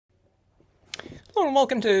Hello and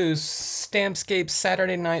welcome to Stampscapes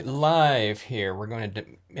Saturday Night Live here. We're going to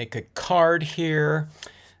make a card here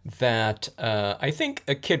that I think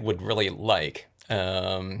a kid would really like.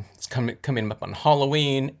 It's coming up on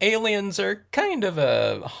Halloween. Aliens are kind of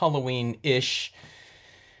a Halloween-ish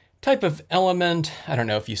type of element. I don't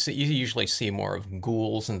know if you usually see more of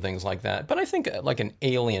ghouls and things like that, but I think like an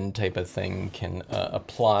alien type of thing can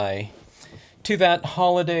apply to that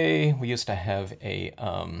holiday. We used to have a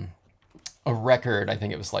record. I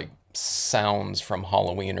think it was like sounds from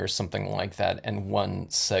Halloween or something like that. And one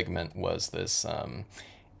segment was this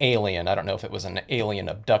alien. I don't know if it was an alien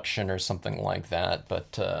abduction or something like that,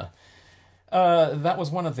 but that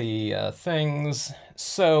was one of the things.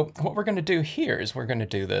 So what we're going to do here is we're going to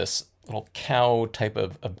do this little cow type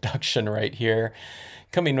of abduction right here,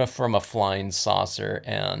 coming from a flying saucer.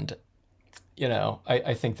 And, you know,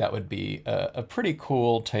 I think that would be a pretty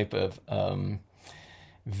cool type of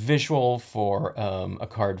visual for a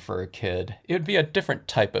card for a kid. It would be a different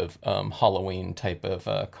type of Halloween type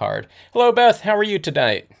of card. Hello, Beth. How are you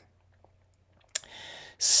tonight?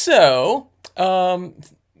 So,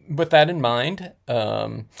 with that in mind,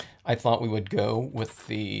 I thought we would go with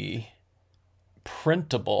the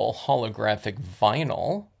printable holographic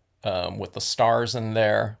vinyl with the stars in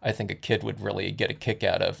there. I think a kid would really get a kick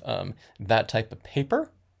out of that type of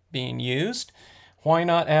paper being used. Why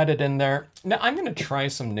not add it in there? Now, I'm going to try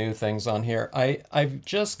some new things on here. I've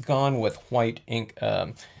just gone with white ink,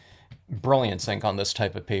 Brilliance ink on this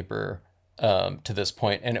type of paper to this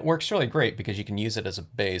point, and it works really great because you can use it as a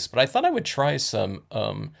base. But I thought I would try some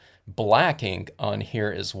black ink on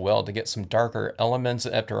here as well to get some darker elements.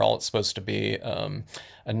 After all, it's supposed to be a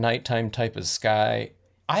nighttime type of sky.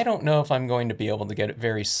 I don't know if I'm going to be able to get it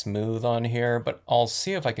very smooth on here, but I'll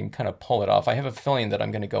see if I can kind of pull it off. I have a feeling that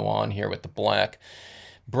I'm going to go on here with the black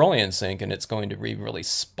Brilliance ink, and it's going to be really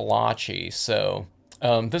splotchy. So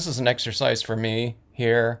this is an exercise for me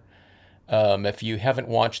here. If you haven't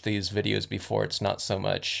watched these videos before, it's not so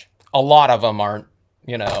much, a lot of them aren't,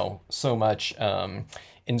 you know, so much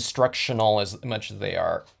instructional as much as they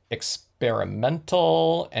are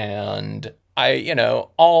experimental. And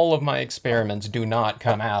all of my experiments do not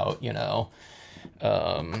come out, with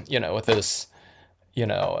this,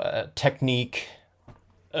 technique,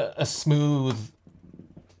 a smoothly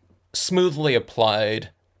applied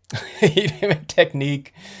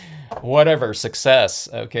technique, whatever, success.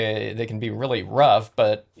 Okay, they can be really rough,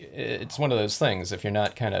 but it's one of those things. If you're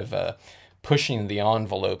not kind of pushing the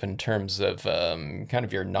envelope in terms of kind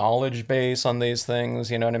of your knowledge base on these things,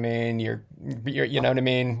 you know what I mean? You know what I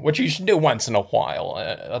mean? Which you should do once in a while.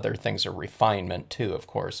 Other things are refinement too, of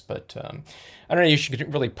course, but I don't know. You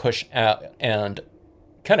should really push out and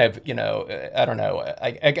kind of, I don't know.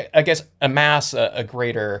 I guess amass a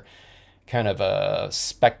greater kind of a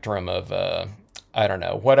spectrum of I don't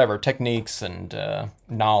know, whatever techniques and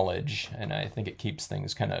knowledge, and I think it keeps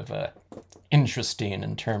things kind of interesting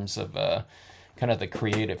in terms of kind of the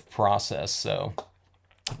creative process. So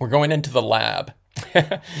we're going into the lab.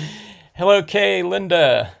 Hello, Kay,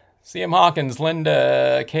 Linda, CM Hawkins,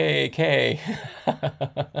 Linda, Kay.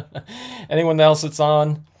 Anyone else that's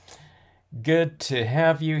on? Good to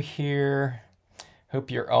have you here.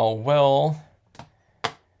 Hope you're all well.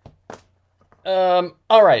 All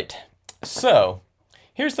right. So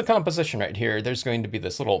here's the composition right here. There's going to be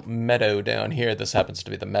this little meadow down here. This happens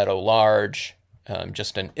to be the meadow large.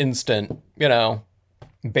 Just an instant,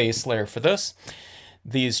 base layer for this.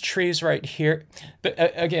 These trees right here. But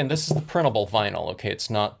again, this is the printable vinyl, okay?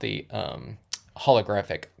 It's not the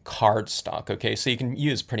holographic cardstock, okay? So you can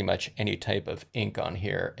use pretty much any type of ink on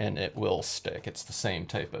here and it will stick. It's the same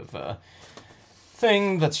type of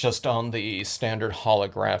thing that's just on the standard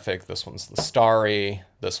holographic. This one's the starry.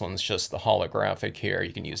 This one's just the holographic here.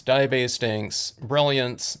 You can use dye-based inks.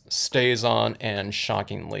 Brilliance stays on, and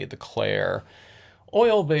shockingly, the Clair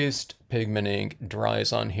oil-based pigment ink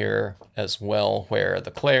dries on here as well, where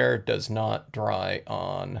the Clair does not dry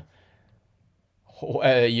on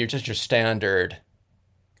your standard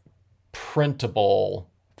printable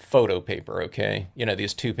photo paper, okay?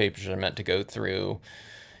 These two papers are meant to go through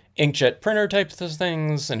inkjet printer types of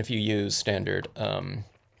things, and if you use standard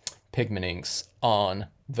pigment inks on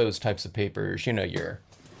those types of papers, your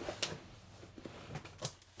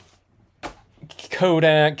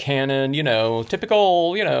Kodak, Canon,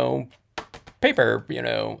 typical, paper,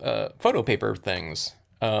 photo paper things.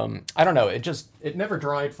 I don't know, it never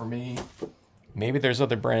dried for me. Maybe there's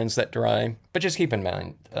other brands that dry, but just keep in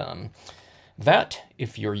mind that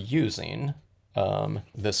if you're using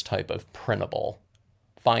this type of printable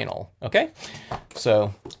vinyl, okay?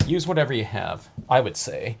 So use whatever you have. I would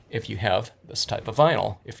say, if you have this type of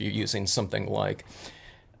vinyl. If you're using something like,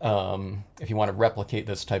 if you want to replicate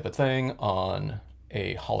this type of thing on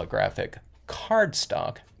a holographic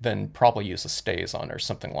cardstock, then probably use a StazOn or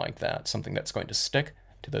something like that, something that's going to stick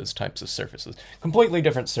to those types of surfaces. Completely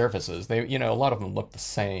different surfaces. They, you know, a lot of them look the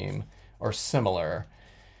same or similar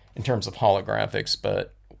in terms of holographics,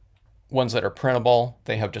 but ones that are printable,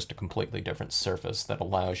 they have just a completely different surface that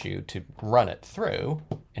allows you to run it through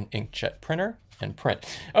an inkjet printer and print.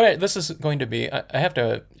 Okay, this is going to be, I have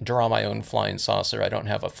to draw my own flying saucer. I don't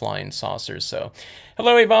have a flying saucer, so.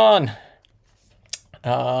 Hello, Yvonne.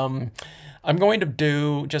 I'm going to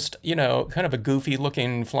do just, you know, kind of a goofy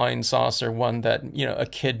looking flying saucer, one that, you know, a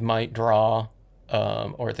kid might draw,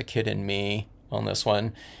 or the kid in me on this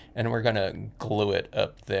one. And we're going to glue it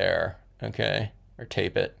up there, okay, or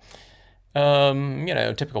tape it. You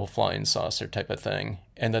know, typical flying saucer type of thing.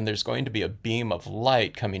 And then there's going to be a beam of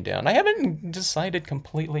light coming down. I haven't decided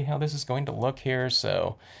completely how this is going to look here,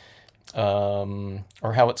 so,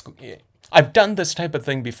 or how it's, I've done this type of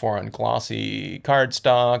thing before on glossy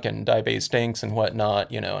cardstock and dye-based inks and whatnot,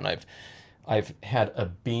 you know, and I've had a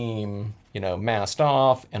beam, you know, masked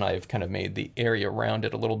off, and I've kind of made the area around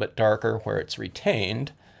it a little bit darker where it's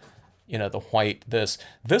retained, you know, the white. This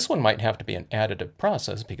one might have to be an additive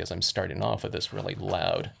process because I'm starting off with this really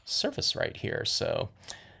loud surface right here. So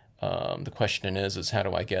the question is how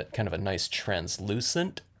do I get kind of a nice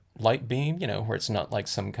translucent light beam, you know, where it's not like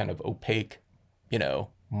some kind of opaque, you know,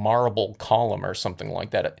 marble column or something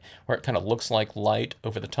like that, where it kind of looks like light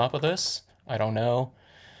over the top of this. I don't know.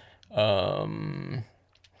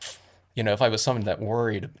 You know, if I was someone that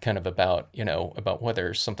worried kind of about, you know, about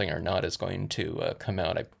whether something or not is going to come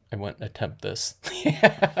out, I wouldn't attempt this.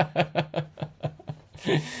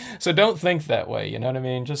 So don't think that way, you know what I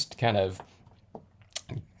mean? Just kind of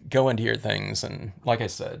go into your things, and like I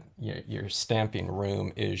said, your stamping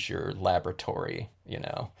room is your laboratory, you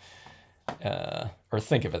know, or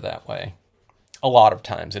think of it that way. A lot of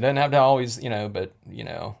times. It doesn't have to always, you know, but, you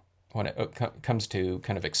know, when it comes to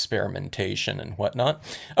kind of experimentation and whatnot.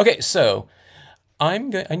 Okay, so I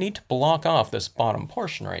need to block off this bottom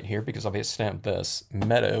portion right here because I've stamped this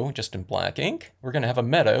meadow just in black ink. We're going to have a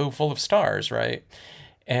meadow full of stars, right?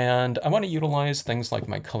 And I want to utilize things like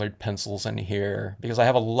my colored pencils in here because I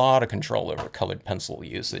have a lot of control over colored pencil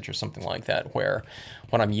usage or something like that, where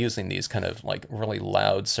when I'm using these kind of like really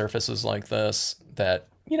loud surfaces like this that,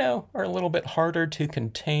 you know, are a little bit harder to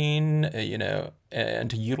contain, you know, and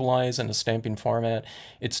to utilize in a stamping format,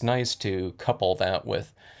 it's nice to couple that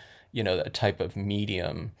with, you know, a type of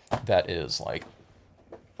medium that is like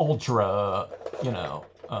ultra, you know,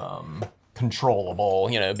 controllable,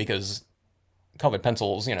 you know, because colored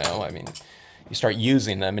pencils, you know, I mean, you start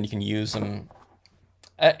using them and you can use them.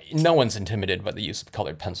 No one's intimidated by the use of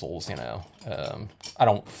colored pencils, you know. I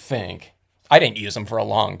don't think. I didn't use them for a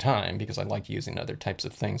long time because I like using other types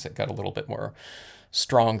of things that got a little bit more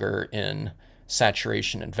stronger in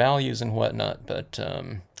saturation and values and whatnot. But,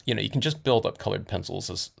 you know, you can just build up colored pencils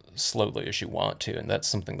as slowly as you want to. And that's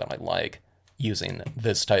something that I like, using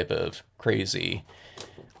this type of crazy,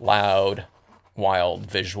 loud, wild,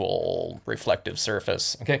 visual, reflective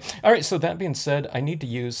surface. Okay. All right. So that being said, I need to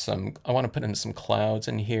use some, I want to put in some clouds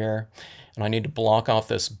in here. And I need to block off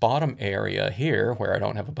this bottom area here where I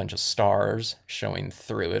don't have a bunch of stars showing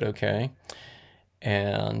through it, okay?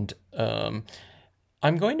 And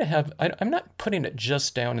I'm going to have, I'm not putting it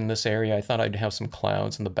just down in this area. I thought I'd have some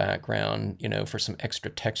clouds in the background, you know, for some extra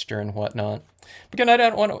texture and whatnot. Again, I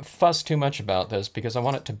don't want to fuss too much about this because I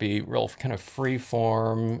want it to be real kind of free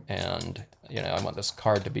form, and, you know, I want this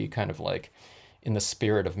card to be kind of like in the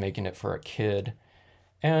spirit of making it for a kid.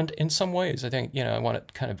 And in some ways, I think, you know, I want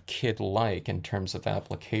it kind of kid-like in terms of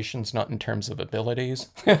applications, not in terms of abilities,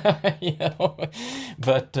 you know,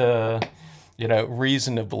 but, you know,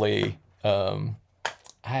 reasonably,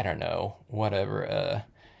 I don't know, whatever,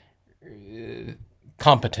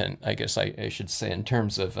 competent, I guess I should say, in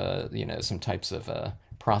terms of, you know, some types of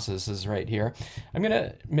processes right here. I'm going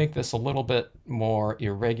to make this a little bit more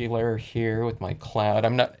irregular here with my cloud.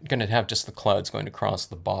 I'm not going to have just the clouds going across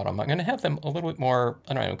the bottom. I'm going to have them a little bit more,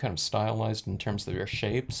 I don't know, kind of stylized in terms of their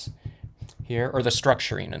shapes here, or the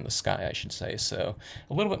structuring in the sky, I should say. So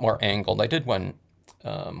a little bit more angled. I did one,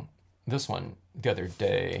 this one the other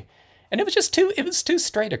day, and it was just too, it was too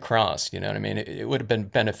straight across, you know what I mean? It would have been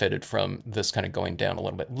benefited from this kind of going down a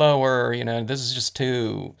little bit lower, you know, this is just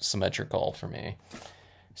too symmetrical for me.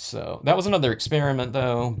 So that was another experiment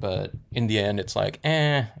though, but in the end it's like, you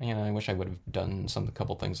know, I wish I would have done a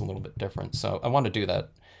couple things a little bit different. So I want to do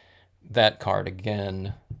that card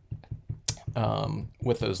again,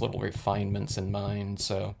 with those little refinements in mind.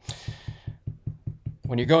 So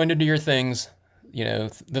when you're going into your things,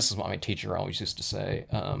 this is what my teacher always used to say.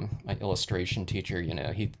 My illustration teacher,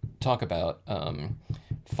 he'd talk about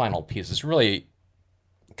final pieces, really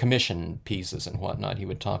commission pieces and whatnot. He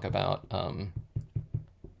would talk about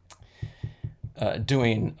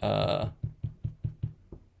doing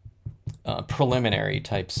preliminary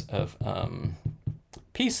types of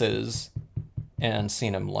pieces and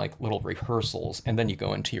seeing them like little rehearsals, and then you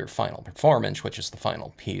go into your final performance, which is the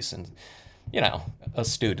final piece. And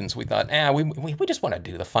as students, we thought, we just want to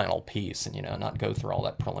do the final piece and not go through all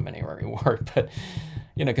that preliminary work, but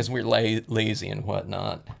because we're lazy and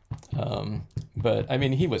whatnot. But I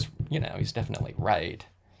mean, he was, he's definitely right.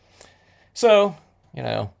 So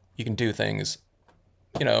you can do things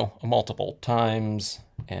multiple times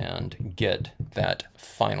and get that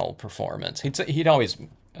final performance. He'd always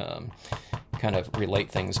kind of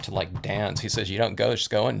relate things to like dance. He says you don't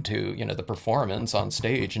just go into the performance on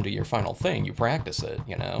stage and do your final thing. You practice it,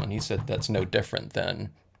 And he said that's no different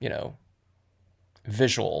than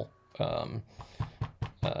visual,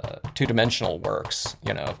 two-dimensional works,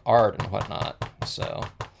 of art and whatnot. So,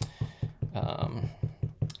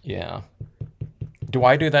 yeah. Do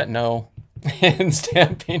I do that? No. In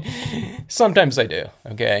stamping, sometimes I do.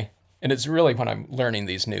 Okay, and it's really when I'm learning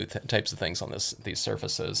these new types of things on these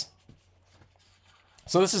surfaces.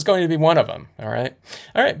 So this is going to be one of them. All right,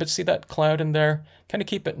 but see that cloud in there? Kind of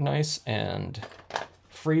keep it nice and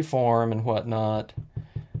free form and whatnot.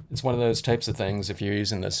 It's one of those types of things. If you're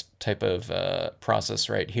using this type of process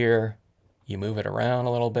right here, you move it around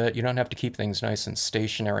a little bit. You don't have to keep things nice and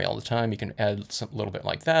stationary all the time. You can add a little bit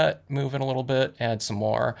like that, move it a little bit, add some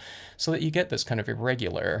more, so that you get this kind of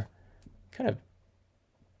irregular, kind of,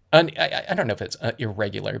 I don't know if it's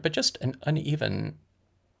irregular, but just an uneven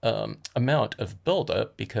amount of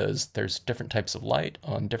buildup, because there's different types of light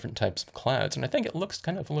on different types of clouds. And I think it looks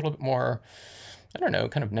kind of a little bit more, I don't know,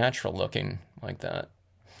 kind of natural looking like that.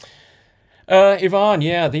 Yvonne,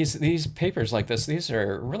 yeah, these papers like this, these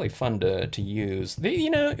are really fun to use.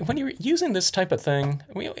 When you're using this type of thing,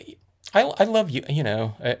 I love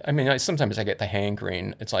I mean, sometimes I get the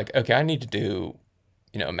hankering. It's like, okay, I need to do,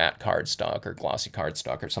 matte cardstock or glossy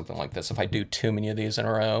cardstock or something like this. If I do too many of these in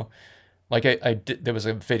a row, like I did, there was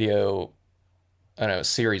a video, I don't know, a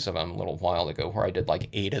series of them a little while ago where I did like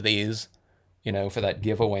 8 of these, for that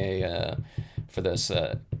giveaway for this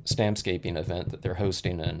Stampscaping event that they're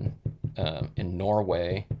hosting in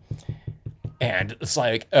Norway. And it's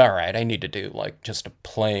like, all right, I need to do like just a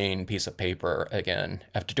plain piece of paper again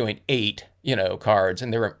after doing 8, cards,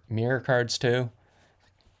 and there were mirror cards too.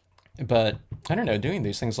 But I don't know, doing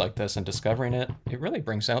these things like this and discovering it really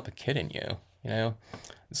brings out the kid in you,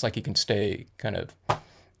 It's like you can stay kind of,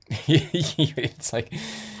 it's like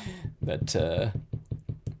that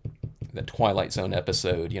the Twilight Zone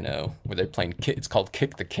episode, where they're playing, it's called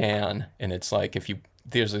Kick the Can, and it's like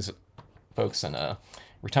there's these folks in a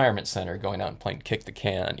retirement center going out and playing Kick the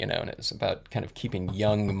Can, and it's about kind of keeping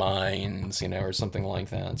young minds, or something like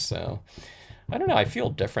that. So I don't know, I feel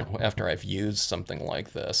different after I've used something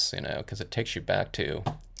like this, because it takes you back to,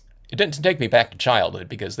 it didn't take me back to childhood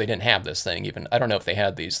because they didn't have this thing even. I don't know if they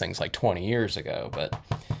had these things like 20 years ago, but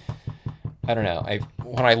I don't know.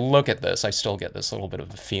 When I look at this, I still get this little bit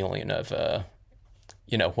of a feeling of,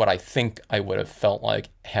 what I think I would have felt like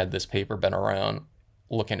had this paper been around,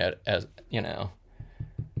 looking at it as,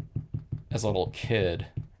 as a little kid.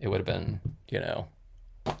 It would have been,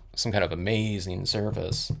 some kind of amazing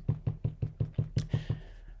surface.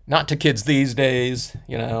 Not to kids these days,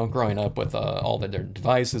 growing up with all their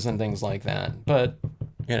devices and things like that. But,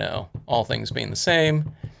 all things being the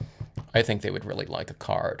same, I think they would really like a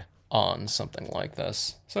card on something like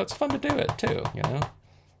this. So it's fun to do it too,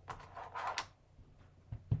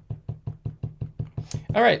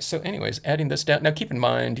 All right, so anyways, adding this down. Now keep in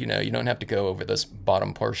mind, you don't have to go over this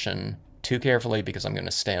bottom portion too carefully because I'm going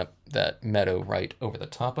to stamp that meadow right over the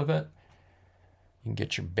top of it. You can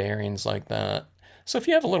get your bearings like that. So if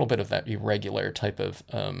you have a little bit of that irregular type of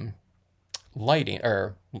lighting,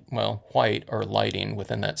 or, well, white or lighting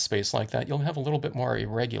within that space like that, you'll have a little bit more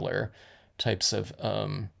irregular types of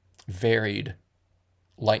varied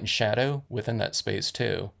light and shadow within that space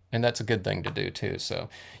too. And that's a good thing to do too. So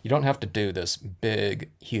you don't have to do this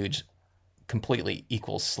big, huge, completely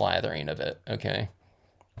equal slathering of it, okay?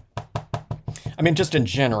 I mean, just in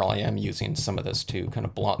general, I am using some of this to kind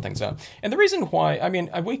of blot things out. And the reason why, I mean,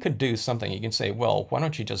 we could do something. You can say, well, why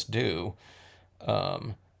don't you just do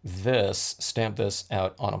this, stamp this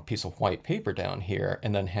out on a piece of white paper down here,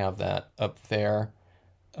 and then have that up there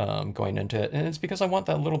going into it. And it's because I want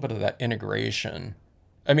that little bit of that integration.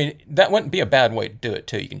 I mean, that wouldn't be a bad way to do it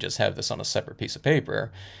too. You can just have this on a separate piece of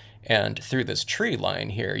paper And through this tree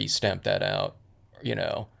line here, you stamp that out, you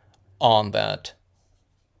know, on that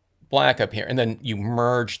black up here, and then you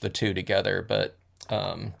merge the two together. But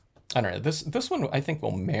I don't know. This one I think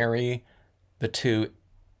will marry the two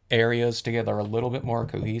areas together a little bit more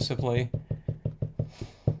cohesively.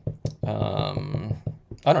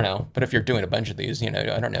 I don't know, but if you're doing a bunch of these, you know,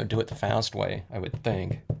 I don't know, do it the fast way, I would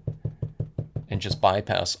think, and just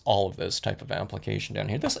bypass all of this type of application down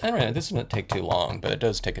here. This, I don't know, this doesn't take too long, but it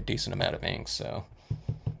does take a decent amount of ink, so.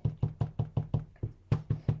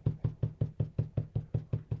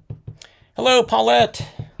 Hello, Paulette.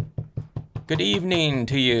 Good evening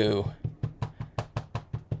to you.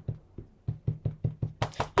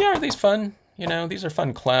 Yeah, are these fun? You know, these are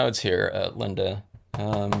fun clouds here, Linda.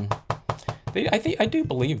 I do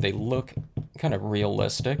believe they look kind of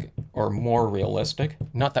realistic, or more realistic.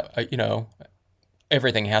 Not that, you know,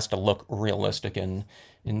 everything has to look realistic in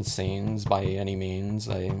scenes by any means.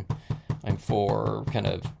 I'm for kind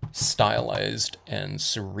of stylized and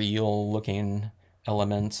surreal looking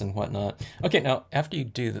elements and whatnot. Okay, now after you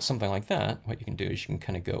do something like that, what you can do is you can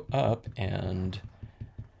kind of go up and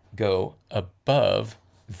go above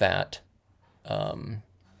that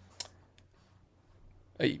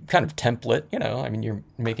kind of template, you know, I mean, you're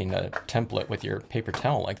making a template with your paper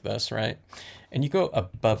towel like this, right? And you go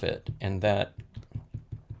above it, and that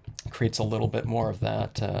creates a little bit more of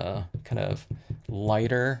that kind of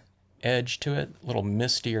lighter edge to it, a little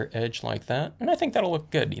mistier edge like that. And I think that'll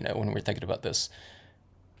look good, you know, when we're thinking about this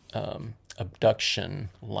abduction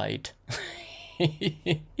light.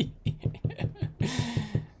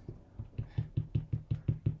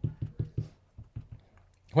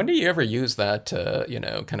 When do you ever use that, you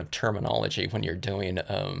know, kind of terminology when you're doing,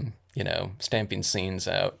 you know, stamping scenes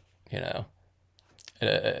out,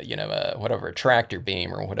 whatever, a tractor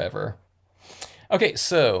beam or whatever. Okay,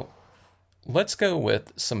 so let's go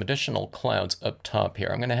with some additional clouds up top here.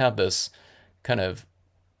 I'm going to have this kind of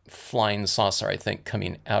flying saucer, I think,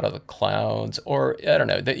 coming out of the clouds, or I don't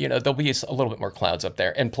know, you know, there'll be a little bit more clouds up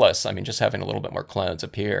there. And plus, I mean, just having a little bit more clouds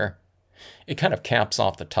up here, it kind of caps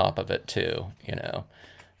off the top of it too, you know.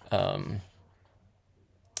 I'm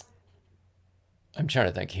trying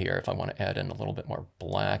to think here if I want to add in a little bit more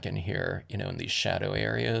black in here, you know, in these shadow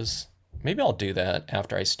areas. Maybe I'll do that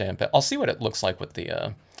after I stamp it. I'll see what it looks like with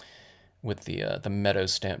the meadow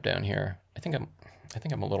stamp down here. I think I'm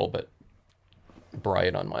a little bit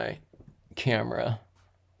bright on my camera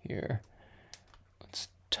here. Let's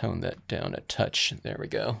tone that down a touch. There we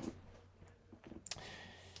go.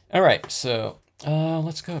 All right, so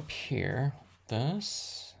let's go up here.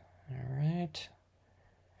 This. All right.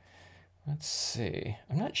 Let's see.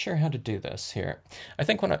 I'm not sure how to do this here. I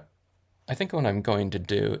think what I'm going to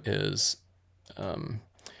do is I'm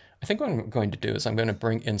going to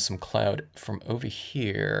bring in some cloud from over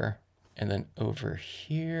here and then over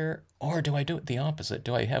here. Or do I do it the opposite?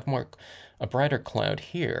 Do I have a brighter cloud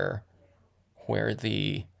here where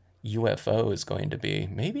the UFO is going to be?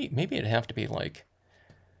 Maybe it'd have to be like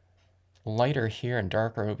lighter here and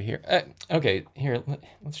darker over here. Okay, here,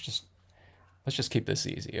 let's just keep this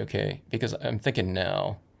easy, okay? Because I'm thinking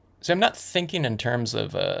now. See, I'm not thinking in terms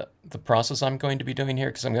of the process I'm going to be doing here,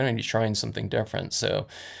 because I'm going to be trying something different. So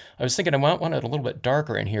I was thinking I might want it a little bit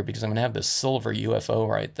darker in here because I'm going to have this silver UFO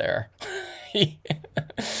right there.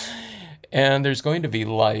 And there's going to be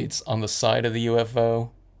lights on the side of the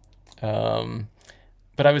UFO.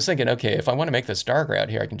 But I was thinking, okay, if I want to make this darker out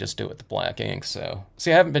here, I can just do it with the black ink. So,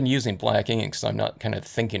 see, I haven't been using black ink, so I'm not kind of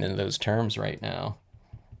thinking in those terms right now.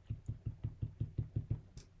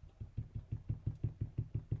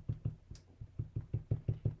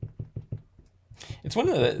 It's one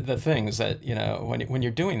of the things that, you know, when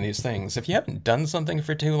you're doing these things, if you haven't done something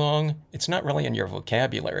for too long, it's not really in your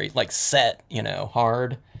vocabulary, like set, you know,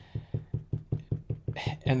 hard.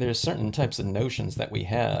 And there's certain types of notions that we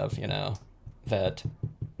have, you know, that,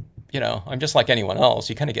 you know, I'm just like anyone else.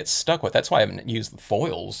 You kind of get stuck with. That's why I haven't used the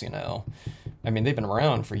foils, you know. I mean, they've been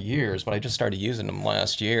around for years, but I just started using them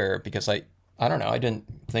last year because I don't know, I didn't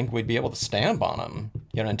think we'd be able to stamp on them,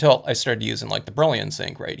 you know, until I started using like the Brilliance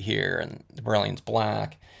ink right here and the Brilliance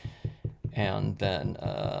black. And then,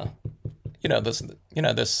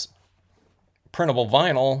 this printable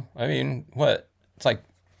vinyl, I mean, what? It's like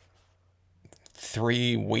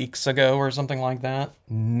 3 weeks ago or something like that.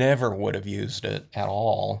 Never would have used it at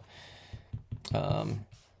all.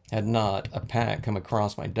 Had not a pack come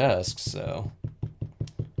across my desk, so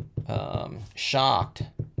shocked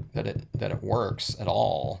that it works at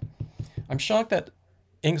all. I'm shocked that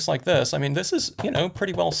inks like this, I mean, this is, you know,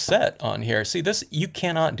 pretty well set on here. See, this, you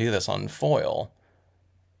cannot do this on foil.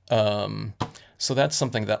 So that's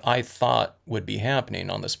something that I thought would be happening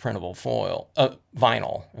on this printable foil,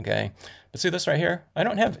 vinyl, okay? But see this right here? I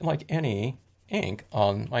don't have like any ink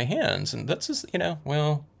on my hands, and that's just,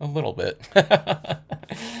 well, a little bit. But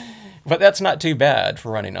that's not too bad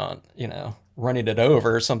for running on, running it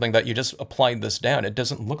over something that you just applied this down. It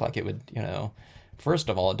doesn't look like it would, first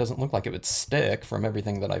of all, it doesn't look like it would stick from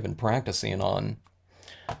everything that I've been practicing on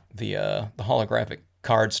the holographic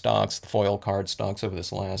cardstocks, the foil cardstocks over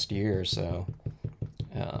this last year. So,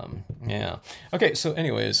 yeah. Okay, so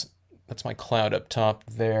anyways, that's my cloud up top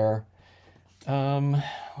there.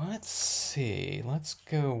 Let's see. Let's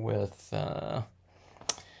go with,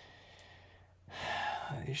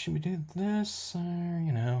 should we do this?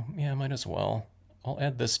 Yeah, might as well. I'll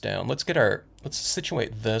add this down. Let's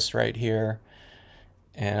situate this right here.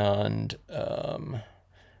 And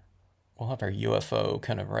we'll have our UFO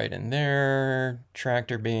kind of right in there.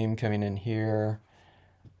 Tractor beam coming in here.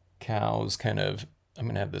 Cows kind of, I'm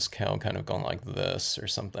going to have this cow kind of going like this or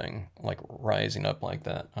something, like rising up like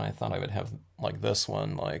that. I thought I would have like this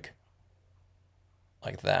one, like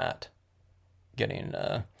that, getting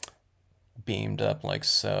beamed up like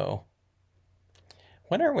so.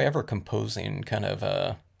 When are we ever composing kind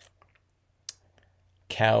of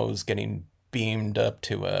cows getting beamed up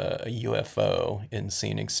to a UFO in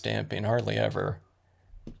scenic stamping? Hardly ever.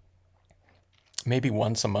 Maybe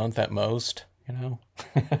once a month at most,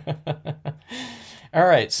 All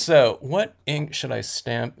right, so what ink should I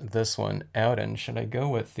stamp this one out in? Should I go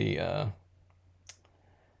with the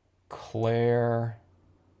Claire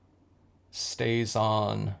Stays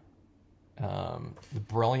On the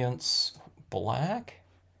Brilliance Black?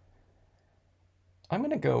 I'm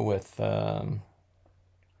going to go with,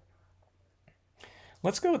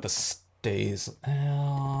 let's go with the Stays,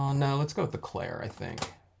 no, let's go with the Claire, I think.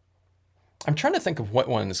 I'm trying to think of what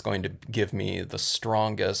one is going to give me the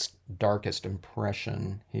strongest, darkest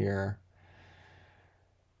impression here.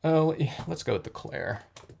 Oh, let's go with the Claire.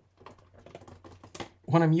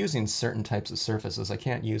 When I'm using certain types of surfaces, I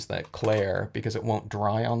can't use that Claire because it won't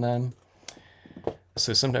dry on them.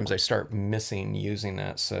 So sometimes I start missing using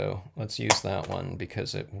that. So let's use that one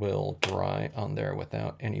because it will dry on there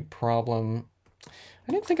without any problem.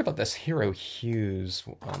 I didn't think about this Hero Hues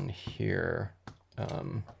one here.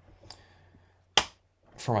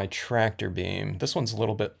 For my tractor beam. This one's a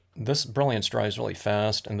little bit, this Brilliance dries really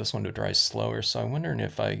fast and this one would dry slower. So I'm wondering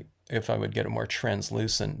if I would get a more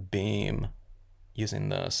translucent beam using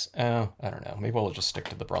this. I don't know. Maybe we'll just stick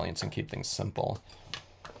to the Brilliance and keep things simple.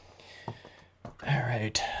 All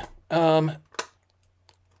right.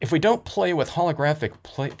 If we don't play with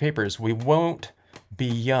holographic papers, we won't be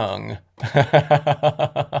young.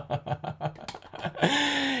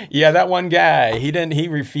 Yeah, that one guy, he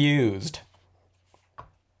refused.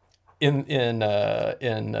 In that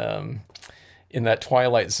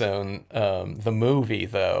Twilight Zone, the movie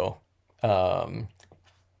though,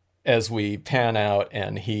 as we pan out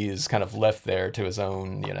and he's kind of left there to his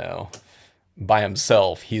own, by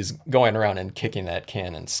himself, he's going around and kicking that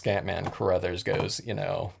can, and Scatman Carruthers goes,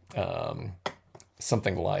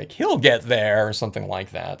 something like, he'll get there, or something like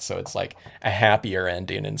that. So it's like a happier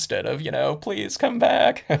ending instead of, please come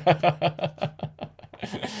back.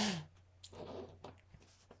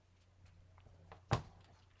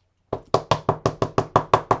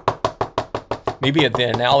 Maybe the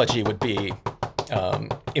analogy would be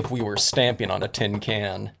if we were stamping on a tin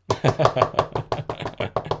can.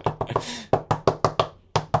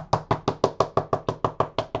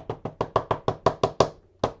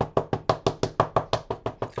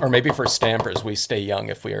 Or maybe for stampers, we stay young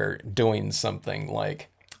if we are doing something like,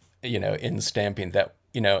 in stamping that,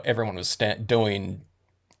 everyone was doing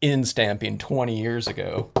in stamping 20 years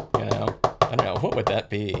ago, I don't know, what would that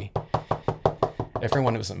be?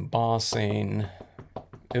 Everyone was embossing.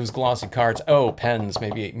 It was glossy cards. Oh, pens.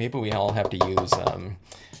 Maybe we all have to use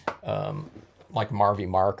like Marvy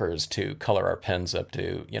markers to color our pens up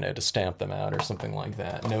to, to stamp them out or something like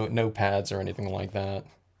that. No pads or anything like that.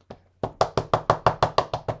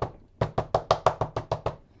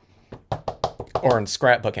 Or in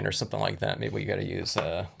scrapbooking or something like that. Maybe we got to use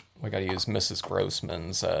Mrs.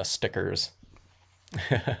 Grossman's stickers.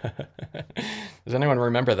 Does anyone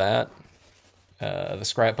remember that? The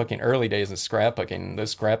scrapbooking, early days of scrapbooking, those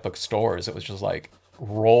scrapbook stores, it was just like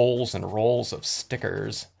rolls and rolls of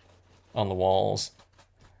stickers on the walls.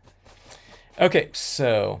 Okay,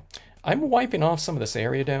 so I'm wiping off some of this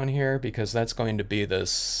area down here because that's going to be the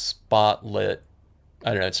spotlit, I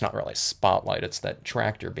don't know, it's not really spotlight, it's that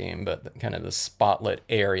tractor beam, but kind of the spotlit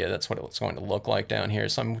area, that's what it's going to look like down here.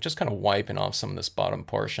 So I'm just kind of wiping off some of this bottom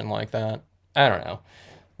portion like that. I don't know.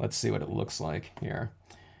 Let's see what it looks like here.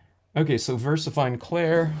 Okay, so VersaFine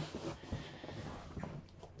Claire.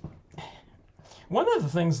 One of the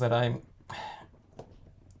things that I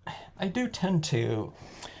do tend to,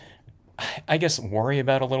 I guess, worry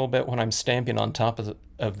about a little bit when I'm stamping on top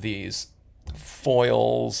of these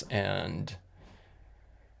foils and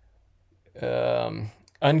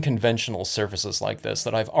unconventional surfaces like this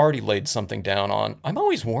that I've already laid something down on. I'm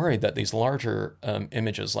always worried that these larger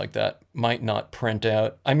images like that might not print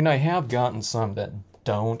out. I mean, I have gotten some that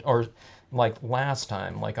don't, or like last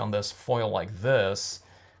time, like on this foil like this,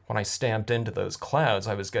 when I stamped into those clouds,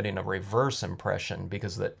 I was getting a reverse impression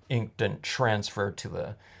because the ink didn't transfer to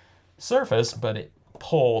the surface, but it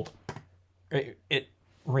pulled, it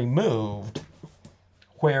removed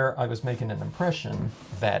where I was making an impression,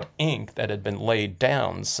 that ink that had been laid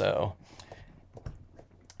down. So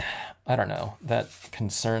I don't know, that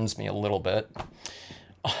concerns me a little bit.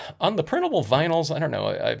 On the printable vinyls, I don't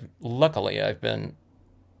know, luckily I've been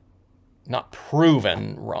not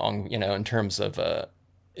proven wrong, in terms of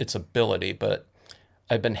its ability, but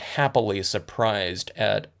I've been happily surprised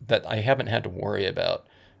at that I haven't had to worry about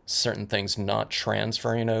certain things not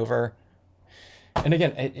transferring over. And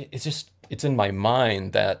again, it's in my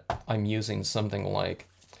mind that I'm using something like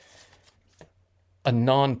a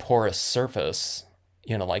non-porous surface,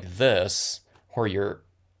 like this, where you're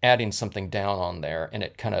adding something down on there and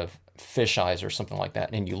it kind of fisheyes or something like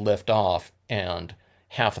that, and you lift off, and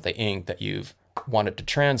half of the ink that you've wanted to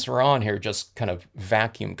transfer on here just kind of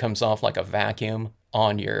comes off like a vacuum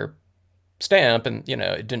on your stamp, and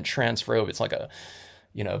it didn't transfer over. It's like a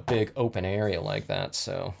big open area like that.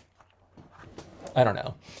 So I don't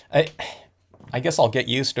know. I guess I'll get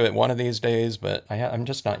used to it one of these days, but I'm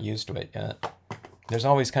just not used to it yet. There's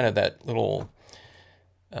always kind of that little,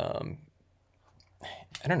 I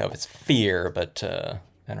don't know if it's fear, but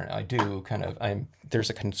I don't know. I do kind of, there's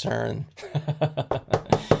a concern.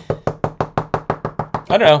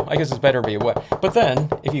 I don't know. I guess it's better to be wet. But then,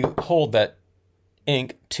 if you hold that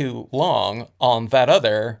ink too long on that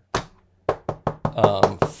other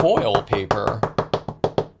foil paper,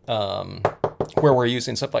 where we're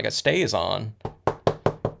using stuff like a StazOn,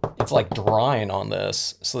 it's like drying on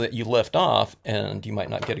this, so that you lift off and you might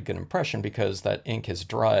not get a good impression because that ink has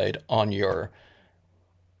dried on your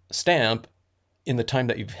stamp in the time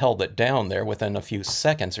that you've held it down there, within a few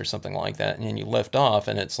seconds or something like that, and then you lift off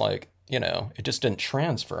and it's like, it just didn't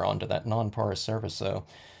transfer onto that non-porous surface. So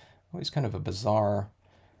always kind of a bizarre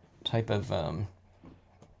type of, I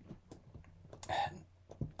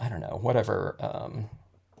don't know, whatever,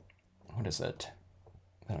 what is it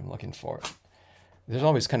that I'm looking for? There's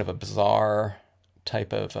always kind of a bizarre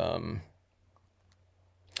type of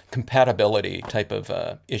compatibility type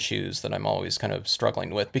of issues that I'm always kind of struggling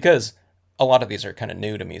with, because a lot of these are kind of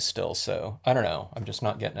new to me still. So I don't know. I'm just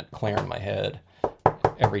not getting it clear in my head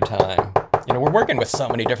every time. We're working with so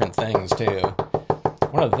many different things too.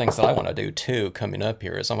 One of the things that I want to do too coming up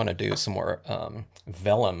here is I want to do some more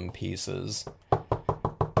vellum pieces,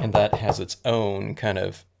 and that has its own kind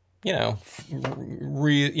of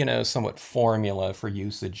somewhat formula for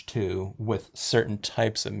usage too, with certain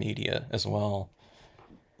types of media as well.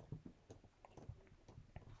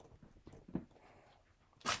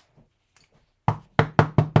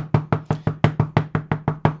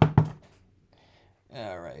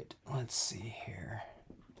 All right, let's see here.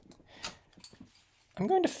 I'm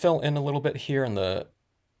going to fill in a little bit here in the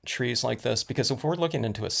trees like this, because if we're looking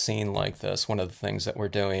into a scene like this, one of the things that we're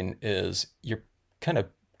doing is you're kind of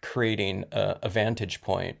creating a vantage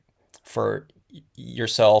point for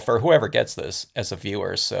yourself or whoever gets this as a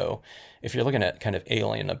viewer. So if you're looking at kind of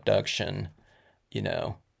alien abduction,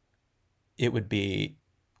 it would be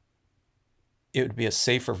a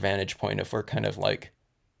safer vantage point if we're kind of like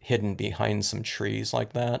hidden behind some trees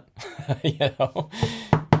like that.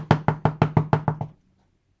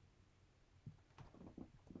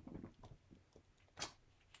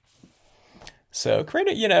 So create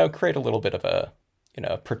a little bit of a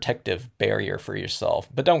protective barrier for yourself,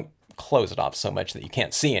 but don't close it off so much that you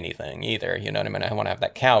can't see anything either. You know what I mean? I want to have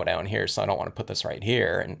that cow down here, so I don't want to put this right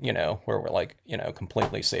here, and where we're like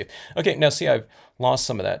completely safe. Okay, now see, I've lost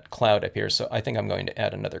some of that cloud up here, so I think I'm going to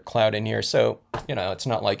add another cloud in here. So it's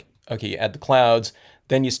not like, okay, you add the clouds,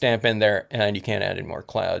 then you stamp in there, and you can't add any more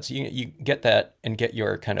clouds. You get that and get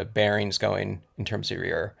your kind of bearings going in terms of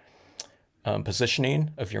your positioning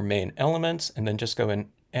of your main elements, and then just go and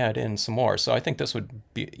add in some more. So I think this would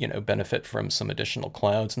be, benefit from some additional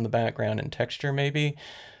clouds in the background and texture maybe,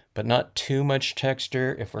 but not too much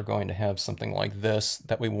texture if we're going to have something like this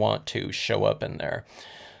that we want to show up in there.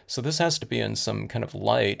 So this has to be in some kind of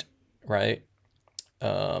light, right?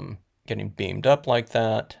 Getting beamed up like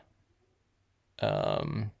that.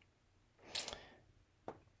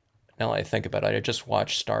 Now I think about it, I just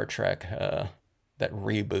watched Star Trek, that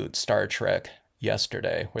reboot Star Trek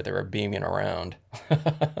yesterday, where they were beaming around.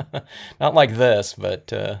 Not like this,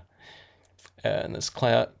 but and this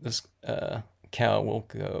cow will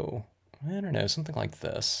go, I don't know, something like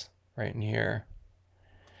this right in here.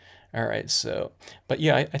 All right, so, but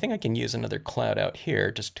yeah, I think I can use another cloud out here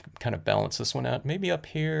just to kind of balance this one out. Maybe up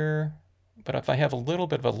here, but if I have a little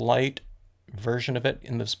bit of a light version of it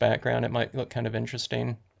in this background, it might look kind of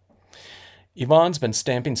interesting. Yvonne's been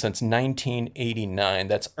stamping since 1989.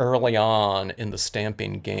 That's early on in the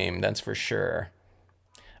stamping game, that's for sure.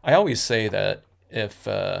 I always say that if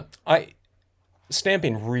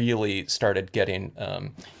stamping really started getting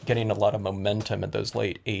a lot of momentum in those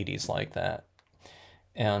late 80s like that.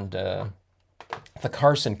 And the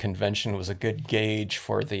Carson convention was a good gauge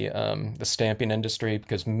for the stamping industry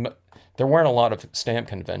because there weren't a lot of stamp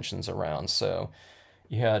conventions around. So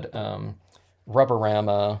you had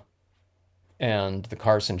Rubberama and the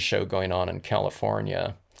Carson show going on in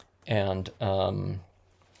California. And,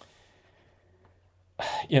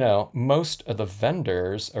 you know, most of the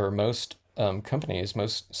vendors or most companies,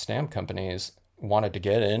 most stamp companies wanted to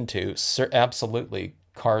get into absolutely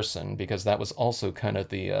Carson because that was also kind of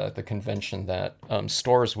the convention that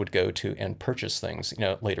stores would go to and purchase things. You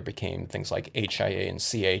know, it later became things like HIA and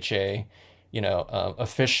CHA, you know,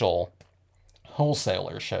 official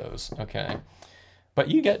wholesaler shows. Okay. But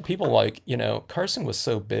you get people like, you know, Carson was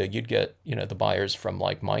so big, you'd get, you know, the buyers from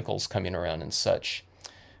like Michael's coming around and such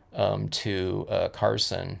to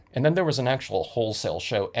Carson. And then there was an actual wholesale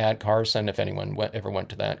show at Carson, if anyone ever went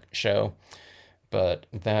to that show. But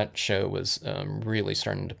that show was really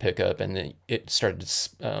starting to pick up, and it started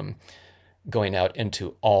going out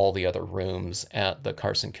into all the other rooms at the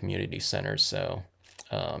Carson Community Center. So,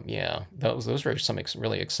 yeah, those were some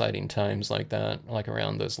really exciting times like that, like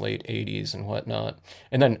around those late 80s and whatnot.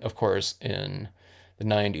 And then, of course, in the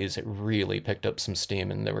 90s, it really picked up some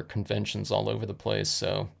steam, and there were conventions all over the place.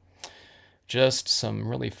 So, just some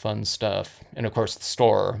really fun stuff. And of course, the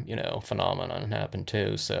store, you know, phenomenon happened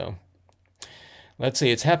too. So. Let's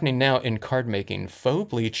see, it's happening now in card making. Faux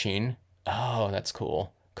bleaching. Oh, that's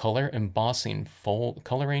cool. Coloring embossing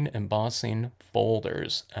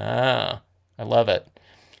folders. Ah, I love it.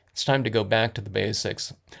 It's time to go back to the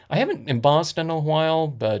basics. I haven't embossed in a while,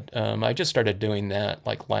 but I just started doing that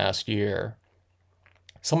like last year.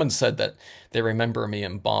 Someone said that they remember me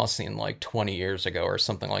embossing like 20 years ago or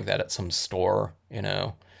something like that at some store, you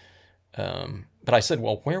know. But I said,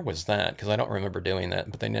 well, where was that? Because I don't remember doing that,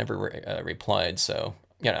 but they never replied. So,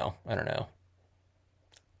 you know, I don't know.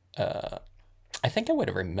 I think I would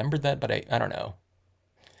have remembered that, but I don't know.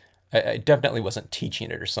 I definitely wasn't teaching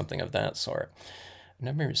it or something of that sort.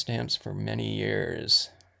 Number of stamps for many years.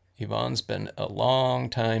 Yvonne's been a long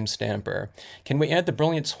time stamper. Can we add the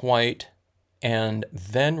Brilliance White and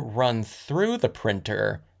then run through the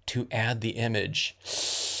printer to add the image?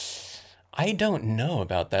 I don't know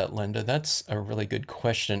about that, Linda. That's a really good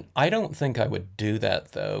question. I don't think I would do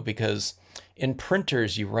that, though, because in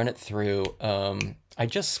printers, you run it through. I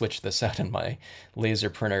just switched this out in my laser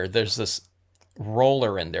printer. There's this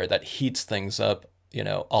roller in there that heats things up, you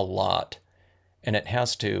know, a lot. And it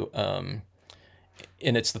has to, and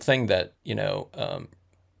it's the thing that, you know,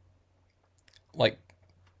 like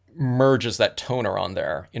merges that toner on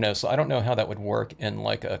there, you know, so I don't know how that would work in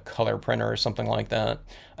like a color printer or something like that.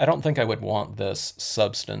 I don't think I would want this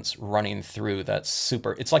substance running through that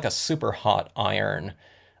it's like a super hot iron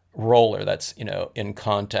roller that's, you know, in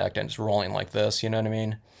contact and it's rolling like this, you know what I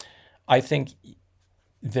mean? I think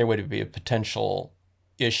there would be a potential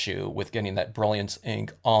issue with getting that Brilliance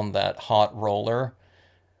ink on that hot roller,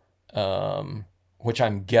 which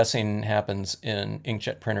I'm guessing happens in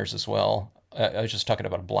inkjet printers as well. I was just talking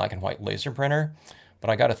about a black and white laser printer, but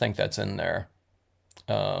I got to think that's in there.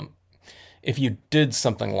 If you did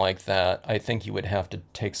something like that, I think you would have to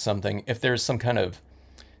take something, if there's some kind of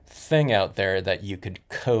thing out there that you could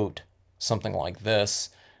coat something like this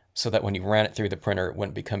so that when you ran it through the printer, it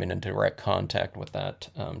wouldn't be coming into direct contact with that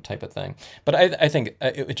type of thing. But I think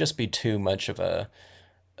it would just be too much of a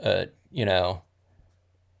you know,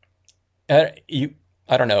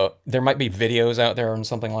 I don't know. There might be videos out there and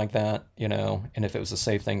something like that, you know, and if it was a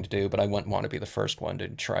safe thing to do, but I wouldn't want to be the first one to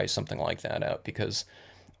try something like that out because,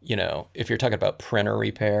 you know, if you're talking about printer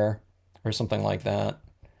repair or something like that,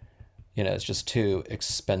 you know, it's just too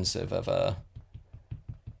expensive of a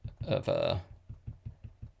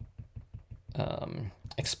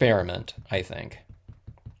experiment, I think.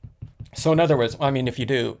 So in other words, I mean, if you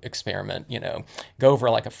do experiment, you know, go over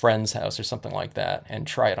like a friend's house or something like that and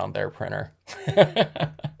try it on their printer.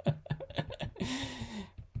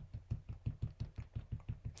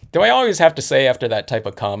 Do I always have to say after that type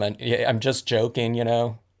of comment, yeah, I'm just joking, you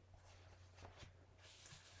know?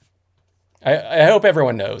 I hope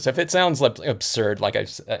everyone knows. If it sounds absurd, like I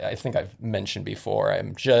think I've mentioned before,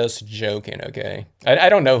 I'm just joking, okay? I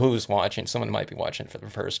don't know who's watching. Someone might be watching for the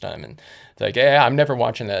first time, and it's like, yeah, I'm never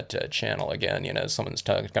watching that channel again. You know, someone's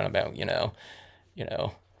talking about, you know,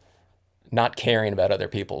 not caring about other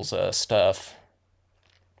people's stuff.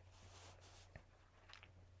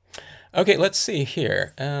 Okay, let's see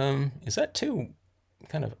here. Is that too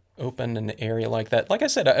kind of open an area like that? Like I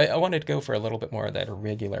said, I wanted to go for a little bit more of that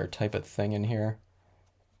irregular type of thing in here.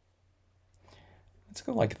 Let's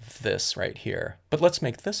go like this right here. But let's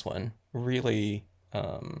make this one really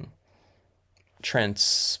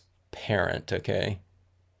transparent, okay?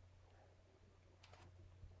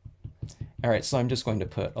 All right, so I'm just going to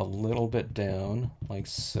put a little bit down like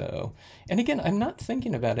so. And again, I'm not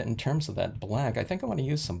thinking about it in terms of that black. I think I want to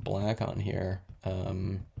use some black on here,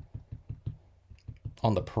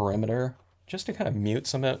 on the perimeter, just to kind of mute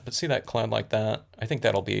some of it. But see that cloud like that? I think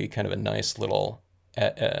that'll be kind of a nice little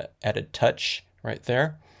added touch right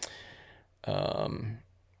there.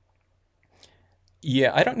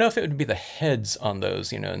 Yeah, I don't know if it would be the heads on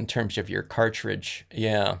those, you know, in terms of your cartridge.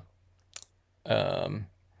 Yeah.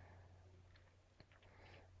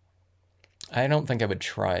 I don't think I would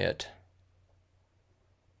try it.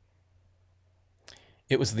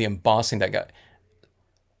 It was the embossing that got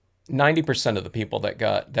 90% of the people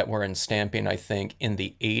that were in stamping, I think, in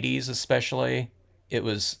the 80s especially. It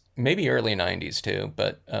was maybe early 90s too,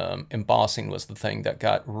 but embossing was the thing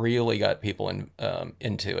that really got people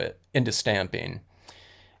into stamping.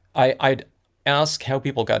 I'd ask how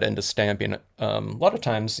people got into stamping. A lot of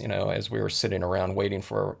times, you know, as we were sitting around waiting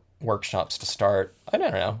for workshops to start, I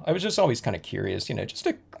don't know. I was just always kind of curious, you know, just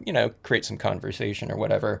to, you know, create some conversation or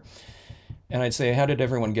whatever. And I'd say, how did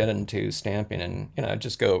everyone get into stamping? And, you know,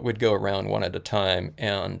 would go around one at a time.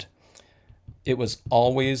 And it was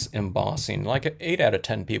always embossing. Like 8 out of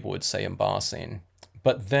 10 people would say embossing.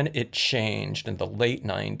 But then it changed in the late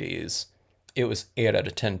 90s. It was 8 out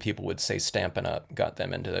of 10 people would say Stampin' Up! Got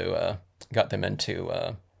them into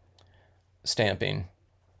stamping.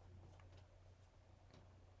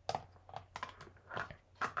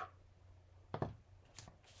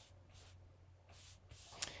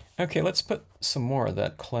 Okay, let's put some more of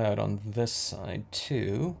that cloud on this side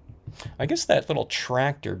too. I guess that little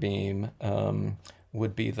tractor beam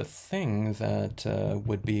would be the thing that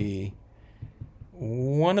would be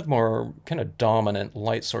one of the more kind of dominant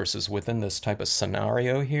light sources within this type of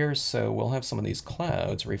scenario here. So we'll have some of these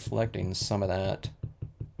clouds reflecting some of that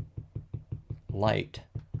light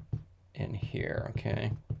in here,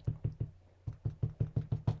 okay?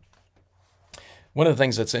 One of the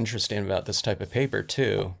things that's interesting about this type of paper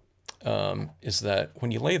too is that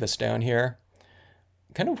when you lay this down here,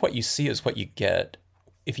 kind of what you see is what you get.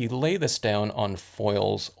 If you lay this down on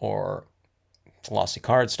foils or glossy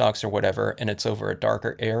cardstocks or whatever, and it's over a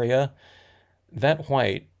darker area, that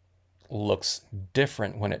white looks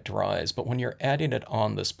different when it dries. But when you're adding it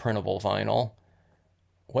on this printable vinyl,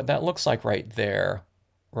 what that looks like right there,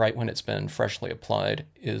 right when it's been freshly applied,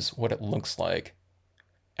 is what it looks like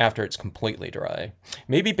after it's completely dry.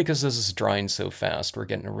 Maybe because this is drying so fast, we're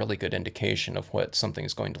getting a really good indication of what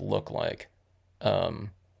something's going to look like,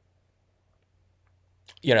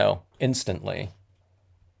 you know, instantly.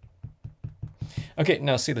 Okay,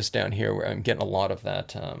 now see this down here where I'm getting a lot of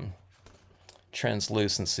that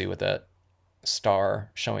translucency with that star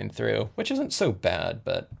showing through, which isn't so bad,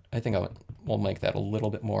 but I think we'll make that a little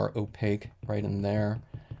bit more opaque right in there,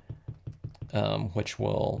 which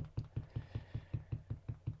will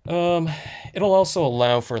it'll also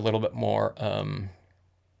allow for a little bit more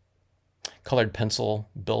colored pencil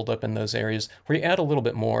buildup in those areas. Where you add a little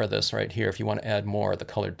bit more of this right here, if you want to add more of the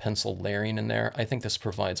colored pencil layering in there, I think this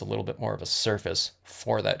provides a little bit more of a surface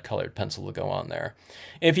for that colored pencil to go on there.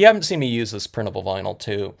 If you haven't seen me use this printable vinyl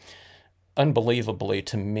too, unbelievably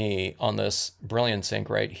to me on this Brilliance ink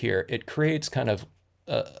right here, it creates kind of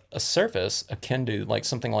a surface akin to like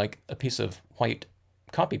something like a piece of white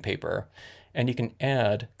copy paper. And you can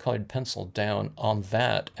add colored pencil down on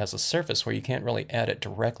that as a surface where you can't really add it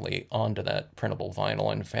directly onto that printable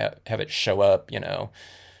vinyl and have it show up, you know,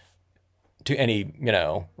 to any, you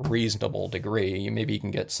know, reasonable degree. Maybe you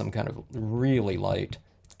can get some kind of really light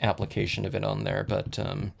application of it on there, but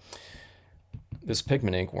this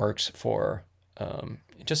pigment ink works for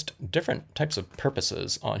just different types of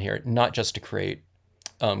purposes on here, not just to create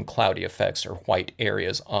cloudy effects or white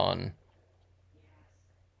areas on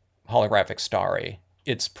holographic starry.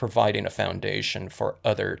 It's providing a foundation for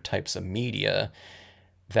other types of media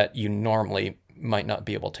that you normally might not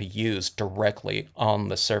be able to use directly on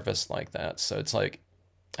the surface like that. So it's like,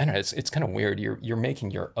 I don't know, it's kind of weird. You're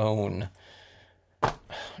making your own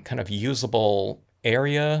kind of usable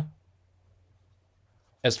area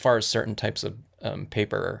as far as certain types of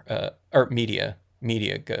paper or media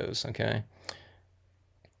goes. Okay.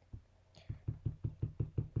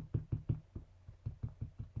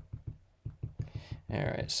 All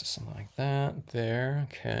right, so something like that there.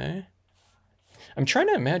 Okay. I'm trying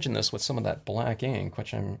to imagine this with some of that black ink,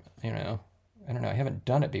 which I don't know, I haven't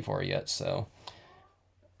done it before yet, so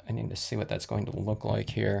I need to see what that's going to look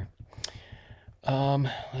like here.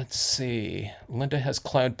 Let's see. Linda has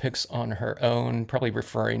cloud pics on her own, probably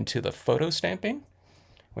referring to the photo stamping,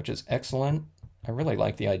 which is excellent. I really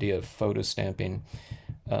like the idea of photo stamping.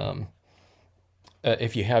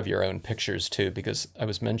 If you have your own pictures too, because I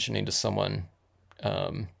was mentioning to someone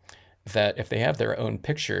that if they have their own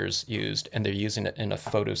pictures used and they're using it in a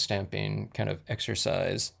photo stamping kind of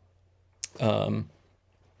exercise,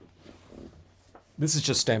 this is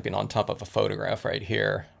just stamping on top of a photograph right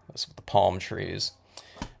here. That's with the palm trees.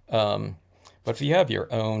 But if you have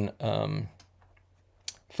your own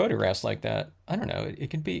photographs like that, I don't know, it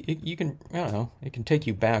can be, you can, I don't know, it can take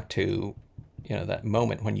you back to, that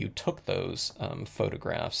moment when you took those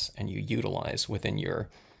photographs and you utilize within your,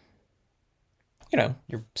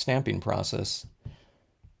 your stamping process,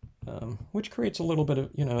 which creates a little bit of,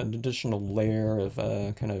 an additional layer of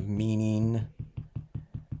kind of meaning,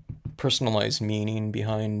 personalized meaning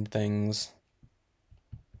behind things.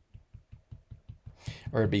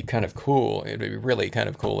 Or it'd be kind of cool. It'd be really kind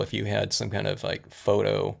of cool if you had some kind of like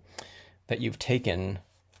photo that you've taken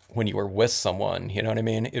when you were with someone, you know what I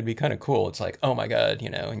mean? It'd be kind of cool. It's like, oh my God,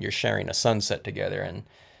 and you're sharing a sunset together, and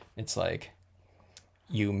it's like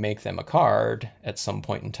you make them a card at some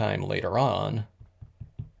point in time later on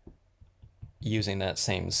using that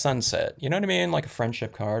same sunset. You know what I mean? Like a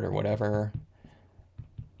friendship card or whatever.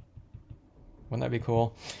 Wouldn't that be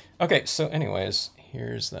cool? Okay, so anyways,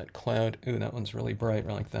 here's that cloud. Ooh, that one's really bright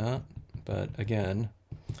like that. But again,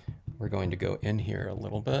 we're going to go in here a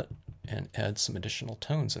little bit and add some additional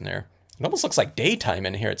tones in there. It almost looks like daytime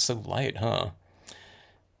in here. It's so light, huh?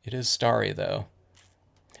 It is starry though.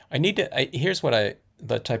 I need to, here's what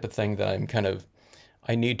the type of thing that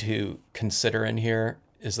I need to consider in here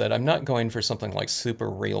is that I'm not going for something like super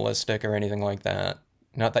realistic or anything like that.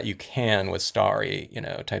 Not that you can with starry,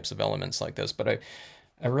 types of elements like this, but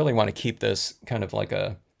I really want to keep this kind of like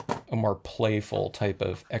a more playful type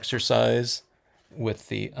of exercise with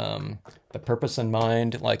the purpose in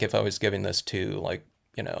mind. Like if I was giving this to like,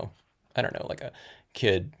 I don't know, like a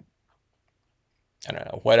kid, I don't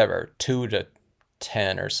know, whatever, 2 to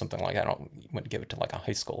 10 or something like that. Wouldn't give it to like a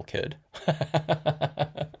high school kid.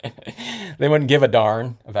 They wouldn't give a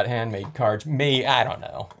darn about handmade cards. Me, I don't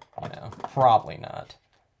know, probably not.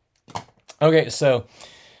 Okay, so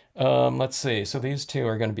let's see. So these two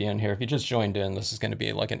are going to be in here. If you just joined in, this is going to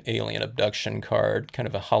be like an alien abduction card, kind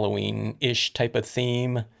of a Halloween-ish type of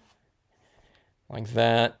theme. Like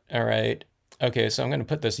that. All right. Okay, so I'm going to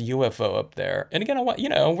put this UFO up there. And again,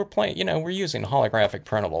 we're playing, we're using holographic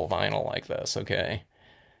printable vinyl like this, okay?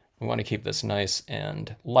 We want to keep this nice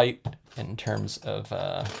and light in terms of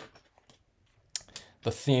the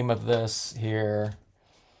theme of this here.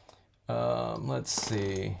 Let's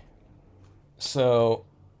see. So,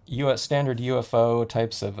 standard UFO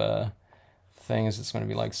types of things, it's going to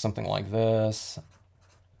be like something like this.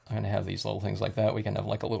 I'm going to have these little things like that. We can have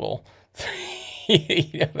like a little,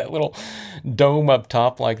 that little dome up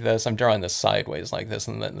top like this. I'm drawing this sideways like this,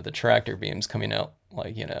 and then the tractor beam's coming out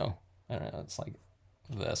like, I don't know, it's like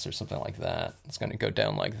this or something like that. It's going to go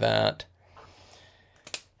down like that.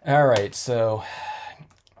 All right, so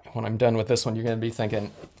when I'm done with this one, you're going to be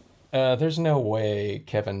thinking, there's no way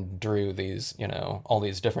Kevin drew these, all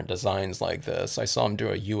these different designs like this. I saw him do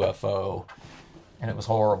a UFO, and it was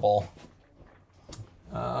horrible.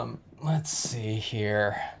 Let's see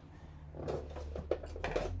here.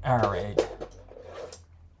 All right.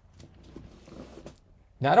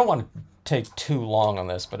 Now, I don't want to take too long on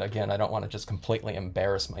this, but again, I don't want to just completely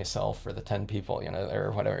embarrass myself for the 10 people,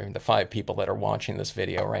 or whatever, the 5 people that are watching this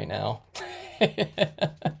video right now.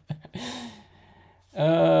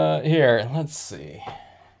 Here, let's see.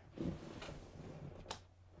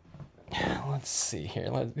 Let's see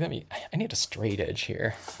here. I need a straight edge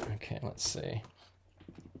here. Okay, let's see.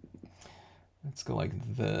 Let's go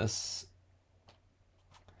like this.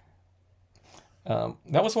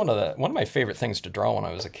 That was one of my favorite things to draw when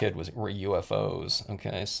I was a kid were UFOs.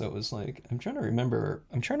 Okay, so it was like I'm trying to remember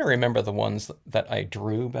the ones that I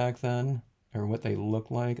drew back then, or what they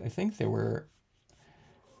looked like. I think they were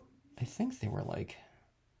like,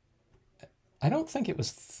 I don't think it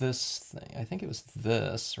was this thing. I think it was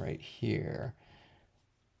this right here.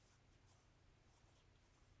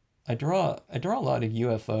 I draw a lot of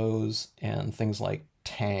UFOs and things like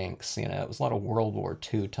tanks. It was a lot of World War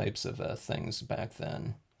II types of things back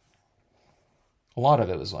then. A lot of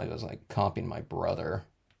it was I was like copying my brother,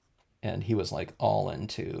 and he was like all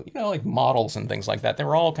into like models and things like that. They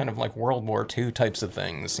were all kind of like World War II types of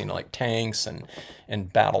things. Like tanks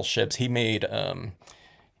and battleships. He made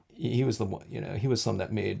he was the one. He was some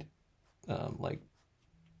that made like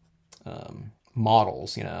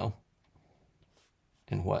models.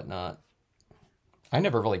 And whatnot. I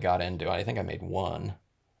never really got into it. I think I made one,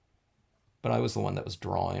 but I was the one that was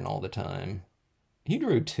drawing all the time. He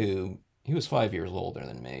drew two. He was 5 years older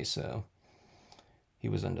than me, so he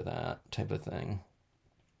was into that type of thing.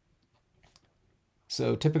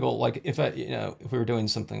 So typical, like if if we were doing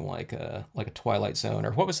something like a Twilight Zone,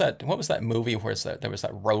 or what was that movie where there was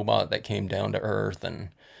that robot that came down to Earth, and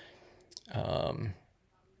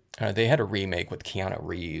they had a remake with Keanu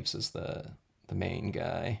Reeves as the main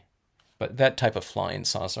guy. But that type of flying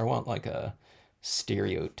saucer, I want like a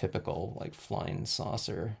stereotypical like flying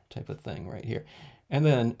saucer type of thing right here. And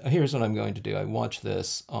then here's what I'm going to do. I watched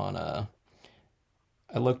this on I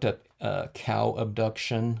looked up cow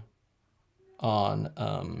abduction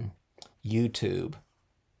on YouTube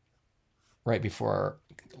right before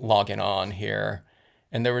logging on here.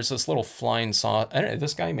 And there was this little flying saucer. I don't know,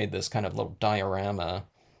 this guy made this kind of little diorama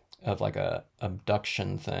of like a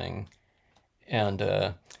abduction thing. And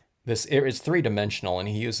it's three-dimensional, and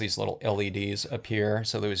he used these little LEDs up here.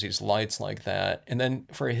 So there was these lights like that. And then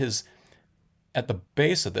at the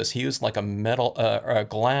base of this, he used like a metal, or a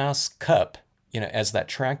glass cup, as that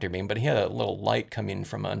tractor beam, but he had a little light coming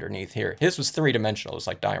from underneath here. His was three-dimensional. It was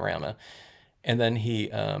like diorama. And then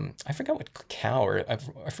I forgot what cow, or I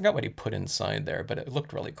forgot what he put inside there, but it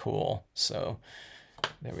looked really cool. So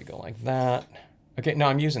there we go, like that. Okay, no,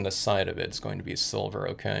 I'm using the side of it. It's going to be silver,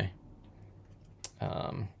 okay.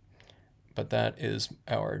 But that is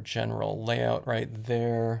our general layout right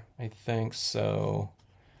there, I think. So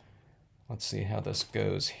let's see how this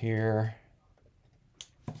goes here.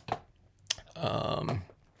 I'm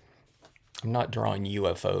not drawing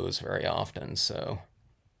UFOs very often, so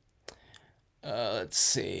let's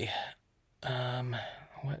see.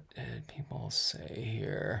 What did people say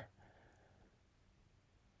here?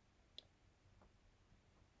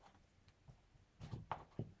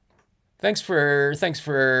 Thanks for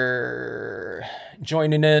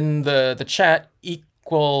joining in the chat.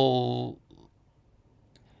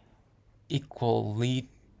 Equally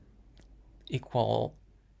equal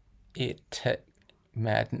it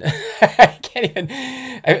madness. I can't even.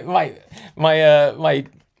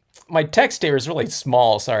 My text here is really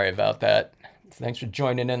small. Sorry about that. Thanks for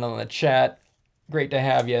joining in on the chat. Great to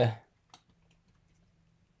have you.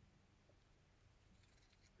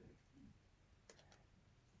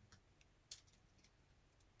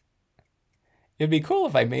 It'd be cool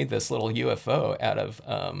if I made this little UFO out of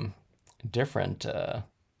different,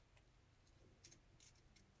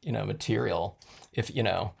 material.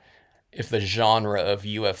 If the genre of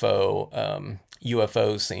UFO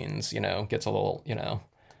scenes, gets a little,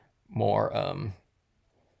 more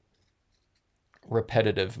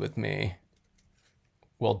repetitive with me,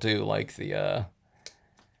 we'll do like the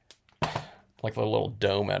little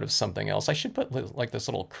dome out of something else. I should put like this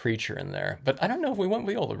little creature in there, but I don't know if we won't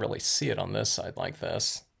be able to really see it on this side like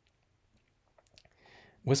this.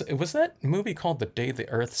 Was that movie called The Day the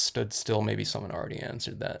Earth Stood Still? Maybe someone already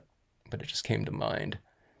answered that, but it just came to mind.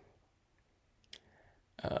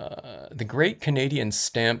 The Great Canadian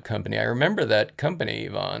Stamp Company. I remember that company,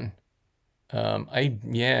 Yvonne. I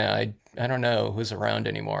don't know who's around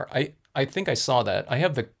anymore. I think I saw that. I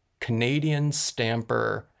have the Canadian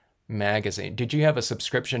Stamper magazine. Did you have a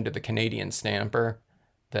subscription to the Canadian Stamper?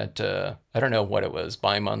 That I don't know what it was,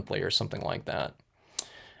 bi-monthly or something like that.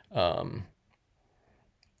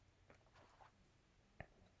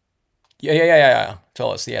 Yeah.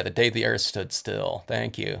 Phyllis, yeah, The Day the Earth Stood Still.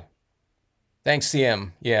 Thank you. Thanks,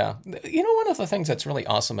 CM. Yeah. One of the things that's really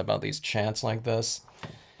awesome about these chats like this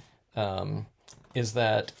is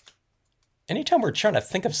that anytime we're trying to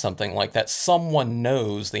think of something like that, someone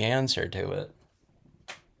knows the answer to it.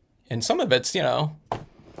 And some of it's, now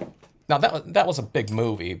that was a big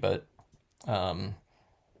movie, but I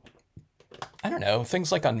don't know,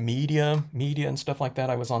 things like on media and stuff like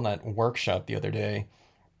that. I was on that workshop the other day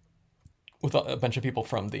with a bunch of people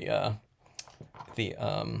from the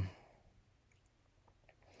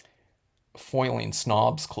Foiling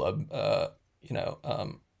Snobs Club,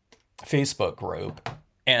 Facebook group.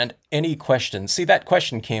 And any questions? See, that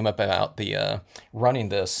question came up about the running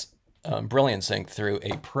this Brilliance ink through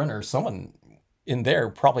a printer, someone in there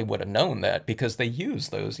probably would have known that because they use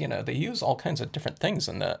those, they use all kinds of different things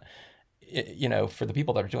in that, for the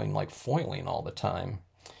people that are doing like foiling all the time.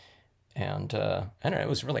 And I don't know, it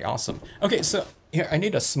was really awesome. Okay, so here, I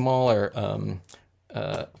need a smaller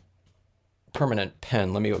permanent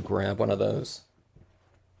pen. Let me go grab one of those.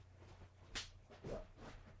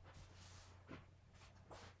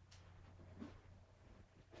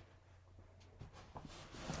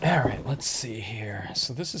 All right, let's see here.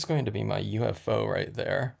 So this is going to be my UFO right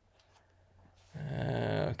there.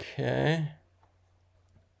 Okay.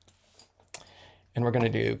 And we're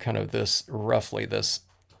going to do kind of this, roughly this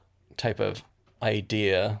type of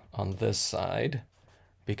idea on this side,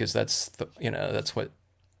 because that's the, that's what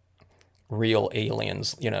real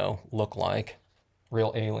aliens, look like.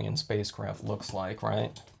 Real alien spacecraft looks like,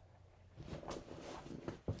 right?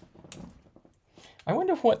 I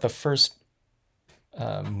wonder what the first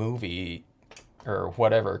movie or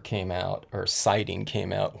whatever came out, or sighting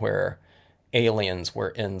came out, where aliens were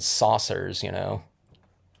in saucers,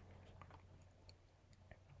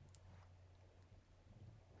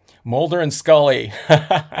 Mulder and Scully.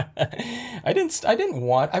 I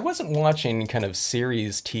wasn't watching kind of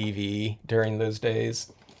series TV during those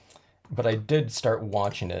days, but I did start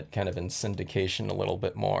watching it kind of in syndication a little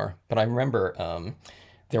bit more. But I remember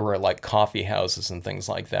there were like coffee houses and things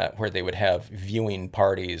like that where they would have viewing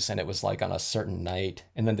parties, and it was like on a certain night,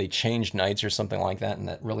 and then they changed nights or something like that, and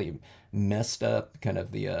that really messed up kind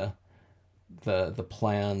of the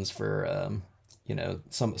plans for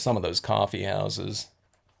some of those coffee houses.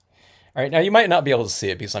 All right, now you might not be able to see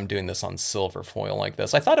it because I'm doing this on silver foil like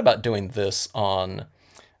this. I thought about doing this on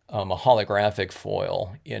a holographic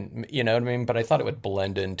foil, you know what I mean? But I thought it would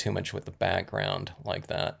blend in too much with the background like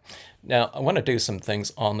that. Now, I want to do some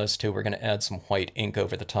things on this too. We're going to add some white ink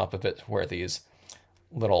over the top of it where these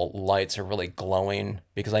little lights are really glowing,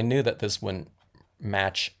 because I knew that this wouldn't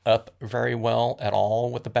match up very well at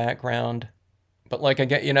all with the background. But like, I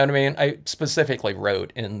get, you know what I mean? I specifically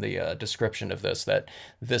wrote in the description of this that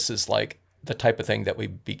this is like the type of thing that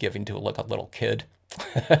we'd be giving to like a little kid.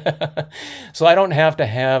 So I don't have to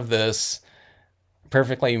have this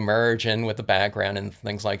perfectly merge in with the background and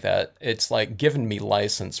things like that. It's like giving me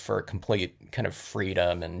license for complete kind of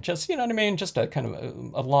freedom and just, you know what I mean? Just a kind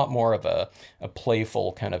of a lot more of a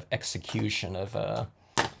playful kind of execution of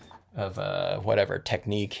whatever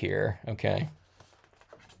technique here. Okay.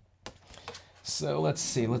 So let's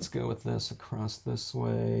see, let's go with this across this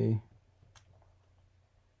way.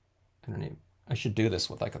 I don't know, I should do this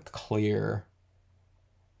with like a clear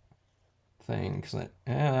thing, because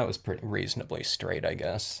that was pretty reasonably straight, I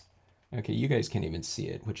guess. Okay, you guys can't even see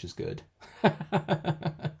it, which is good.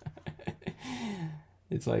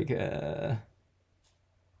 It's like,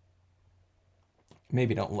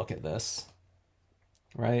 maybe don't look at this,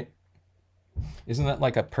 right? Isn't that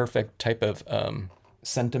like a perfect type of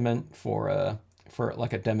sentiment for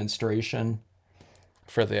like a demonstration,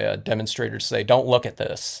 for the demonstrator to say, don't look at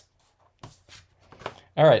this.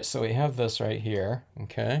 All right, so we have this right here,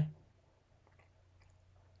 okay?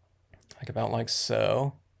 Like about like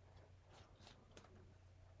so.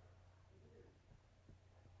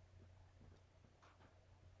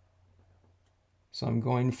 So I'm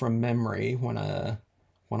going from memory when I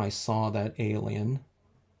saw that alien.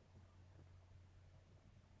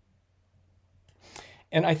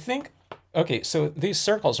 And I think, okay, so these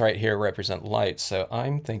circles right here represent light. So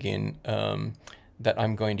I'm thinking that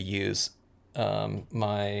I'm going to use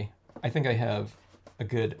I think I have a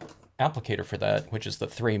good applicator for that, which is the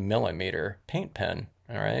 3mm paint pen,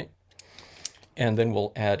 all right? And then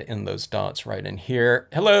we'll add in those dots right in here.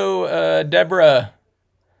 Hello, Deborah.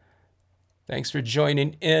 Thanks for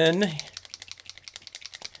joining in.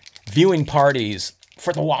 Viewing parties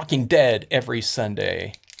for The Walking Dead every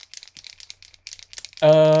Sunday.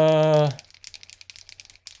 Where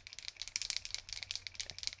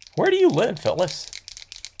do you live, Phyllis?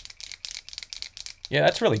 Yeah,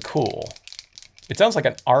 that's really cool. It sounds like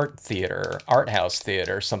an art house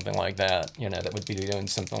theater, something like that, that would be doing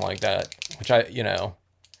something like that, which I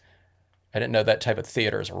didn't know that type of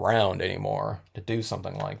theater is around anymore to do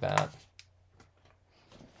something like that.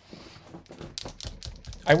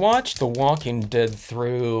 I watched The Walking Dead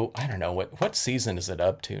through, I don't know, what season is it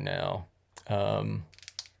up to now? I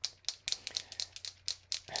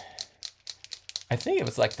think it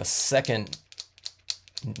was like the second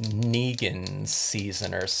Negan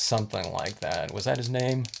season or something like that. Was that his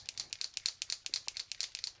name?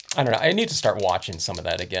 I don't know. I need to start watching some of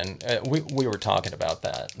that again. We were talking about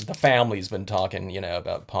that. The family's been talking,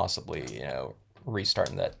 about possibly,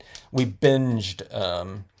 restarting that. We binged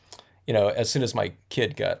you know, as soon as my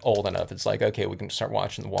kid got old enough, it's like, okay, we can start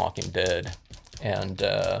watching The Walking Dead. And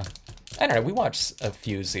I don't know, we watched a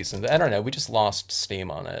few seasons. I don't know, we just lost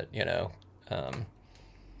steam on it, you know. Um,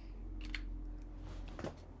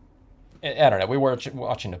 I don't know. We were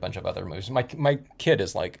watching a bunch of other movies. My kid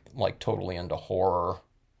is like totally into horror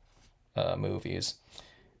movies.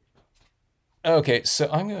 Okay, so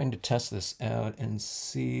I'm going to test this out and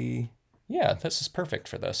see. Yeah, this is perfect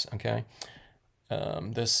for this. Okay,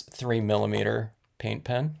 this 3 millimeter paint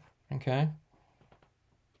pen. Okay.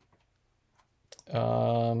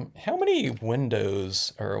 How many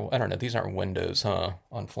windows, or I don't know, these aren't windows, huh,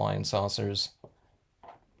 on flying saucers?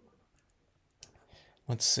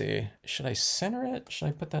 Let's see. Should I center it? Should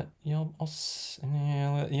I put that? You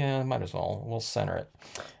know, yeah, might as well. We'll center it.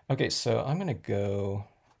 Okay, so I'm gonna go.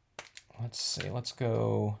 Let's see. Let's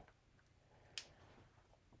go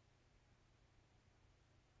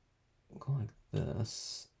like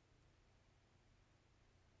this.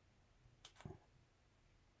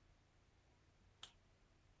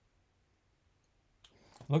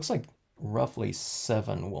 Looks like roughly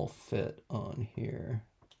 7 will fit on here.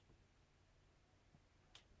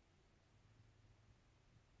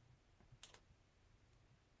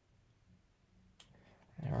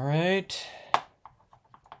 All right.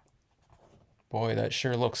 Boy, that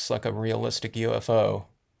sure looks like a realistic UFO.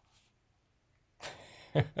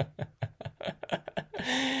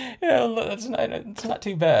 Yeah, it's not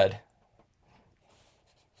too bad.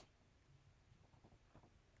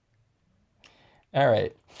 All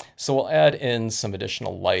right. So we'll add in some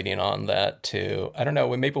additional lighting on that too. I don't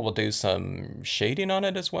know, maybe we'll do some shading on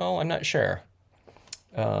it as well. I'm not sure.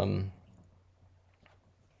 Um,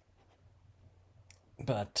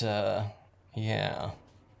 but yeah.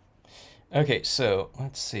 Okay, so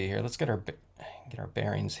let's see here. Let's get our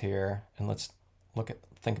bearings here, and let's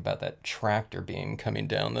think about that tractor beam coming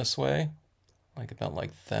down this way, like about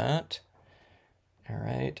like that. All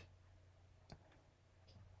right.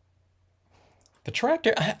 The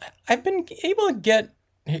tractor, I've been able to get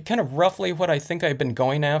kind of roughly what I think I've been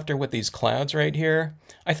going after with these clouds right here.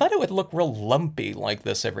 I thought it would look real lumpy like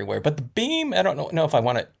this everywhere, but the beam, I don't know if I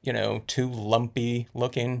want it, you know, too lumpy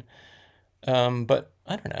looking. But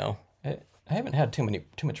I don't know. I haven't had too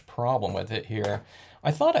much problem with it here. I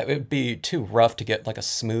thought it would be too rough to get like a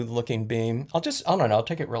smooth looking beam. I don't know, I'll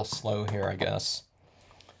take it real slow here, I guess.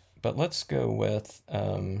 But let's go with,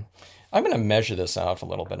 I'm going to measure this out a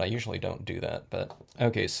little bit. I usually don't do that, but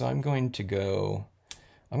okay, so I'm going to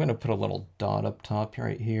put a little dot up top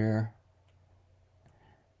right here.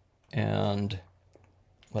 And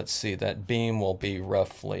let's see, that beam will be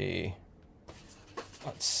roughly,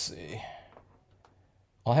 let's see.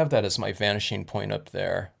 I'll have that as my vanishing point up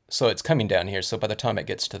there. So it's coming down here, so by the time it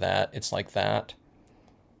gets to that, it's like that.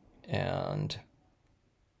 And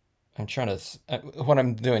I'm trying to, what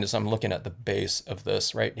I'm doing is I'm looking at the base of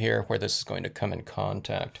this right here, where this is going to come in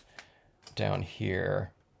contact down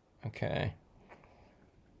here. Okay.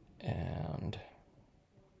 And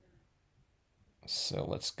so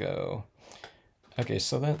let's go. Okay,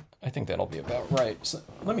 so that, I think that'll be about right. So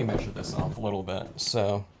let me measure this off a little bit.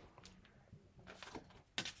 So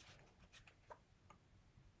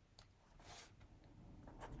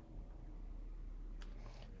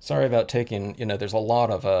sorry about taking, you know, there's a lot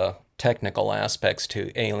of technical aspects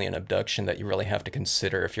to alien abduction that you really have to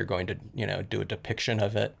consider if you're going to, you know, do a depiction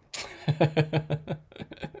of it.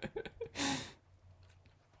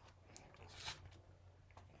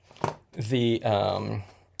 the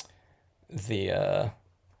the uh,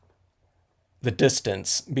 the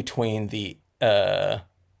distance between the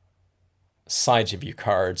sides of your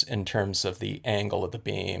cards in terms of the angle of the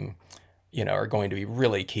beam, you know, are going to be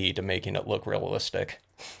really key to making it look realistic.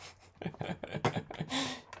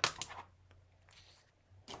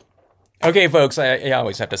 Okay, folks, I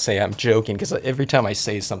always have to say I'm joking because every time I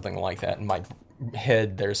say something like that in my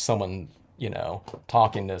head, there's someone, you know,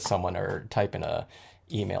 talking to someone or typing a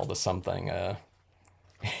email to something.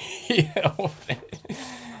 You know,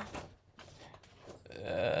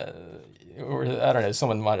 or I don't know,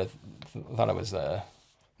 someone might have thought I was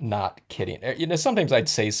not kidding. You know, sometimes I'd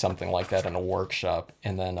say something like that in a workshop,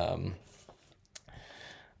 and then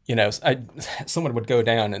you know, someone would go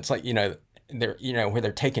down, and it's like, you know, they're, you know, where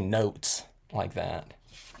they're taking notes like that.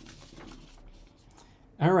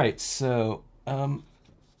 All right, so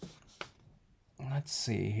let's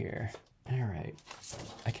see here. All right,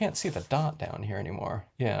 I can't see the dot down here anymore.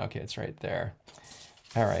 Yeah, okay, it's right there.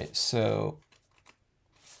 All right, so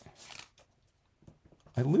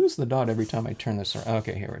I lose the dot every time I turn this around.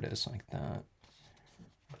 Okay, here it is, like that.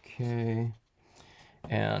 Okay,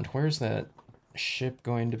 and where's that ship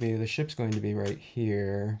going to be? The ship's going to be right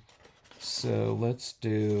here. So let's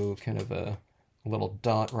do kind of a little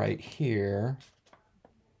dot right here.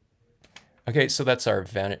 Okay, so that's our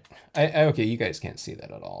vanity. Okay, you guys can't see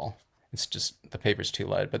that at all. It's just the paper's too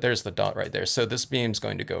light, but there's the dot right there. So this beam's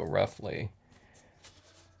going to go roughly,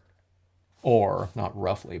 or not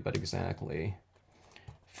roughly, but exactly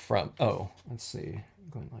from, oh, let's see,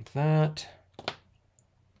 going like that.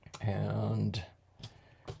 And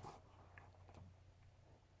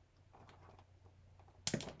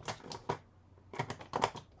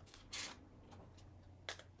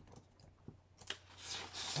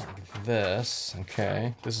like this,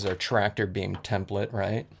 okay. This is our tractor beam template,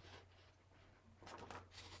 right?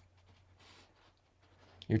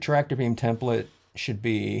 Your tractor beam template should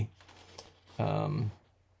be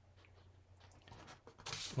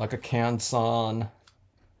like a Canson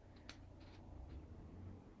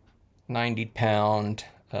 90-pound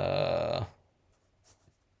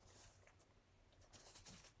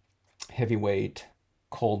heavyweight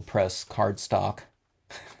cold press cardstock.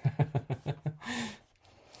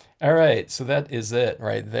 All right, so that is it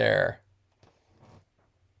right there.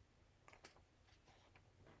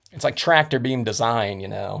 It's like tractor beam design, you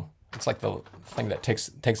know. It's like the thing that takes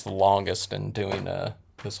the longest in doing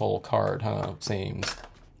this whole card, huh? It seems.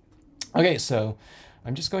 Okay, so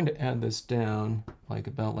I'm just going to add this down like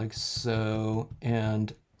about like so,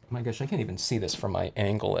 and my gosh, I can't even see this from my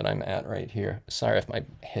angle that I'm at right here. Sorry if my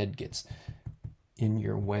head gets in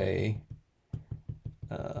your way.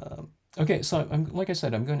 Okay, so like I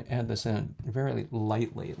said, I'm going to add this in very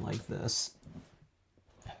lightly like this.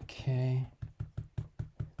 Okay.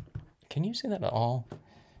 Can you see that at all?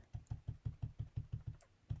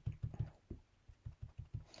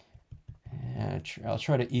 And I'll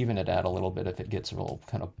try to even it out a little bit if it gets real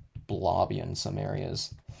kind of blobby in some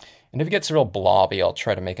areas. And if it gets real blobby, I'll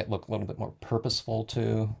try to make it look a little bit more purposeful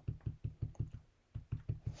too.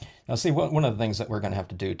 Now see, one of the things that we're going to have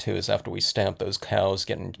to do too is after we stamp those cows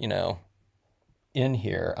getting, you know, in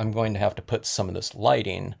here, I'm going to have to put some of this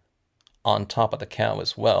lighting on top of the cow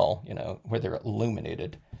as well, you know, where they're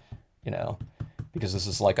illuminated, you know, because this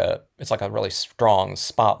is like it's like a really strong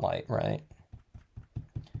spotlight, right?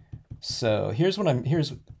 So here's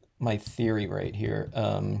my theory right here.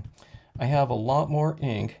 I have a lot more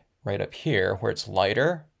ink right up here where it's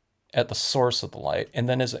lighter at the source of the light, and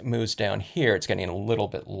then as it moves down here, it's getting a little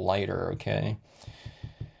bit lighter, okay?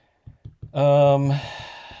 I'm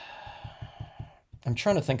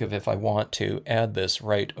trying to think of if I want to add this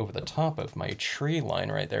right over the top of my tree line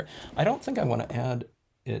right there. I don't think I want to add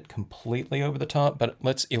it completely over the top, but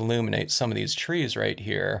let's illuminate some of these trees right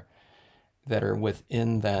here that are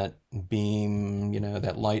within that beam, you know,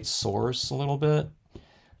 that light source a little bit.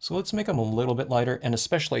 So let's make them a little bit lighter, and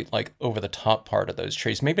especially like over the top part of those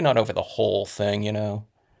trees. Maybe not over the whole thing, you know.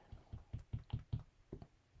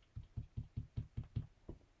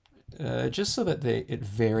 Just so that it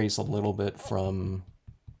varies a little bit from,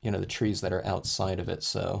 you know, the trees that are outside of it,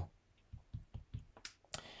 so.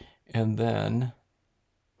 And then,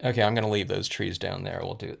 okay, I'm going to leave those trees down there.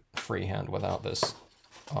 We'll do it freehand without this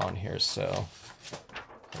on here, so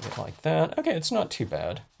put it like that. Okay, it's not too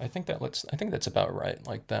bad. I think that's about right,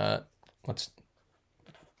 like that. Let's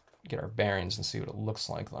get our bearings and see what it looks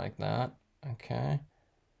like that. Okay.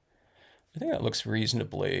 I think that looks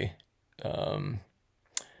reasonably,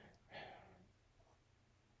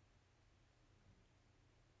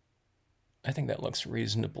 I think that looks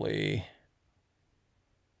reasonably,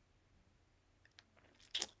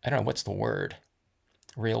 I don't know, what's the word?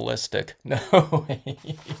 Realistic. No.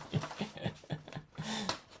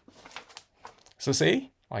 So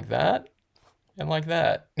see, like that, and like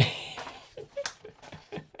that.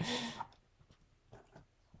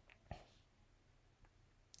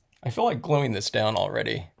 I feel like gluing this down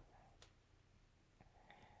already.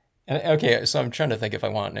 And okay, so I'm trying to think if I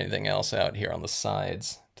want anything else out here on the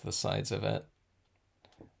sides, to the sides of it.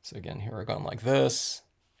 So again, here we're going like this.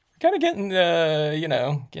 Kind of getting, you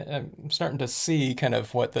know, I'm starting to see kind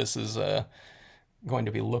of what this is going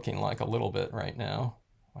to be looking like a little bit right now.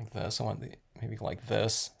 Like this. I want maybe like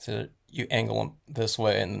this. So you angle them this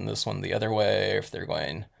way and then this one the other way. If they're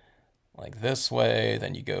going like this way,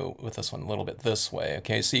 then you go with this one a little bit this way.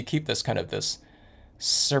 Okay, so you keep this kind of this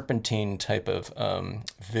serpentine type of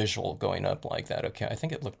visual going up like that. Okay, I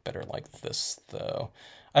think it looked better like this though.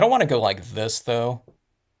 I don't want to go like this though.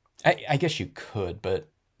 I guess you could, but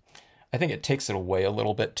I think it takes it away a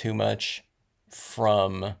little bit too much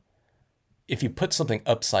from if you put something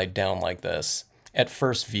upside down like this at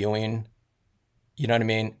first viewing, you know what I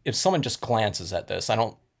mean? If someone just glances at this, they're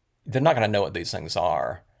not going to know what these things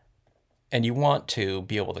are. And you want to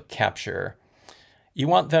be able to capture, you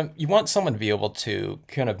want someone to be able to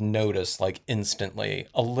kind of notice like instantly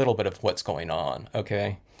a little bit of what's going on,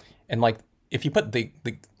 okay? And like if you put the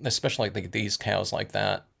especially like these cows like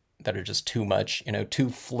that are just too much, too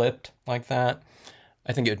flipped like that,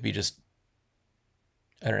 I think it would be just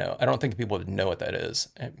I don't know. I don't think people would know what that is.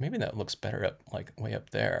 Maybe that looks better up like way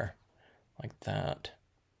up there, like that.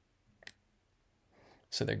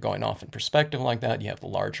 So they're going off in perspective like that. You have the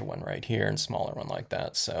larger one right here and smaller one like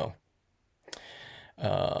that. So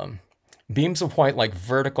um, beams of white like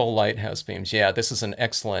vertical lighthouse beams. Yeah, this is an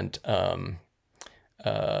excellent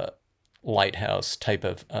uh, lighthouse type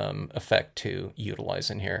of effect to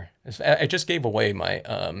utilize in here. I just gave away my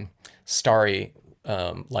starry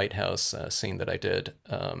lighthouse scene that I did,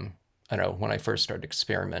 I don't know, when I first started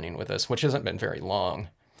experimenting with this, which hasn't been very long.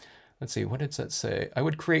 Let's see, what does that say? I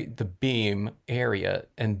would create the beam area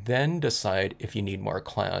and then decide if you need more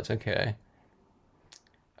clouds. Okay.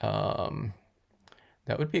 Um,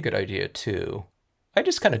 that would be a good idea too. I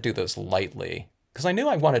just kind of do those lightly because I knew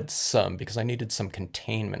I wanted some because I needed some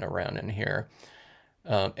containment around in here.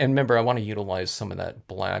 And remember, I want to utilize some of that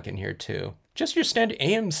black in here too. Just your standard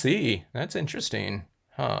AMC. That's interesting.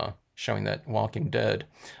 Huh. Showing that Walking Dead.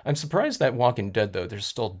 I'm surprised that Walking Dead, though, they're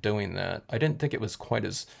still doing that. I didn't think it was quite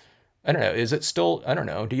as... I don't know. Is it still... I don't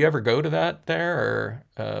know. Do you ever go to that there,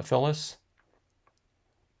 or Phyllis?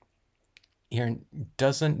 Here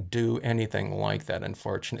doesn't do anything like that,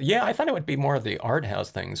 unfortunately. Yeah, I thought it would be more of the art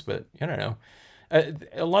house things, but I don't know.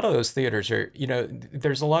 A lot of those theaters are,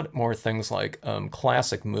 there's a lot more things like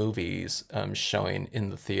classic movies showing in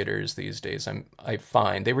the theaters these days. I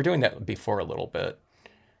find they were doing that before a little bit,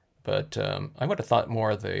 but I would have thought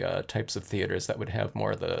more of the types of theaters that would have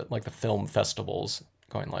more of the like the film festivals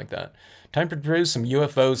going like that. Time to produce some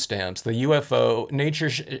UFO stamps. The UFO nature,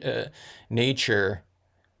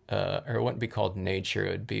 or it wouldn't be called nature.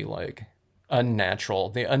 It would be like unnatural.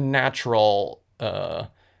 The unnatural.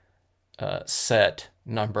 Set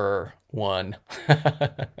number one.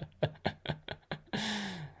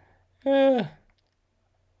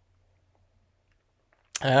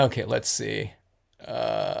 Okay, let's see.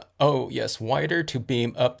 Oh, yes, wider to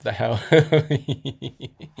beam up the house.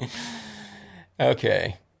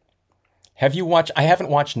 Okay. Have you watched? I haven't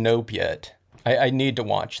watched Nope yet. I need to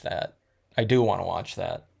watch that. I do want to watch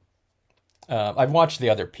that. I've watched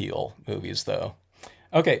the other Peel movies, though.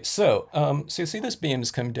 Okay, so you see this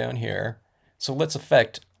beam's come down here. So let's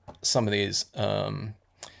affect some of these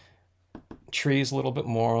trees a little bit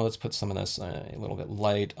more. Let's put some of this a little bit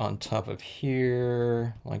light on top of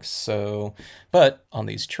here, like so. But on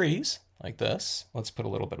these trees, like this, let's put a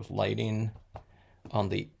little bit of lighting on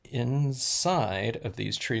the inside of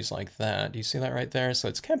these trees like that. Do you see that right there? So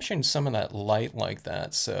it's capturing some of that light like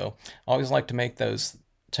that. So I always like to make those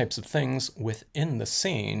types of things within the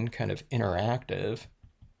scene kind of interactive.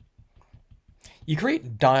 You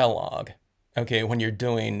create dialogue, okay, when you're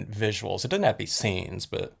doing visuals. It doesn't have to be scenes,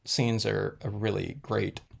 but scenes are a really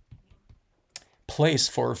great place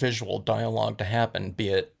for visual dialogue to happen, be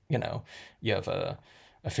it, you have a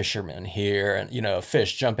fisherman here and, a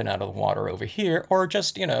fish jumping out of the water over here, or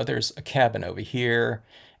just, there's a cabin over here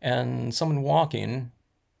and someone walking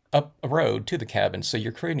up a road to the cabin. So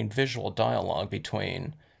you're creating visual dialogue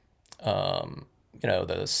between,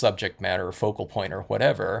 the subject matter, focal point, or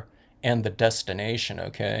whatever, and the destination,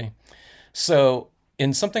 okay? So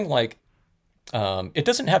in something like, it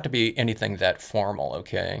doesn't have to be anything that formal,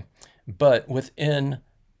 okay? But within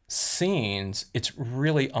scenes, it's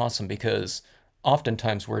really awesome because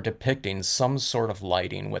oftentimes we're depicting some sort of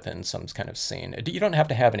lighting within some kind of scene. You don't have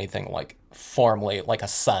to have anything like formally, like a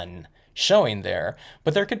sun showing there,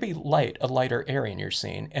 but there could be light, a lighter area in your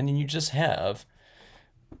scene, and then you just have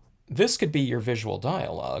this could be your visual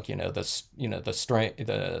dialogue.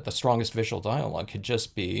 The strongest visual dialogue could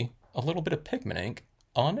just be a little bit of pigment ink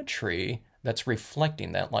on a tree that's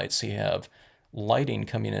reflecting that light. So you have lighting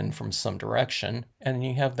coming in from some direction, and then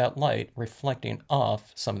you have that light reflecting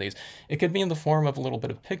off some of these. It could be in the form of a little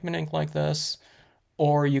bit of pigment ink like this,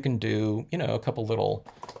 or you can do, a couple little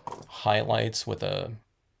highlights with a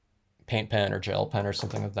paint pen or gel pen or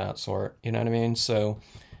something of that sort. You know what I mean? So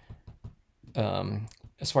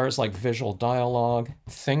as far as like visual dialogue,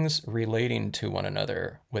 things relating to one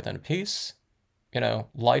another within a piece,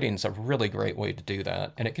 lighting's a really great way to do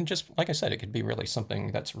that. And it can just, like I said, it could be really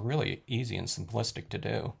something that's really easy and simplistic to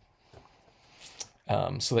do.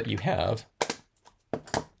 So that you have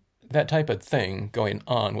that type of thing going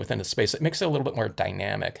on within a space. It makes it a little bit more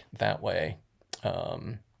dynamic that way.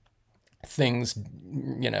 Things,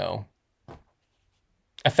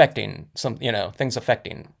 affecting some, things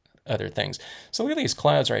affecting other things. So look at these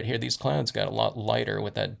clouds right here. These clouds got a lot lighter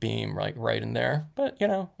with that beam right in there. But, you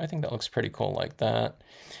know, I think that looks pretty cool like that.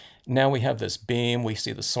 Now we have this beam. We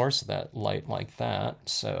see the source of that light like that.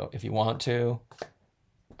 So if you want to,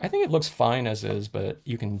 I think it looks fine as is, but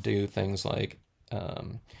you can do things like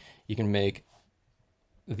you can make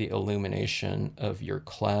the illumination of your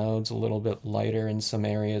clouds a little bit lighter in some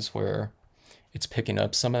areas where it's picking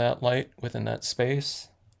up some of that light within that space.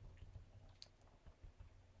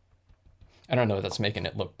 I don't know if that's making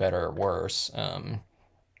it look better or worse, you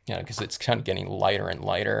know, because it's kind of getting lighter and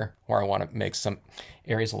lighter, where I want to make some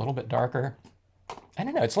areas a little bit darker. I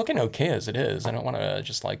don't know, it's looking okay as it is. I don't want to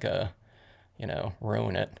just like, you know,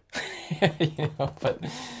 ruin it. You know, but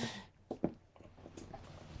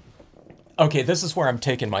okay, this is where I'm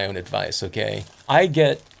taking my own advice, okay? I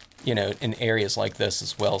get, you know, in areas like this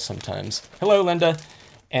as well sometimes. Hello, Linda.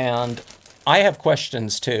 And I have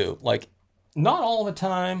questions too. Like, not all the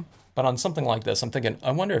time, but on something like this, I'm thinking,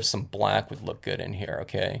 I wonder if some black would look good in here,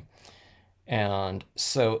 okay? And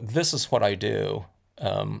so this is what I do.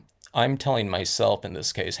 I'm telling myself in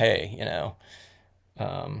this case, hey, you know,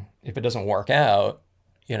 if it doesn't work out,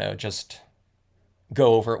 you know, just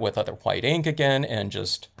go over it with other white ink again and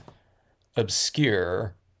just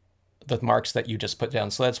obscure the marks that you just put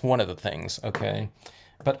down. So that's one of the things, okay?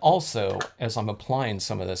 But also, as I'm applying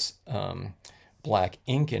some of this black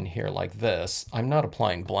ink in here like this, I'm not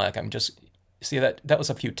applying black. I'm just, see that was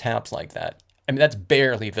a few taps like that. I mean, that's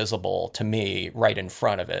barely visible to me right in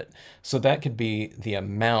front of it. So that could be the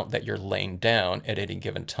amount that you're laying down at any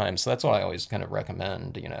given time. So that's what I always kind of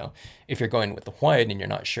recommend, you know, if you're going with the white and you're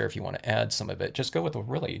not sure if you want to add some of it, just go with a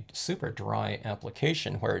really super dry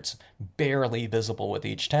application where it's barely visible with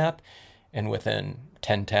each tap. And within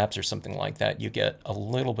 10 taps or something like that, you get a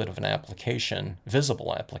little bit of an application,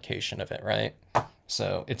 visible application of it, right?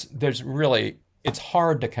 So it's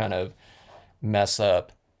hard to kind of mess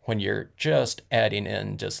up when you're just adding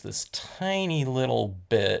in just this tiny little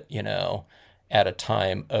bit, you know, at a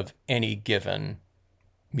time of any given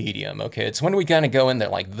medium, okay? It's when we kind of go in there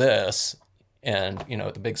like this and, you know,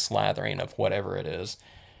 the big slathering of whatever it is,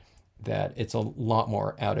 that it's a lot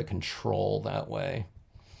more out of control that way.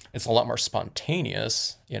 It's a lot more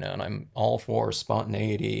spontaneous, you know, and I'm all for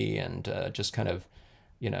spontaneity and just kind of,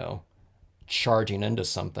 you know, charging into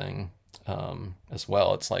something as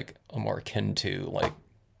well. It's like more akin to like,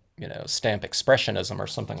 you know, stamp expressionism or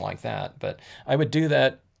something like that. But I would do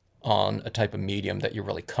that on a type of medium that you're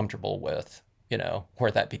really comfortable with, you know,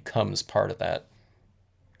 where that becomes part of that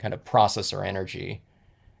kind of process or energy.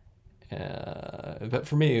 But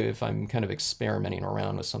for me, if I'm kind of experimenting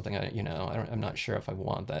around with something, I'm not sure if I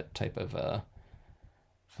want that type of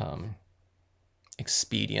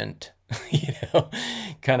expedient, you know,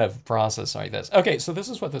 kind of process like this. Okay, so this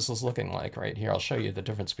is what this is looking like right here. I'll show you the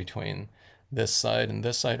difference between this side and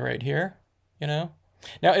this side right here, you know.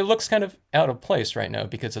 Now it looks kind of out of place right now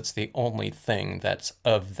because it's the only thing that's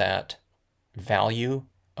of that value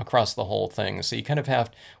across the whole thing. So you kind of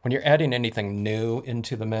have, when you're adding anything new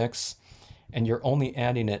into the mix and you're only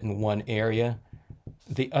adding it in one area,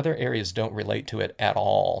 the other areas don't relate to it at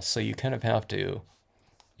all. So you kind of have to,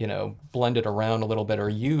 you know, blend it around a little bit or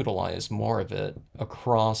utilize more of it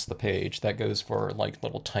across the page. That goes for like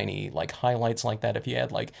little tiny like highlights like that. If you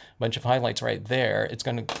add like a bunch of highlights right there, it's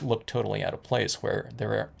going to look totally out of place where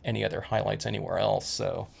there are any other highlights anywhere else.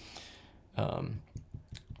 So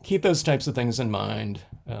keep those types of things in mind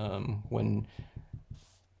when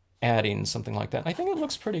adding something like that. I think it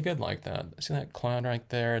looks pretty good like that. See that cloud right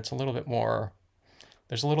there? It's a little bit more,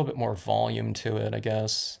 there's a little bit more volume to it, I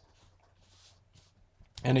guess.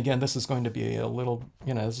 And again, this is going to be a little,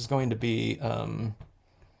 you know, this is going to be,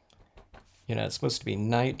 you know, it's supposed to be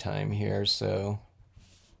nighttime here, so.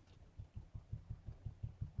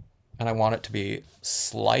 And I want it to be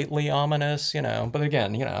slightly ominous, you know, but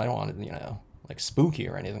again, you know, I don't want it, you know, like spooky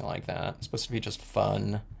or anything like that. It's supposed to be just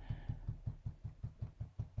fun.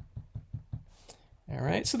 All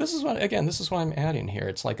right, so this is what, again, this is what I'm adding here.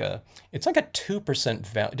 It's like a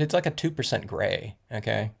 2% it's like a 2% gray,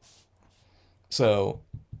 okay? So,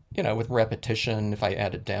 you know, with repetition, if I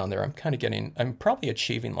add it down there, I'm probably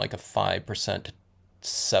achieving like a 5% to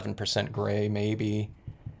 7% gray maybe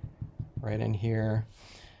right in here.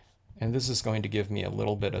 And this is going to give me a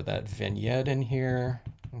little bit of that vignette in here,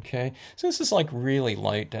 okay? So this is like really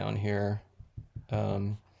light down here.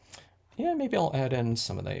 Yeah, maybe I'll add in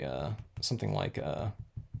some of the, something like a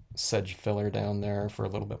sedge filler down there for a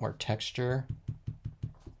little bit more texture.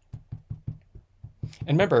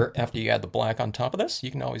 And remember, after you add the black on top of this,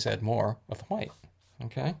 you can always add more of the white,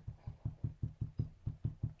 okay?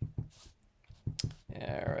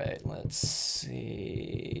 All right, let's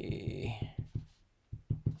see.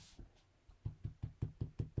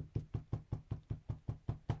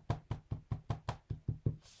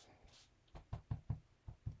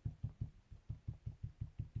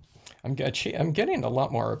 I'm getting a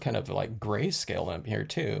lot more kind of like grayscale up here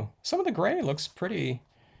too. Some of the gray looks pretty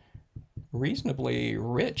reasonably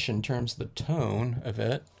rich in terms of the tone of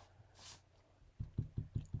it.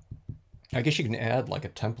 I guess you can add like a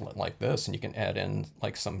template like this and you can add in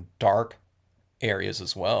like some dark areas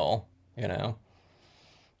as well, you know?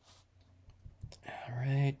 All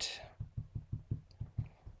right.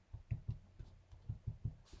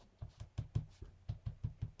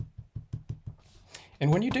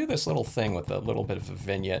 And when you do this little thing with a little bit of a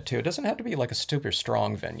vignette too, it doesn't have to be like a super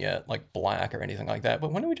strong vignette, like black or anything like that.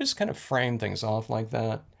 But when we just kind of frame things off like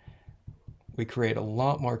that, we create a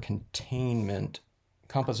lot more containment,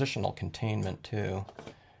 compositional containment too.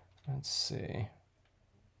 Let's see.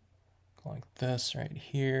 Like this right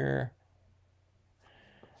here.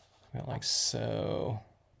 Like so.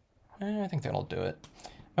 I think that'll do it.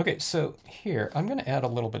 Okay, so here, I'm going to add a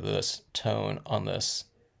little bit of this tone on this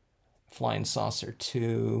flying saucer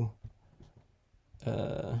too.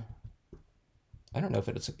 I don't know if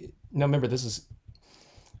it's... No, remember, this is...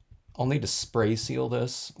 I'll need to spray seal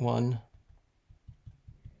this one.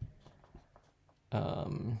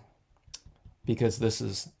 Because this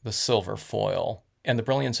is the silver foil. And the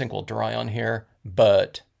Brilliance ink will dry on here,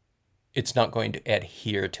 but it's not going to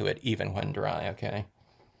adhere to it even when dry, okay?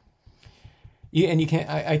 Yeah, and you can't...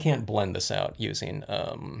 I can't blend this out using...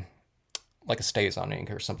 like a StazOn ink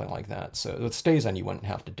or something like that. So with StazOn, you wouldn't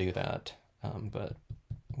have to do that. But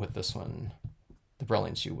with this one, the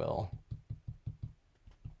Brilliance, you will.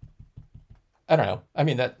 I don't know. I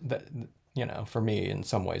mean, that you know, for me, in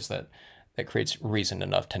some ways, that creates reason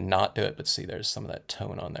enough to not do it. But see, there's some of that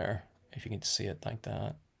tone on there, if you can see it like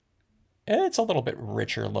that. It's a little bit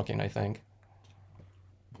richer looking, I think.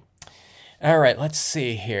 All right, let's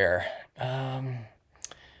see here.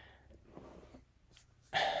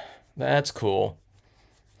 That's cool.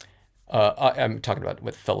 I'm talking about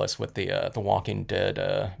with Phyllis with the Walking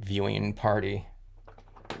Dead viewing party.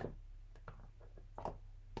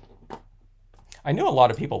 I knew a lot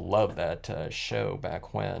of people loved that show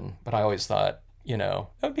back when, but I always thought, you know,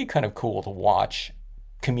 it would be kind of cool to watch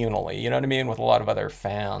communally. You know what I mean, with a lot of other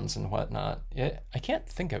fans and whatnot. I can't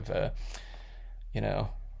think of you know,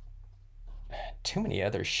 too many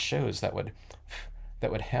other shows that would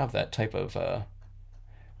have that type of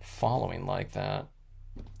following like that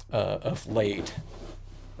of late.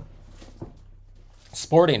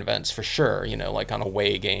 Sporting events for sure, you know, like on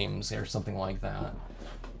away games or something like that.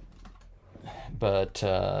 But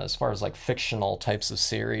as far as like fictional types of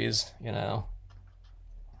series, you know,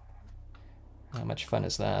 how much fun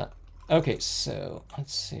is that? Okay, so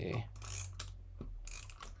let's see.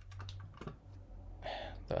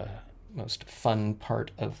 The most fun part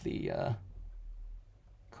of the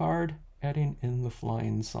card, adding in the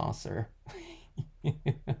flying saucer.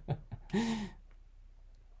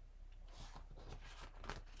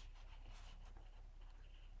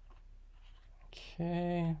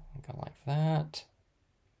 Okay, go like that.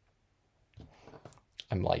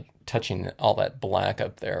 I'm like touching all that black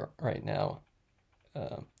up there right now.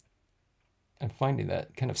 I'm finding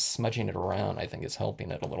that kind of smudging it around, I think, is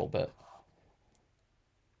helping it a little bit.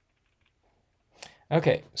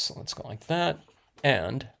 Okay, so let's go like that.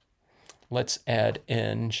 And let's add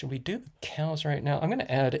in, should we do the cows right now? I'm going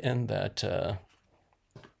to add in that,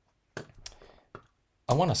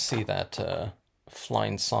 I want to see that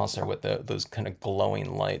flying saucer with those kind of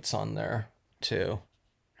glowing lights on there too.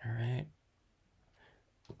 All right.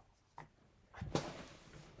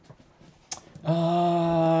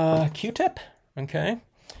 Q-tip, okay.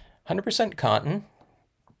 100% cotton.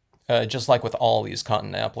 Just like with all these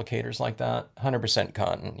cotton applicators like that, 100%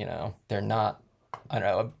 cotton, you know, they're not, I don't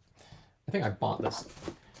know, I think I bought this,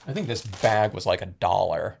 I think this bag was like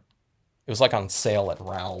 $1. It was like on sale at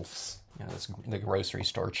Ralph's, you know, the grocery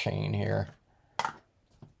store chain here.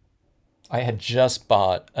 I had just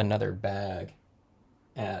bought another bag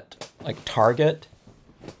at like Target.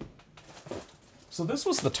 So this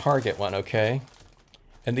was the Target one, okay?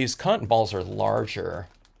 And these cotton balls are larger,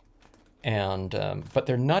 and but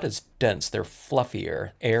they're not as dense. They're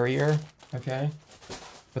fluffier, airier, okay?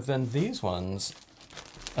 But then these ones,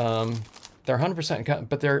 they're 100% cotton,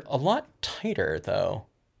 but they're a lot tighter though.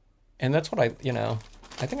 And that's what I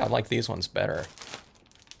think I like these ones better.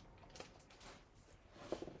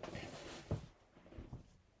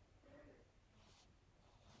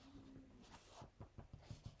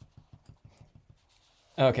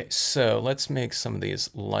 Okay, so let's make some of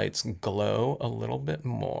these lights glow a little bit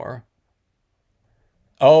more.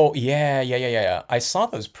 Oh, yeah. I saw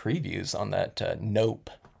those previews on that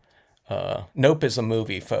Nope. Nope is a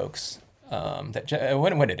movie, folks. When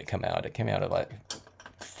did it come out? It came out like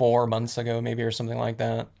 4 months ago, maybe, or something like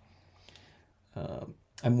that.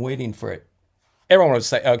 I'm waiting for it. Everyone would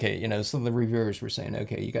say, okay, so the reviewers were saying,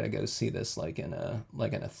 okay, you got to go see this like in a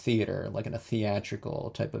theater, like in a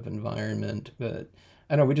theatrical type of environment. But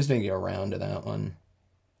I don't know, we just didn't get around to that one.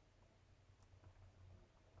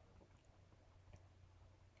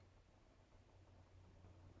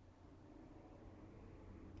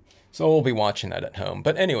 So we'll be watching that at home.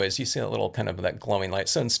 But anyways, you see a little kind of that glowing light.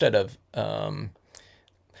 So instead of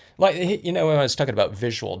like when I was talking about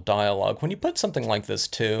visual dialogue, when you put something like this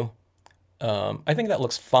too, I think that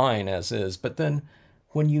looks fine as is. But then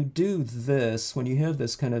when you do this, when you have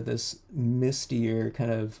this kind of this mistier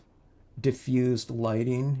kind of diffused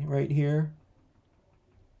lighting right here,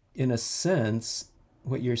 in a sense,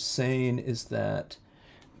 what you're saying is that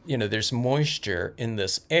there's moisture in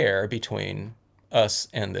this air between us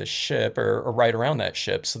and this ship, or right around that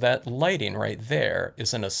ship. So that lighting right there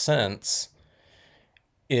is, in a sense,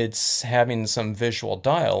 it's having some visual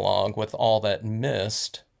dialogue with all that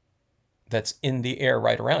mist that's in the air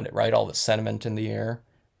right around it, right? All the sediment in the air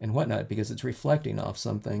and whatnot, because it's reflecting off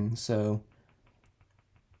something. So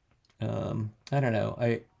I don't know.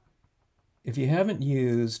 If you haven't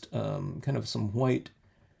used kind of some white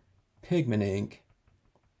pigment ink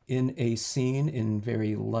in a scene in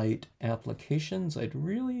very light applications, I'd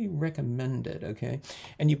really recommend it, okay?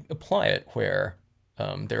 And you apply it where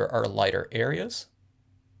there are lighter areas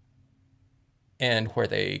and where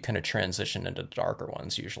they kind of transition into darker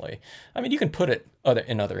ones usually. I mean, you can put it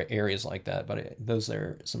in other areas like that, but those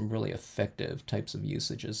are some really effective types of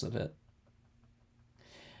usages of it.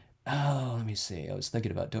 Oh, let me see. I was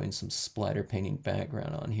thinking about doing some splatter painting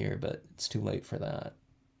background on here, but it's too late for that,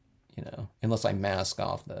 unless I mask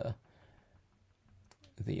off the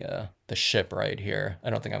ship right here.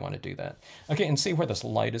 I don't think I want to do that. Okay, and see where this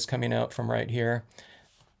light is coming out from right here?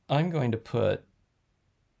 I'm going to put,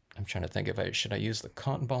 I'm trying to think if should I use the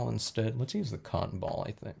cotton ball instead? Let's use the cotton ball,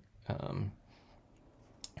 I think,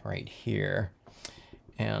 right here.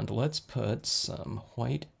 And let's put some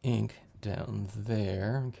white ink down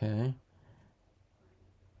there, okay,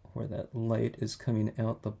 where that light is coming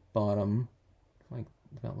out the bottom,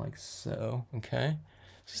 about like so, okay.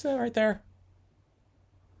 See that right there?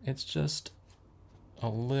 It's just a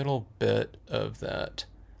little bit of that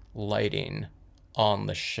lighting on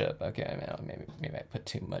the ship. Okay, maybe I put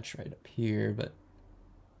too much right up here, but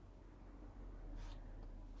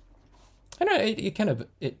I don't know,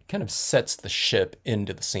 it kind of sets the ship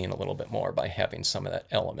into the scene a little bit more by having some of that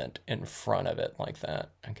element in front of it like that,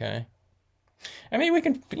 okay? I mean, we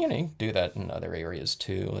can, do that in other areas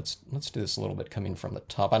too. Let's do this a little bit coming from the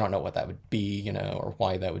top. I don't know what that would be, or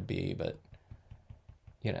why that would be, but,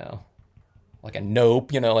 like a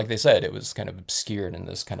nope, like they said, it was kind of obscured in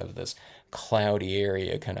this kind of this cloudy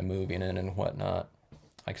area kind of moving in and whatnot.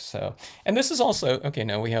 Like so. And this is also, okay,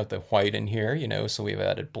 now we have the white in here, so we've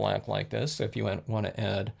added black like this. So if you want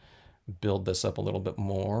to build this up a little bit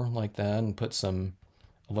more like that and put a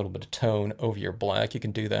little bit of tone over your black, you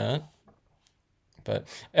can do that. But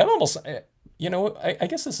I'm almost, I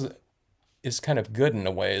guess this is kind of good in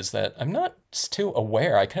a way, is that I'm not too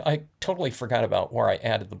aware. I totally forgot about where I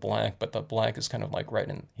added the black, but the black is kind of like right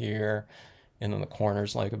in here, and then the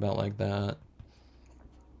corners like about like that.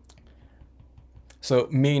 So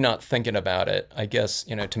me not thinking about it, I guess,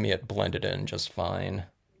 to me it blended in just fine,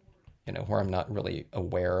 where I'm not really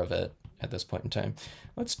aware of it at this point in time.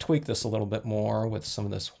 Let's tweak this a little bit more with some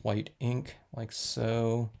of this white ink, like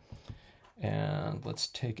so. And let's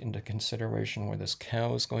take into consideration where this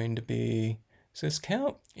cow is going to be. So this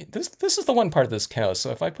cow, this is the one part of this cow.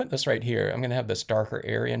 So if I put this right here, I'm going to have this darker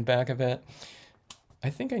area in back of it.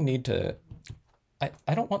 I think I need to,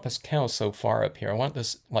 I don't want this cow so far up here. I want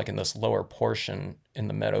this like in this lower portion in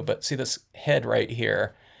the meadow. But see this head right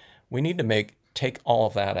here? We need to take all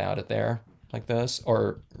of that out of there like this,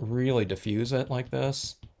 or really diffuse it like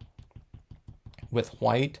this with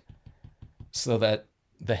white, so that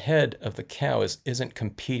the head of the cow isn't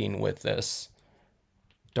competing with this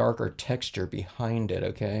darker texture behind it,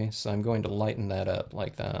 okay? So I'm going to lighten that up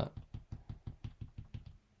like that.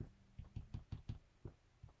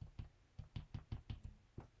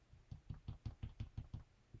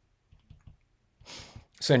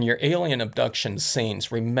 So in your alien abduction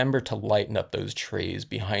scenes, remember to lighten up those trees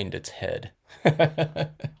behind its head.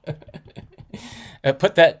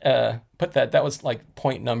 Put put that. That was like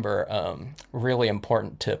point number, really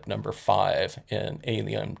important tip number 5 in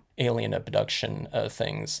alien abduction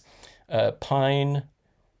things. Pine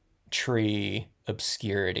tree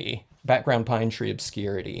obscurity, background pine tree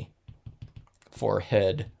obscurity for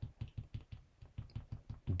head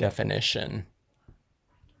definition.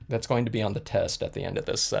 That's going to be on the test at the end of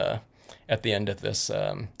this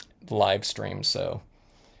live stream. So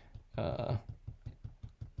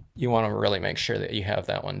you want to really make sure that you have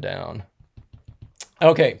that one down.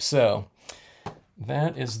 Okay, so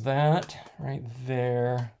that is that right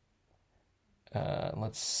there.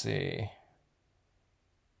 Let's see.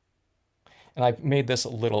 And I made this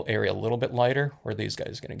little area a little bit lighter, where these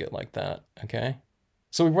guys are going to get like that. Okay.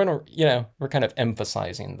 So we want to, we're kind of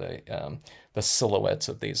emphasizing the silhouettes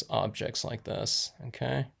of these objects like this.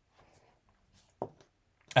 Okay.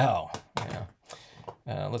 Oh, yeah.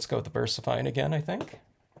 Let's go with the versifying again, I think.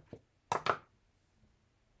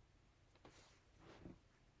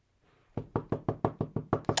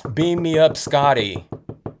 Beam me up, Scotty.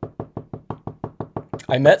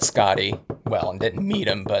 I met Scotty. Well, I didn't meet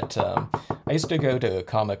him, but I used to go to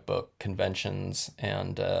comic book conventions,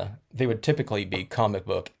 and they would typically be comic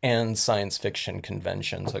book and science fiction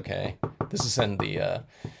conventions, okay? This is in the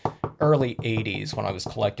early 80s when I was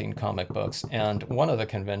collecting comic books, and one of the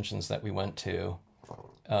conventions that we went to,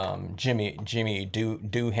 Jimmy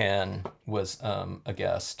Doohan was a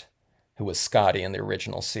guest, who was Scotty in the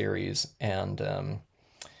original series, and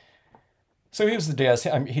so he was the guest.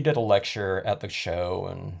 He did a lecture at the show,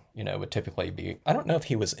 and would typically be. I don't know if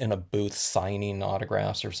he was in a booth signing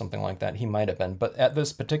autographs or something like that. He might have been, but at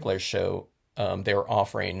this particular show, they were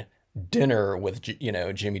offering dinner with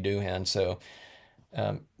Jimmy Doohan. So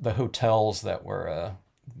the hotels that were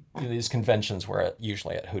these conventions were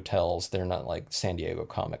usually at hotels. They're not like San Diego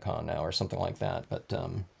Comic-Con now or something like that. But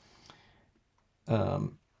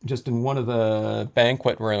just in one of the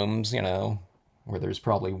banquet rooms, where there's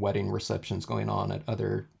probably wedding receptions going on at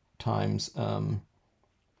other times.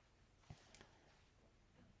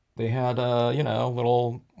 They had a,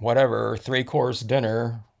 little whatever 3-course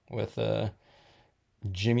dinner with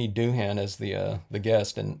Jimmy Doohan as the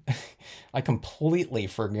guest, and I completely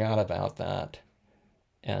forgot about that.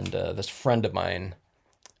 And this friend of mine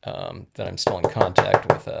that I'm still in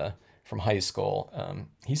contact with from high school,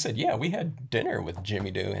 he said, "Yeah, we had dinner with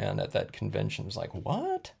Jimmy Doohan at that convention." I was like,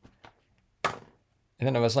 "What?" And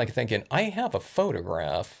then I was like thinking, I have a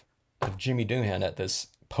photograph of Jimmy Doohan at this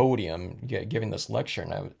podium giving this lecture,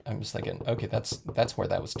 and I was thinking, okay, that's where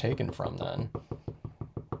that was taken from then.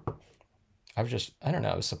 I don't know,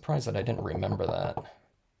 I was surprised that I didn't remember that.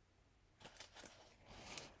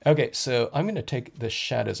 Okay, so I'm going to take the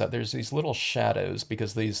shadows out. There's these little shadows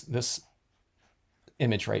because this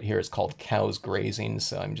image right here is called cows grazing,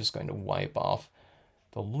 so I'm just going to wipe off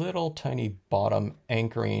the little tiny bottom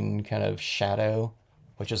anchoring kind of shadow,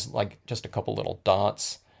 which is like just a couple little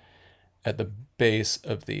dots at the base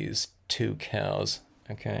of these 2 cows.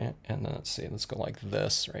 Okay, and then let's see, let's go like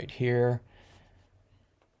this right here.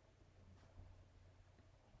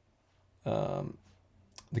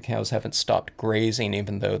 The cows haven't stopped grazing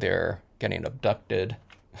even though they're getting abducted.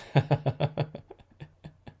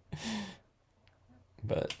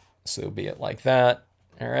 But so be it like that.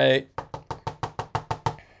 All right.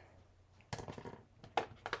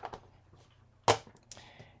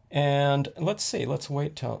 And let's see, let's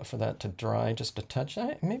wait for that to dry just a touch.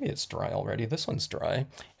 Maybe it's dry already. This one's dry.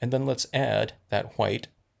 And then let's add that white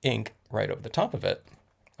ink right over the top of it,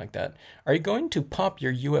 like that. Are you going to pop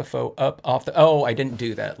your UFO up off the... Oh, I didn't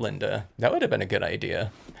do that, Linda. That would have been a good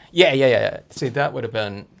idea. Yeah. See, that would have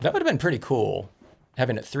been pretty cool,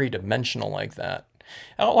 having it 3-dimensional like that.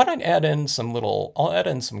 Why don't I add in I'll add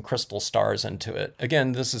in some crystal stars into it.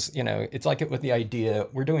 Again, this is, it's like it with the idea,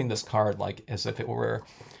 we're doing this card like as if it were...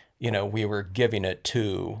 we were giving it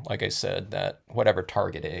to, like I said, that whatever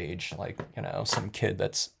target age, like, some kid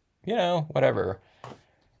that's, whatever,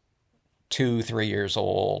 2, 3 years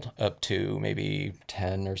old up to maybe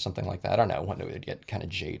 10 or something like that. I don't know when it would get kind of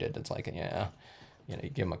jaded. It's like, yeah, you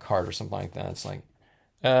give them a card or something like that. It's like,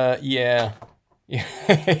 yeah.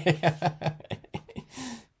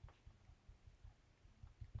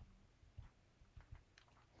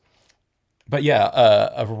 But yeah,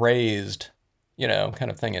 a raised... kind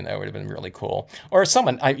of thing in there would have been really cool. Or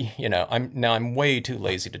someone, I'm way too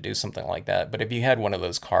lazy to do something like that. But if you had one of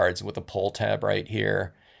those cards with a pull tab right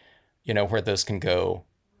here, where this can go,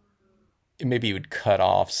 maybe you would cut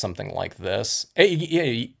off something like this.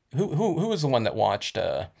 Hey, who was the one that watched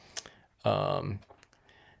that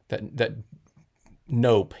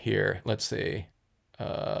Nope here? Let's see.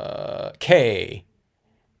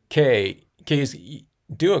 K's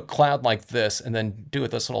do a cloud like this and then do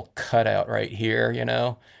this little cutout right here,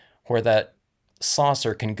 where that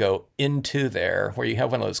saucer can go into there, where you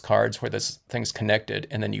have one of those cards where this thing's connected,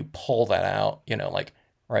 and then you pull that out, like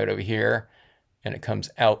right over here, and it comes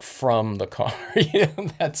out from the card.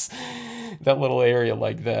 That's that little area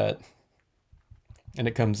like that. And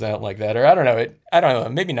it comes out like that, or I don't know,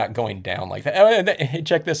 maybe not going down like that. Oh, hey,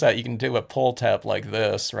 check this out. You can do a pull tab like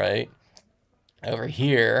this, right? Over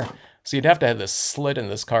here. So you'd have to have this slit in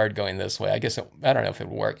this card going this way. I guess, I don't know if it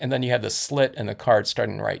would work. And then you have the slit in the card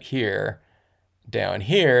starting right here, down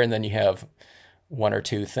here, and then you have one or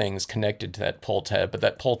two things connected to that pull tab, but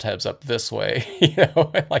that pull tab's up this way,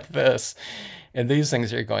 like this. And these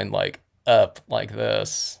things are going like up like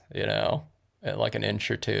this, at like an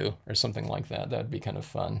inch or two or something like that. That'd be kind of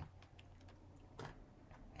fun.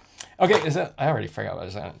 Okay, I already forgot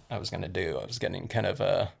what I was going to do. I was getting kind of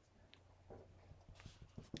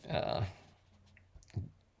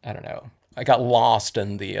I don't know. I got lost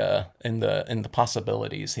in the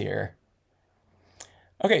possibilities here.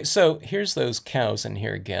 Okay, so here's those cows in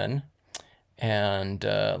here again. And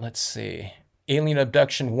let's see. Alien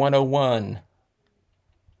Abduction 101.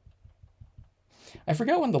 I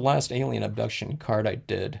forgot when the last Alien Abduction card I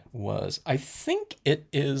did was. I think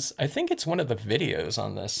it's one of the videos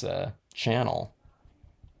on this channel.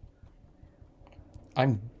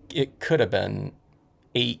 It could have been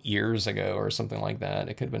 8 years ago or something like that.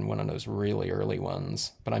 It could have been one of those really early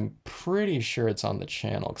ones, but I'm pretty sure it's on the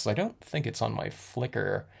channel because I don't think it's on my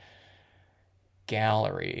Flickr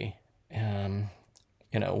gallery,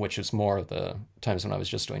 which is more of the times when I was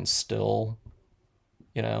just doing still,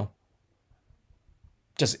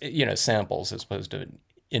 just, samples as opposed to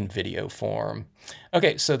in video form.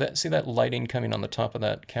 Okay, so see that lighting coming on the top of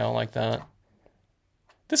that cow like that?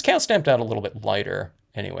 This cow stamped out a little bit lighter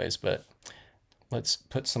anyways, but let's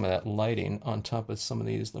put some of that lighting on top of some of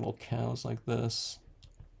these little cows like this.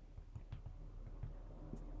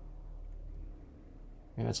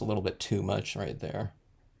 Maybe that's a little bit too much right there.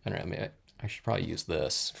 I don't know, maybe I should probably use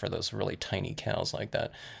this for those really tiny cows like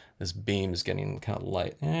that. This beam is getting kind of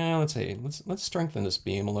light. Let's see. Let's strengthen this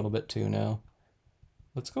beam a little bit too now.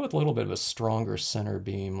 Let's go with a little bit of a stronger center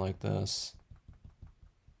beam like this.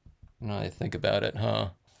 Now I think about it, huh?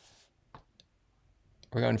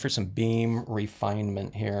 We're going for some beam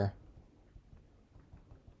refinement here.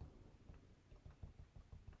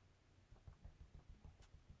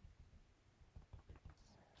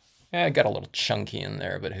 Yeah, it got a little chunky in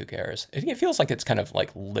there, but who cares? It feels like it's kind of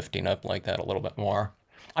like lifting up like that a little bit more.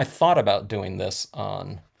 I thought about doing this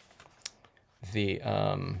on the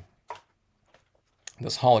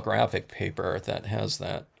this holographic paper that has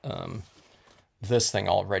that this thing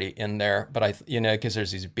already in there, but because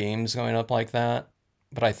there's these beams going up like that.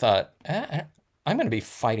 But I thought, I'm going to be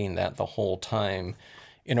fighting that the whole time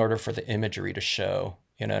in order for the imagery to show.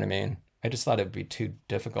 You know what I mean? I just thought it'd be too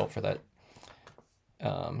difficult for that,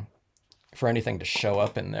 for anything to show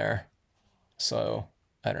up in there. So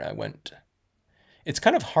I don't know. It's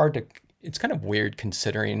kind of it's kind of weird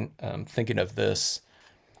considering thinking of this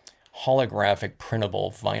holographic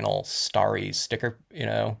printable vinyl starry sticker,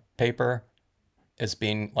 paper as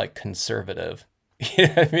being like conservative. You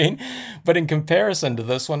know what I mean? But in comparison to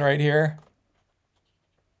this one right here,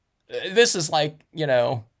 this is like,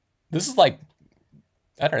 this is like,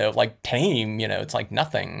 I don't know, like tame, it's like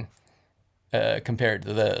nothing compared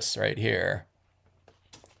to this right here.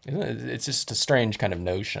 It's just a strange kind of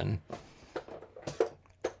notion.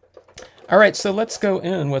 All right, so let's go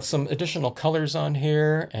in with some additional colors on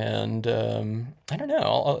here, and I don't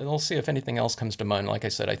know, I'll see if anything else comes to mind. Like I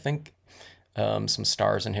said, I think some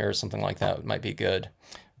stars in here or something like that might be good.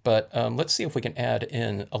 But let's see if we can add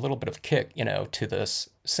in a little bit of kick, to this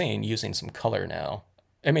scene using some color now.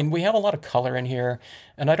 I mean, we have a lot of color in here,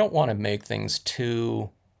 and I don't want to make things too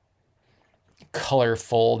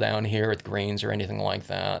colorful down here with greens or anything like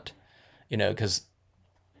that, because,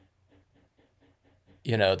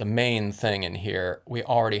 the main thing in here, we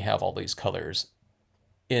already have all these colors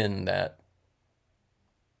in that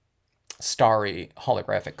starry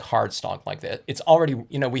holographic cardstock like that. It's already,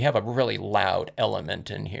 we have a really loud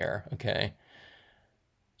element in here, okay?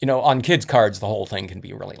 On kids' cards, the whole thing can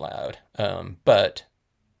be really loud. But,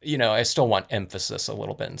 I still want emphasis a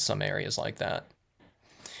little bit in some areas like that.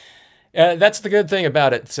 That's the good thing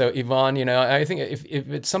about it. So, Yvonne, I think if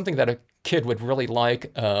it's something that a kid would really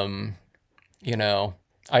like, I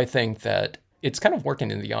think that it's kind of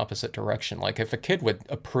working in the opposite direction. Like if a kid would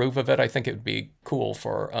approve of it, I think it would be cool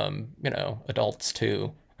for, adults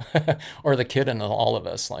too, or the kid and all of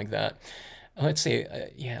us like that. Let's see.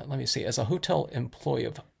 Yeah, let me see. As a hotel employee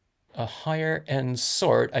of a higher end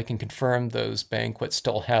sort, I can confirm those banquets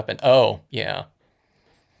still happen. Oh, yeah.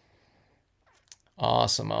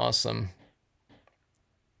 Awesome, awesome.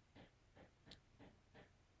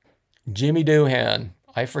 Jimmy Doohan.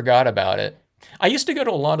 I forgot about it. I used to go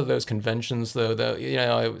to a lot of those conventions, though.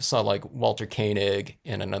 I saw like Walter Koenig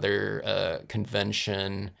in another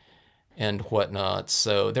convention and whatnot.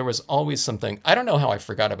 So there was always something. I don't know how I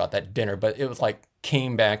forgot about that dinner, but it was like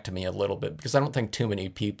came back to me a little bit because I don't think too many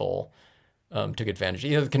people took advantage.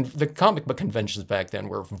 The comic book conventions back then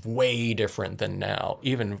were way different than now,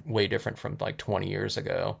 even way different from like 20 years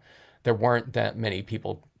ago. There weren't that many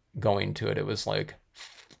people going to it. It was like,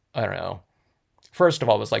 I don't know. First of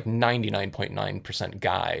all, it was like 99.9%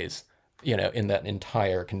 guys, in that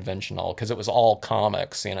entire convention hall because it was all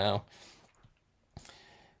comics.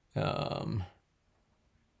 Um,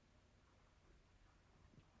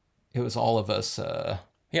 it was all of us,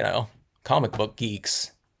 you know, comic book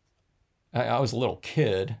geeks. I was a little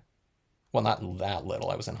kid. Well, not that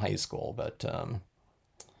little. I was in high school, but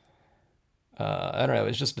I don't know. It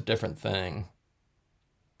was just a different thing.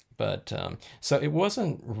 But so it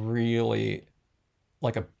wasn't really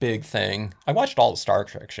like a big thing. I watched all the Star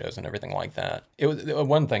Trek shows and everything like that. It was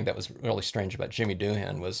one thing that was really strange about Jimmy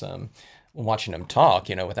Doohan was watching him talk,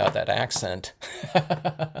 without that accent.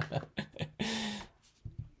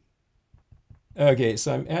 Okay,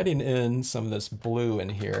 so I'm adding in some of this blue in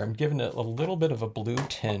here. I'm giving it a little bit of a blue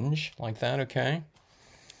tinge like that, okay?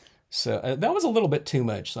 So that was a little bit too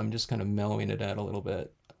much, so I'm just kind of mellowing it out a little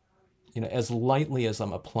bit. As lightly as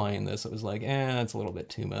I'm applying this, it was like, it's a little bit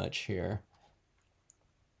too much here.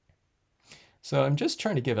 So I'm just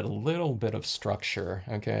trying to give it a little bit of structure,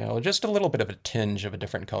 okay? Or just a little bit of a tinge of a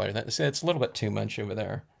different color. It's a little bit too much over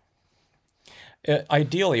there.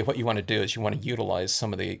 Ideally, what you want to do is you want to utilize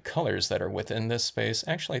some of the colors that are within this space.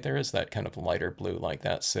 Actually, there is that kind of lighter blue like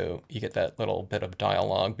that, so you get that little bit of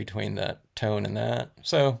dialogue between that tone and that.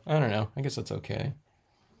 So, I don't know. I guess it's okay.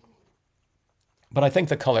 But I think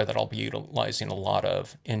the color that I'll be utilizing a lot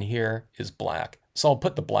of in here is black. So I'll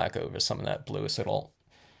put the black over some of that blue so it'll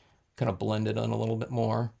kind of blend it in a little bit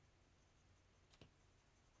more.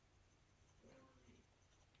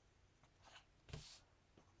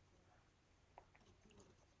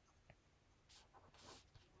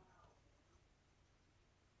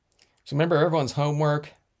 So remember, everyone's homework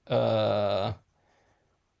to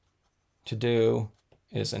do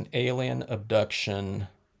is an alien abduction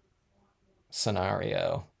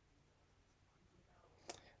scenario.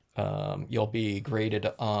 You'll be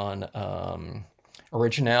graded on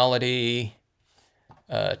originality,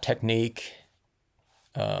 technique,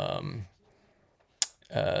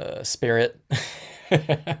 spirit.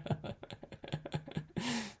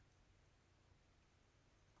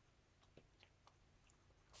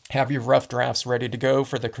 Have your rough drafts ready to go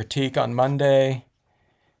for the critique on Monday.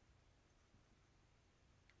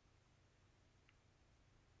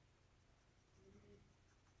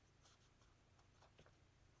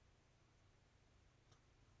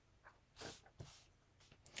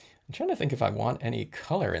 I'm trying to think if I want any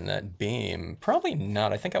color in that beam. Probably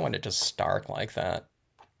not. I think I want it just stark like that.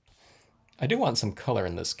 I do want some color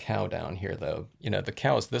in this cow down here, though. The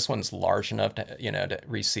cows, this one's large enough to, to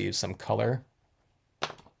receive some color.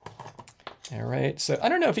 All right, so I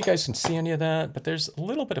don't know if you guys can see any of that, but there's a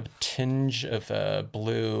little bit of a tinge of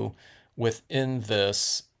blue within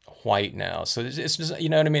this white now. So it's just, you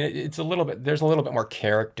know what I mean? It's a little bit, there's a little bit more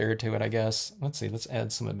character to it, I guess. Let's see, let's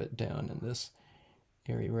add some of it down in this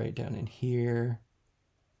area right down in here.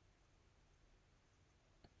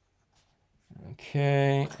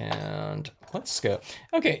 Okay, and let's go.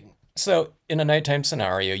 Okay, so in a nighttime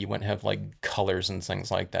scenario, you wouldn't have like colors and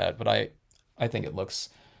things like that, but I think it looks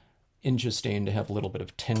interesting to have a little bit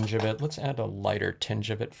of tinge of it. Let's add a lighter tinge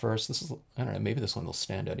of it first. This is, I don't know, maybe this one will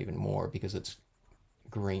stand out even more because it's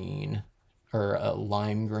green, or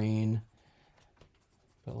lime green.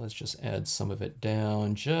 But let's just add some of it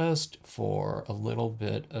down just for a little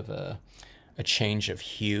bit of a change of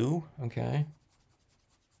hue, okay?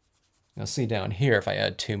 Now see down here, if I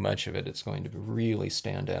add too much of it, it's going to really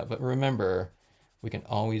stand out. But remember, we can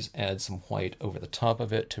always add some white over the top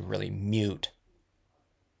of it to really mute,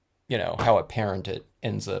 how apparent it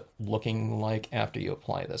ends up looking like after you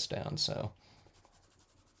apply this down. So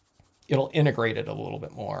it'll integrate it a little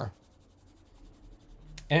bit more.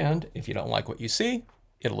 And if you don't like what you see,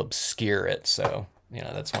 it'll obscure it. So,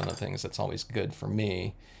 that's one of the things that's always good for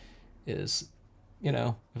me is,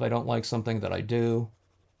 if I don't like something that I do,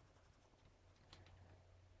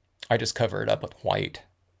 I just cover it up with white.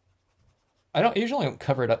 I usually don't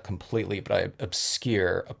cover it up completely, but I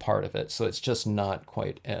obscure a part of it, so it's just not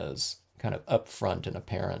quite as kind of up front and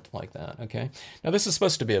apparent like that, okay? Now this is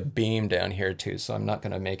supposed to be a beam down here too, so I'm not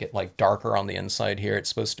going to make it like darker on the inside here. It's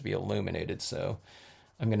supposed to be illuminated, so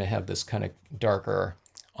I'm going to have this kind of darker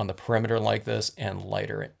on the perimeter like this and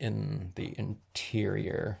lighter in the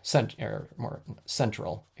interior, or more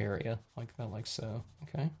central area like that, like so,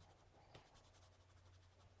 okay?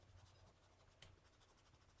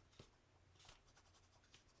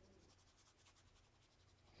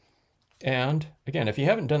 And again, if you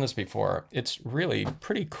haven't done this before, it's really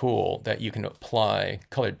pretty cool that you can apply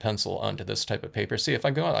colored pencil onto this type of paper. See, if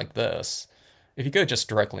I go like this, if you go just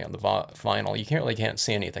directly on the vinyl, you can't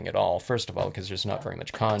see anything at all. First of all, because there's not very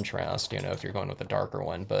much contrast, you know, if you're going with a darker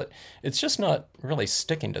one, but it's just not really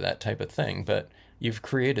sticking to that type of thing. But you've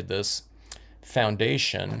created this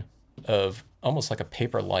foundation of almost like a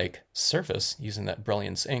paper-like surface using that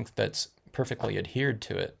brilliance ink that's perfectly adhered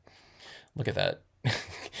to it. Look at that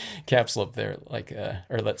capsule up there, like,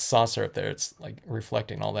 or that saucer up there. It's like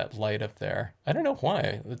reflecting all that light up there. I don't know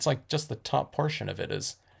why. It's like just the top portion of it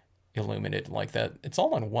is illuminated like that. It's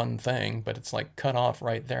all on one thing, but it's like cut off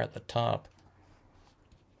right there at the top.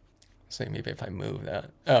 So maybe if I move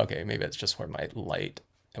that. Oh, okay, maybe it's just where my light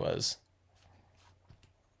was.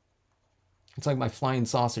 It's like my flying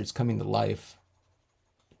saucer's coming to life.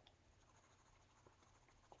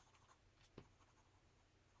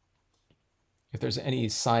 If there's any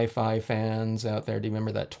sci-fi fans out there, do you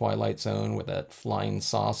remember that Twilight Zone with that flying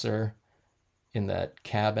saucer in that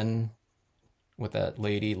cabin with that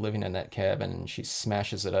lady living in that cabin, and she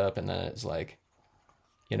smashes it up, and then it's like,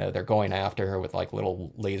 you know, they're going after her with like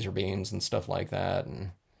little laser beams and stuff like that,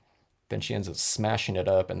 and then she ends up smashing it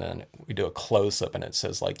up, and then we do a close-up and it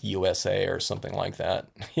says like USA or something like that,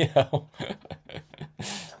 you know?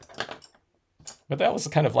 But that was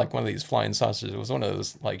kind of like one of these flying saucers. It was one of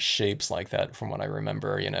those like shapes like that from what I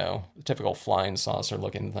remember, you know, typical flying saucer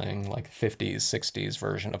looking thing, like 50s, 60s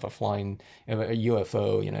version of a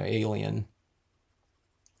UFO, you know, alien.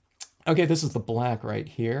 Okay, this is the black right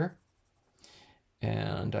here.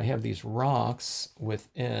 And I have these rocks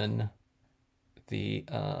within the,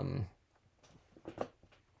 I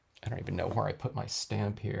don't even know where I put my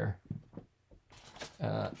stamp here.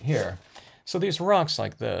 Here. So these rocks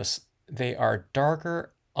like this, they are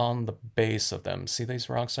darker on the base of them. See these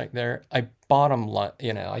rocks right there? I bottom light,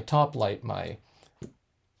 you know, I top light my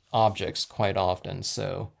objects quite often,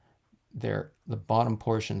 so the bottom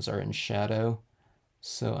portions are in shadow.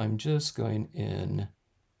 So I'm just going in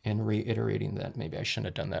and reiterating that. Maybe I shouldn't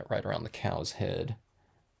have done that right around the cow's head,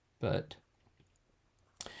 but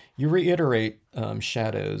you reiterate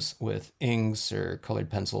shadows with inks or colored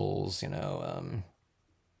pencils, you know,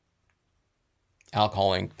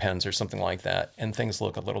 alcohol ink pens or something like that, and things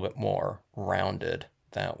look a little bit more rounded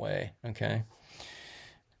that way, okay?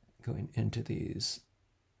 Going into these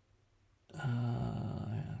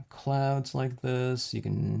clouds like this, you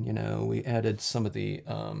can, you know, we added some of the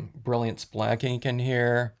Brilliance black ink in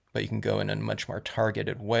here, but you can go in a much more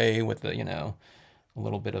targeted way with the, you know, a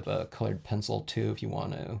little bit of a colored pencil too if you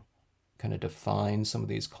want to kind of define some of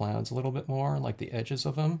these clouds a little bit more, like the edges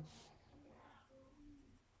of them.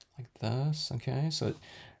 Like this, okay? So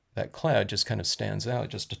that cloud just kind of stands out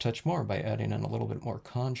just a touch more by adding in a little bit more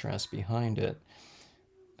contrast behind it.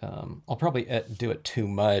 I'll probably do it too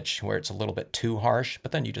much where it's a little bit too harsh,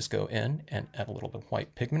 but then you just go in and add a little bit of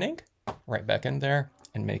white pigment ink right back in there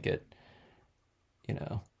and make it, you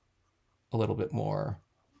know, a little bit more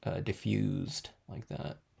diffused like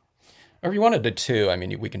that. Or if you wanted to too, I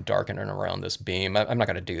mean, we can darken it around this beam. I'm not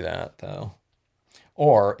going to do that though.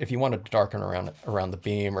 Or if you wanted to darken around the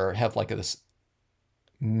beam or have like this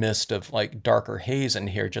mist of like darker haze in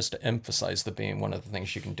here just to emphasize the beam, one of the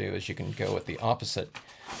things you can do is you can go with the opposite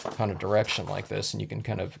kind of direction like this, and you can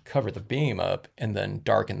kind of cover the beam up and then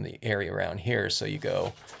darken the area around here. So you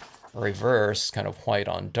go reverse, kind of white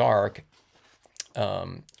on dark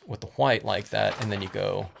with the white like that, and then you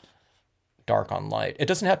go dark on light. It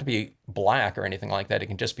doesn't have to be black or anything like that. It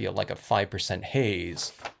can just be like a 5%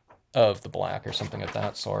 haze of the black or something of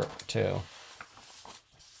that sort too.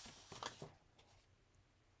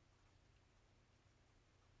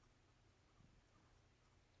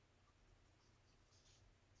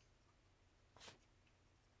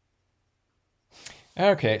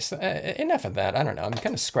 Okay, so enough of that. I don't know. I'm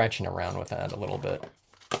kind of scratching around with that a little bit.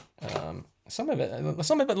 Some of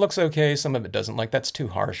it looks okay. Some of it doesn't. Like that's too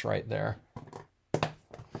harsh right there.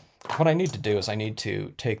 What I need to do is I need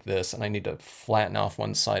to take this and I need to flatten off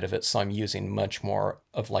one side of it, so I'm using much more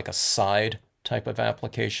of like a side type of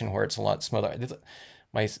application where it's a lot smoother.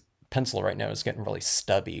 My pencil right now is getting really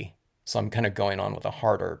stubby, so I'm kind of going on with a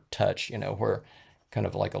harder touch, you know, where kind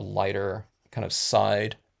of like a lighter kind of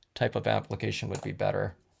side type of application would be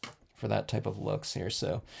better for that type of looks here.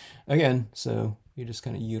 So again, so you just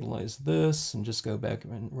kind of utilize this and just go back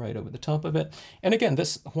and right over the top of it. And again,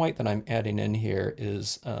 this white that I'm adding in here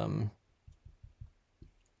is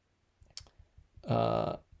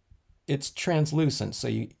it's translucent, so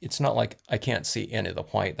it's not like I can't see any of the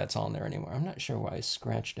white that's on there anymore. I'm not sure why I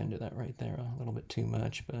scratched into that right there a little bit too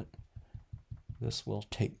much, but this will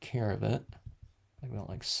take care of it.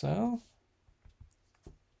 Like so.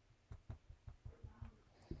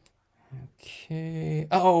 Okay.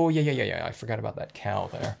 Oh, yeah. I forgot about that cow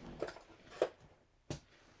there.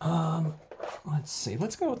 Let's see.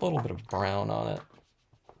 Let's go with a little bit of brown on it.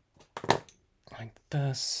 Like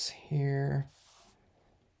this here.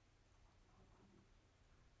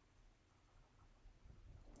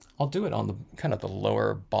 I'll do it on the kind of the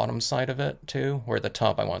lower bottom side of it too, where the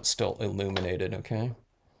top I want still illuminated, okay?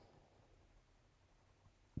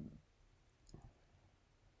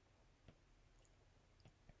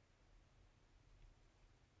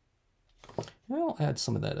 I'll add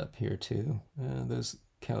some of that up here too. Those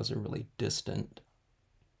cows are really distant,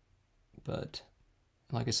 but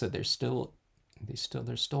like I said, they're still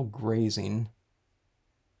grazing.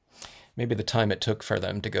 Maybe the time it took for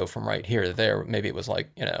them to go from right here to there, maybe it was like,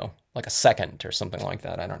 you know, like a second or something like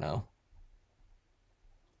that. I don't know.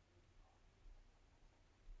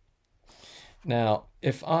 Now,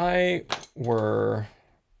 if I were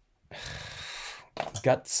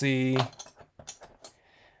gutsy,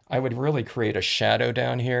 I would really create a shadow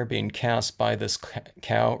down here being cast by this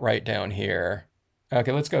cow right down here.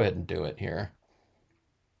 Okay, let's go ahead and do it here.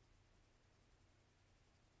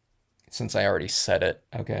 Since I already said it,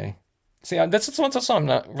 okay. See, that's something I'm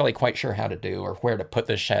not really quite sure how to do or where to put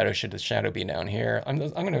this shadow. Should the shadow be down here? I'm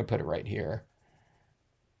going to put it right here.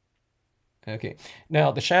 Okay,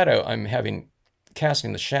 now the shadow,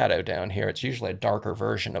 casting the shadow down here. It's usually a darker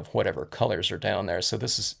version of whatever colors are down there. So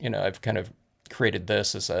this is, you know, I've kind of created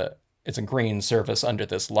this as it's a green surface under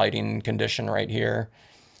this lighting condition right here.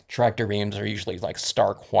 Tractor beams are usually like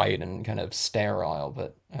stark white and kind of sterile,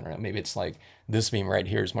 but I don't know, maybe it's like this beam right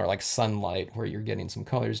here is more like sunlight where you're getting some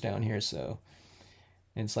colors down here. So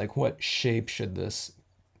it's like, what shape should this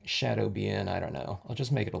shadow be in? I don't know. I'll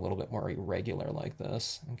just make it a little bit more irregular like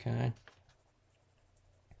this, okay?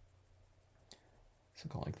 So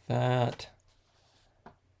go like that.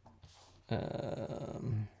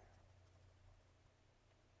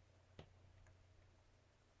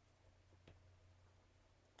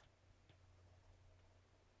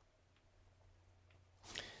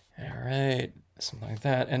 All right, something like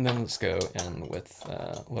that. And then let's go in with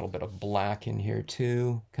a little bit of black in here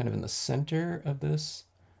too, kind of in the center of this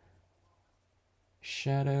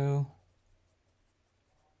shadow.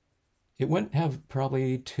 It wouldn't have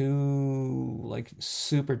probably too like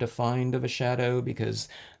super defined of a shadow because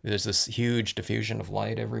there's this huge diffusion of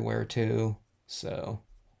light everywhere too. So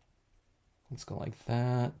let's go like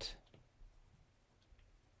that.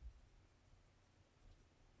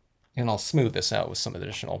 And I'll smooth this out with some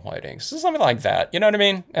additional whiting. So something like that, you know what I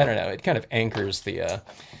mean? I don't know, it kind of anchors the,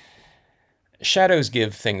 shadows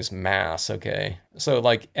give things mass, okay? So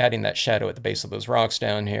like adding that shadow at the base of those rocks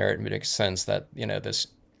down here, it makes sense that, you know, this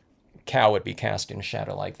cow would be casting a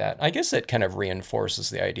shadow like that. I guess it kind of reinforces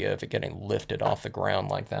the idea of it getting lifted off the ground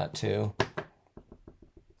like that too.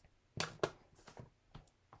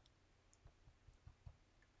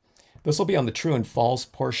 This will be on the true and false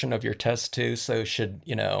portion of your test too, so should,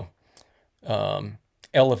 you know,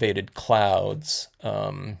 elevated clouds,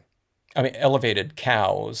 elevated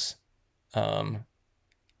cows,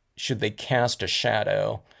 should they cast a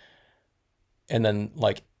shadow? And then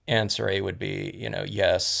like answer A would be, you know,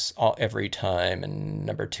 yes, every time, and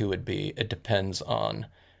number 2 would be it depends on,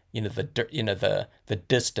 you know, the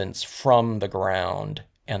distance from the ground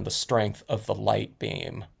and the strength of the light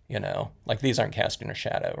beam, you know. Like these aren't casting a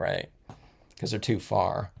shadow, right? Because they're too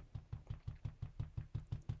far.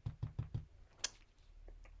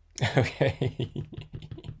 Okay.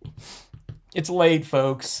 It's late,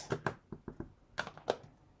 folks.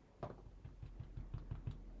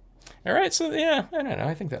 All right, so yeah, I don't know.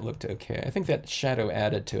 I think that looked okay. I think that shadow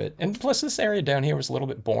added to it. And plus this area down here was a little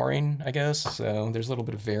bit boring, I guess. So there's a little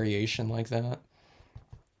bit of variation like that.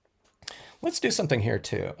 Let's do something here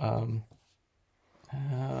too.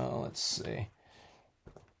 Let's see.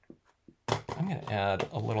 I'm going to add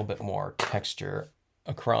a little bit more texture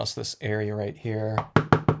across this area right here.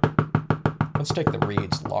 Let's take the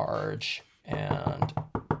reeds large and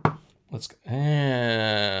let's,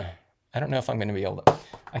 I don't know if I'm going to be able to,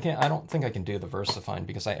 I don't think I can do the VersaFine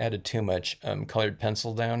because I added too much colored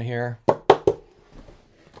pencil down here.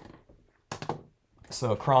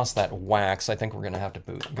 So across that wax, I think we're going to have to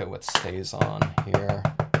go with stays on here.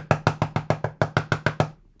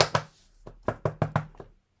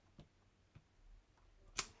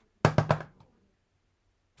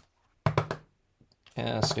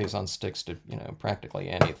 Yeah, stays on sticks to, practically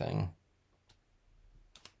anything.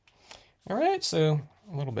 All right, so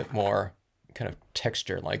a little bit more kind of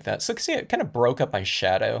texture like that. So see, it kind of broke up my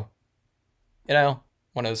shadow.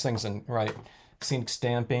 One of those things in, right, scenic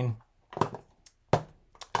stamping.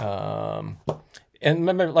 And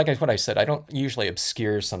remember, like what I said, I don't usually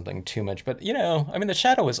obscure something too much, but I mean, the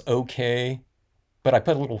shadow is okay, but I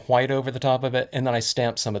put a little white over the top of it, and then I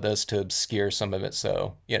stamped some of this to obscure some of it,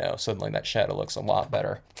 so, suddenly that shadow looks a lot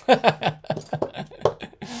better.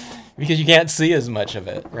 Because you can't see as much of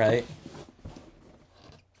it, right?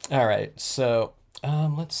 All right, so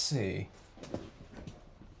let's see.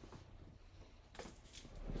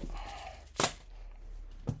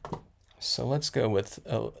 So let's go with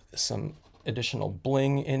some additional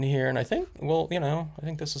bling in here, and I think, well, I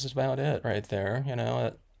think this is about it right there.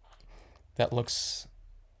 That looks,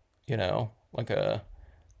 like a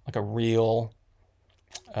real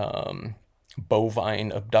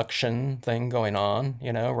bovine abduction thing going on,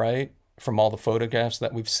 right? From all the photographs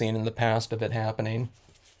that we've seen in the past of it happening.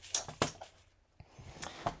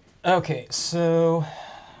 Okay, so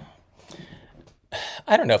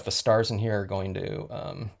I don't know if the stars in here are going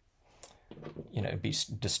to, be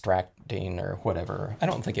distracting or whatever. I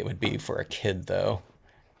don't think it would be for a kid, though.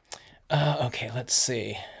 Okay, let's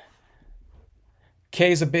see.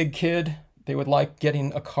 Kay's a big kid. They would like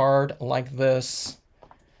getting a card like this.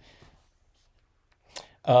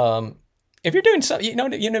 If you're doing something,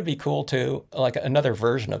 it'd be cool too, like another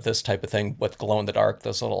version of this type of thing with glow in the dark,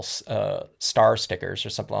 those little star stickers or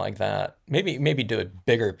something like that. Maybe do a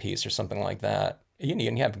bigger piece or something like that. You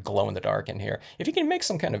can have glow in the dark in here. If you can make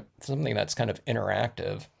something that's kind of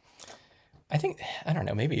interactive, I think, I don't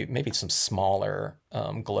know, maybe some smaller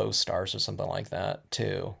glow stars or something like that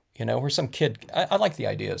too. Where some kid, I like the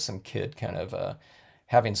idea of some kid kind of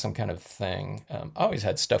having some kind of thing. I always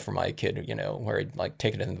had stuff for my kid, where he'd like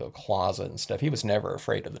take it into the closet and stuff. He was never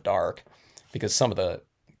afraid of the dark because some of the,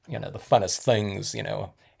 the funnest things,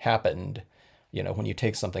 happened, when you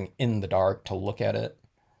take something in the dark to look at it.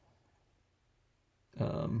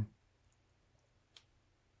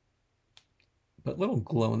 But little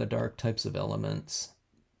glow in the dark types of elements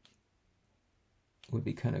would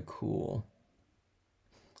be kind of cool.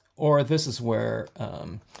 Or this is where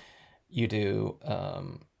you do,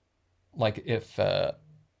 like if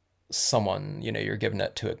someone, you're giving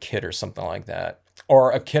it to a kid or something like that,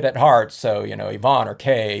 or a kid at heart, so, Yvonne or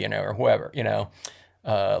Kay, or whoever,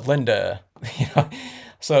 Linda,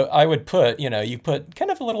 So I would put, you put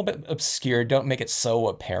kind of a little bit obscure, don't make it so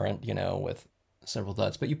apparent, with several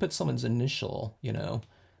dots, but you put someone's initial,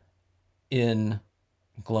 in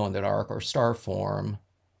glow in the dark or star form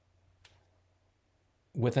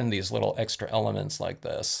within these little extra elements like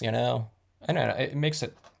this, I don't know, it makes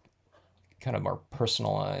it kind of more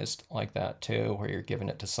personalized like that too, where you're giving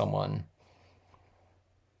it to someone,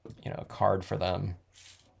 a card for them.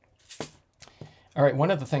 All right,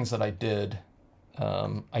 one of the things that I did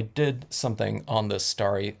something on this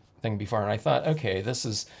starry thing before, and I thought, okay, this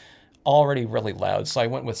is already really loud, so I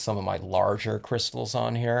went with some of my larger crystals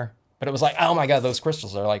on here, but it was like, oh my god, those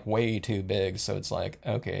crystals are like way too big, so it's like,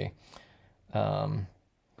 okay,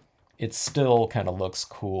 it still kind of looks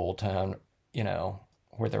cool to,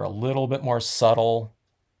 where they're a little bit more subtle.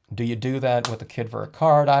 Do you do that with a kid for a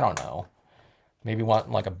card? I don't know. Maybe want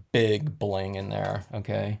like a big bling in there,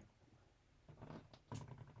 okay?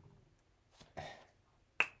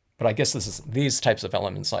 But I guess these types of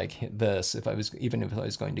elements like this, even if I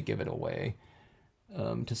was going to give it away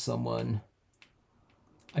to someone,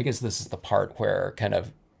 I guess this is the part where kind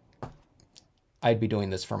of I'd be doing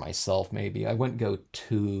this for myself maybe. I wouldn't go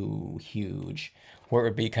too huge, where it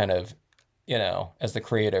would be kind of, as the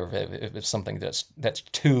creator, if it's something that's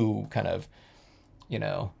too kind of,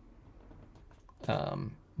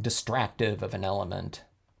 distractive of an element.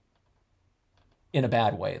 In a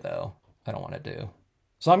bad way, though, I don't want to do.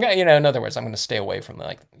 So I'm going to, in other words, I'm going to stay away from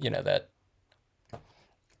like, that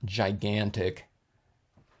gigantic,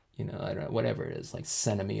 I don't know, whatever it is, like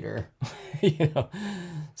centimeter,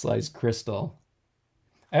 size crystal.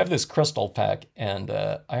 I have this crystal pack, and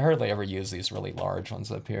I hardly ever use these really large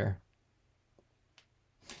ones up here.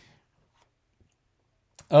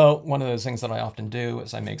 Oh, one of those things that I often do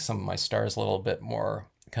is I make some of my stars a little bit more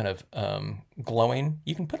kind of glowing.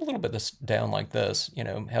 You can put a little bit of this down like this,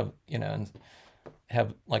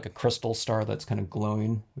 have like a crystal star that's kind of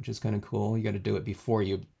glowing, which is kind of cool. You got to do it before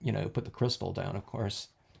you, put the crystal down, of course.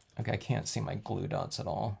 Okay, I can't see my glue dots at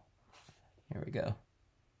all. Here we go.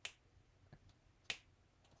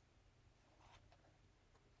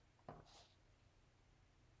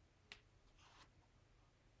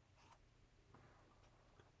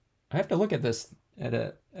 I have to look at this at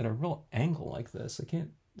a real angle like this. I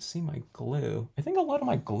can't see my glue. I think a lot of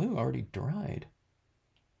my glue already dried.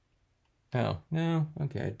 Oh, no.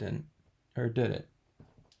 Okay, it didn't. Or did it?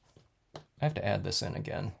 I have to add this in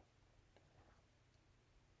again.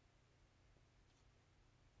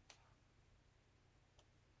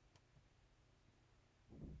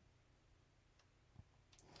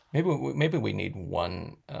 Maybe we need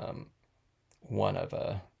one of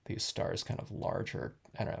these stars kind of larger.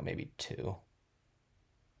 I don't know, maybe two.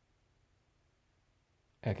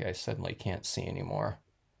 Okay, I suddenly can't see anymore.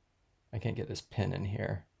 I can't get this pin in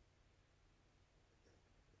here.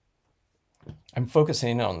 I'm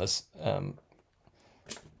focusing on this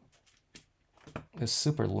this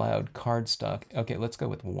super loud cardstock. Okay, let's go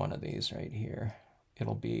with one of these right here.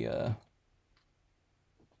 It'll be you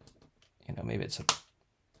know, maybe it's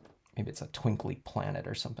a twinkly planet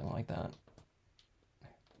or something like that.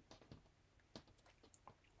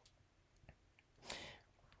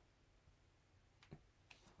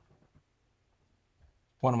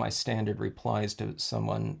 One of my standard replies to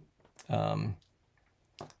someone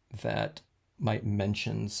that might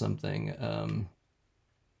mention something.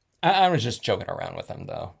 I was just joking around with them,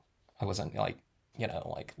 though. I wasn't like, you know,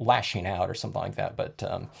 like lashing out or something like that. But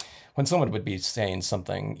when someone would be saying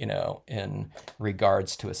something, you know, in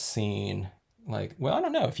regards to a scene, like, well, I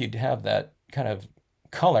don't know if you'd have that kind of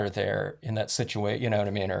color there in that situation, you know what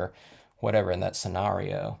I mean, or whatever in that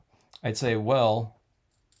scenario, I'd say, well,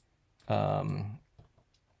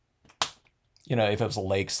 you know, if it was a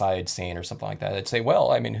lakeside scene or something like that, I'd say,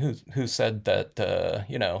 well, I mean, who said that,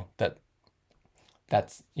 you know,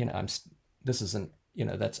 that's, you know, this isn't, you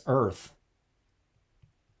know, that's Earth.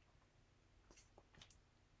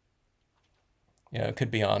 You know, it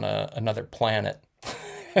could be on another planet.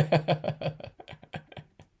 I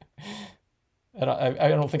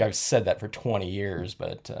don't think I've said that for 20 years,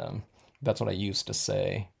 but that's what I used to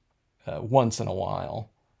say once in a while.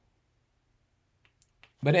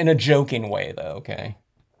 But in a joking way, though, okay?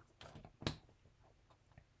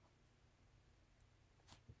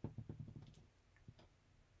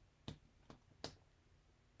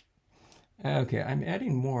 Okay, I'm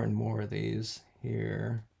adding more and more of these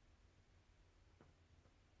here.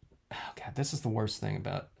 Oh, God, this is the worst thing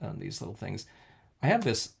about these little things. I have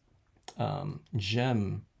this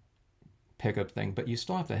gem pickup thing, but you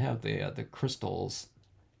still have to have the crystals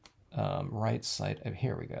right side. Oh,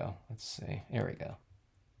 here we go. Let's see. There we go.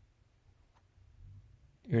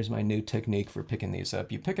 Here's my new technique for picking these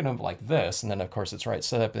up. You pick it up like this, and then of course it's right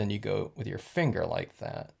set up, and then you go with your finger like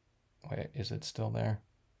that. Wait, is it still there?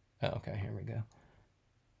 Oh, okay, here we go.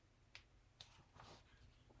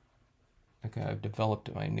 Okay, I've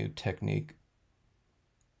developed my new technique,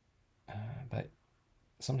 but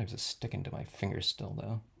sometimes it's sticking to my fingers still,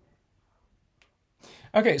 though.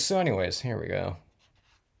 Okay, so anyways, here we go.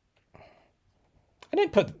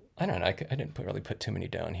 I don't know, I didn't really put too many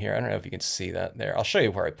down here. I don't know if you can see that there. I'll show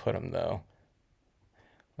you where I put them, though.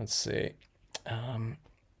 Let's see.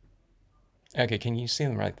 Okay, can you see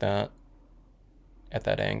them like that? At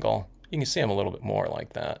that angle? You can see them a little bit more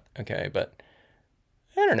like that. Okay, but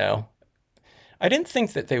I don't know. I didn't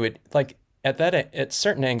think that they would, like, at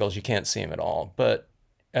certain angles you can't see them at all, but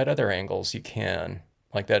at other angles you can,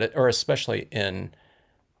 like that, or especially in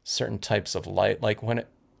certain types of light, like when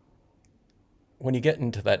you get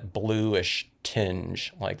into that bluish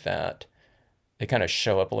tinge like that, they kind of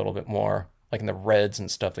show up a little bit more, like in the reds and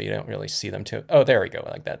stuff that you don't really see them too. Oh, there we go,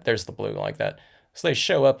 like that. There's the blue like that. So they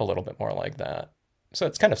show up a little bit more like that. So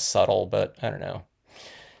it's kind of subtle, but I don't know.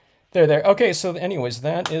 There. Okay, so anyways,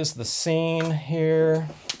 that is the scene here.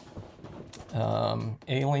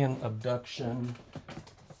 Alien abduction.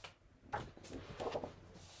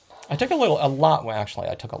 I took well, actually,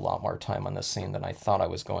 I took a lot more time on this scene than I thought I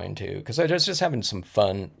was going to, because I was just having some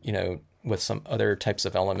fun, you know, with some other types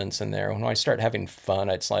of elements in there. When I start having fun,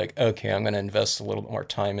 it's like, okay, I'm going to invest a little bit more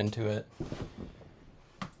time into it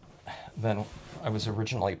than I was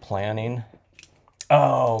originally planning.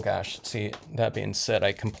 Oh, gosh. See, that being said,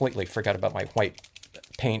 I completely forgot about my white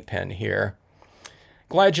paint pen here.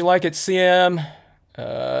 Glad you like it, CM.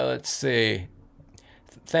 Let's see.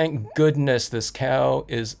 Thank goodness this cow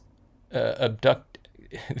is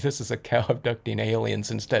this is a cow abducting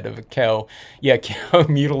aliens instead of a cow. Yeah, cow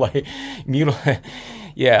mutilate.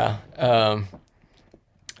 Yeah.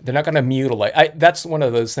 They're not going to mutilate. That's one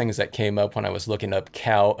of those things that came up when I was looking up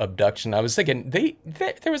cow abduction. I was thinking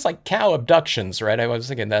there was like cow abductions, right? I was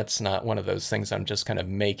thinking that's not one of those things I'm just kind of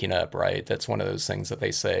making up, right? That's one of those things that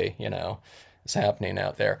they say, is happening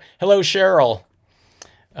out there. Hello, Cheryl.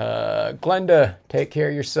 Glenda, take care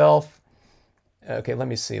of yourself. Okay, let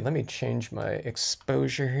me see. Let me change my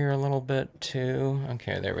exposure here a little bit too.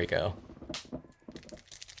 Okay, there we go.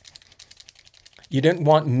 You didn't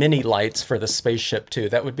want mini lights for the spaceship too.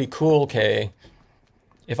 That would be cool, Kay.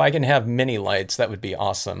 If I can have mini lights, that would be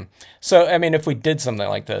awesome. So, I mean, if we did something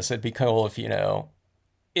like this, it'd be cool if,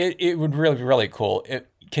 it would really be really cool.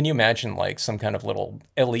 Can you imagine like some kind of little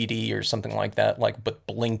LED or something like that, like but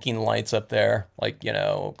blinking lights up there, like,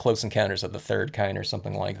 Close Encounters of the Third Kind or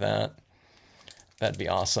something like that? That'd be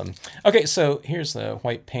awesome. Okay, so here's the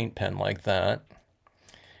white paint pen like that.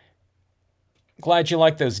 Glad you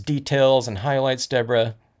like those details and highlights,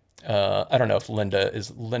 Deborah. I don't know if Linda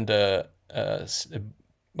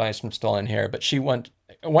Bystrom still in here, but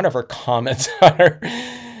one of her comments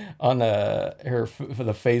on her for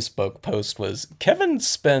the Facebook post was Kevin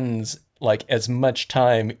spends like as much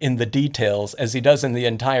time in the details as he does in the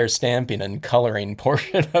entire stamping and coloring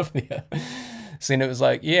portion of the scene. It was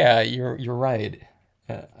like, yeah, you're right.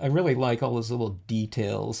 I really like all those little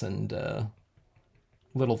details and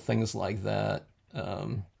little things like that. I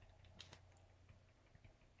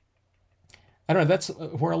don't know, that's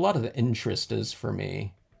where a lot of the interest is for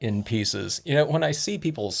me in pieces. When I see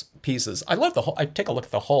people's pieces, I take a look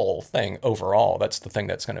at the whole thing overall. That's the thing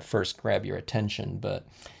that's going to first grab your attention. But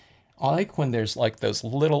I like when there's like those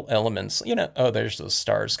little elements, oh, there's those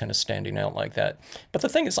stars kind of standing out like that. But the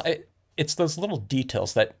thing is, it's those little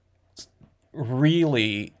details that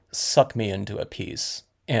really suck me into a piece.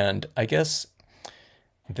 And I guess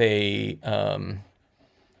they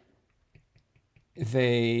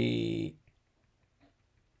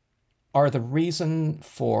are the reason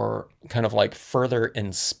for kind of like further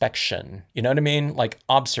inspection, you know what I mean? Like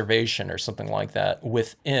observation or something like that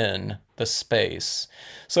within the space.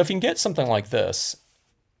 So if you can get something like this,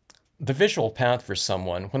 the visual path for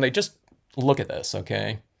someone, when they just look at this,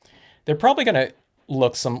 okay, they're probably going to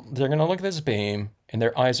they're going to look at this beam and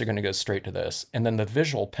their eyes are going to go straight to this. And then the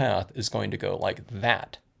visual path is going to go like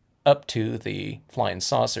that up to the flying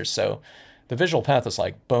saucer. So the visual path is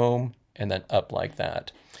like boom and then up like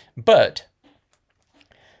that. But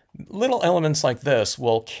little elements like this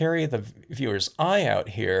will carry the viewer's eye out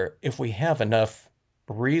here if we have enough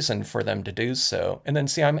reason for them to do so. And then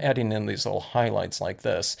see, I'm adding in these little highlights like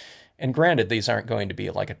this. And granted, these aren't going to be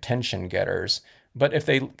like attention getters, but if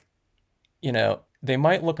they, they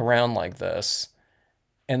might look around like this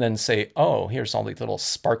and then say, oh, here's all these little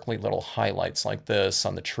sparkly little highlights like this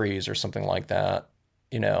on the trees or something like that,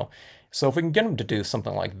 So if we can get them to do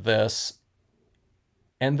something like this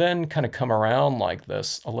and then kind of come around like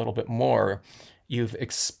this a little bit more, you've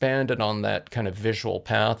expanded on that kind of visual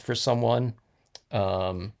path for someone,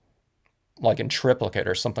 like in triplicate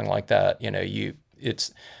or something like that.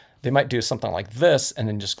 They might do something like this and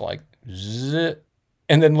then just go like zit,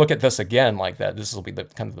 and then look at this again like that. This will be the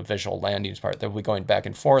kind of the visual landings part. They'll be going back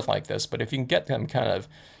and forth like this. But if you can get them kind of,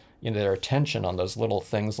 their attention on those little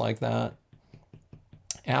things like that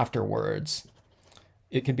afterwards,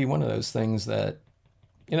 it can be one of those things that,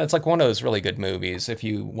 it's like one of those really good movies. If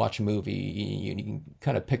you watch a movie, you can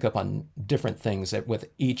kind of pick up on different things that with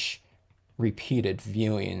each repeated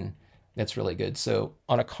viewing, that's really good. So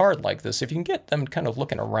on a card like this, if you can get them kind of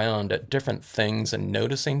looking around at different things and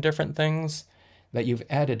noticing different things that you've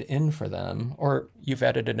added in for them, or you've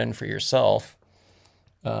added it in for yourself,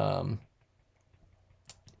 it's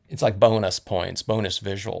like bonus points, bonus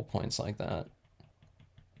visual points like that.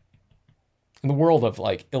 In the world of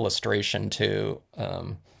like illustration too,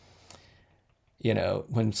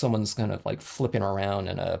 when someone's kind of like flipping around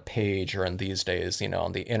in a page or in these days,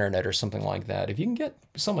 on the internet or something like that, if you can get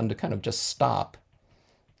someone to kind of just stop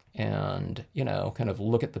and, kind of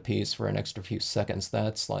look at the piece for an extra few seconds,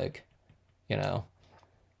 that's like,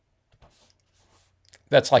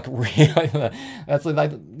 that's like really, that's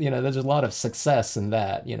like, there's a lot of success in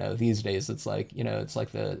that, these days. It's like, it's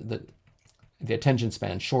like the attention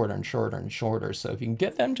span shorter and shorter and shorter. So if you can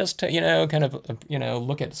get them just to, kind of,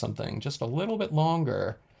 look at something just a little bit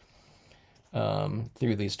longer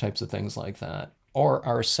through these types of things like that, or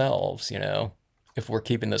ourselves, if we're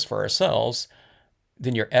keeping this for ourselves,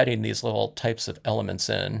 then you're adding these little types of elements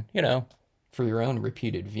in, for your own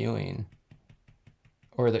repeated viewing.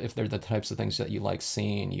 Or if they're the types of things that you like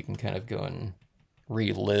seeing, you can kind of go and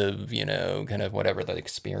relive, kind of whatever the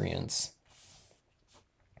experience.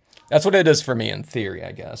 That's what it is for me in theory,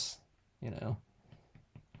 I guess,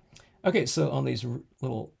 Okay, so on these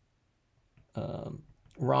little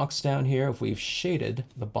rocks down here, if we've shaded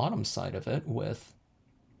the bottom side of it with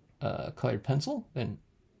colored pencil, then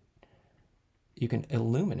you can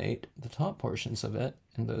illuminate the top portions of it,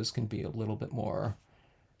 and those can be a little bit more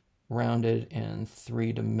rounded and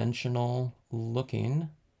three-dimensional looking,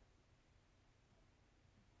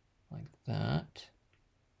 like that.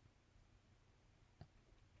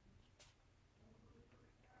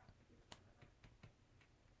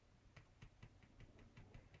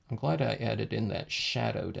 I'm glad I added in that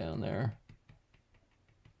shadow down there.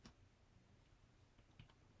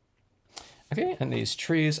 Okay, and these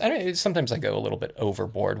trees, sometimes I go a little bit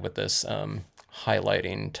overboard with this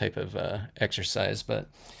highlighting type of exercise, but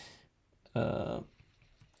a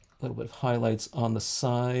little bit of highlights on the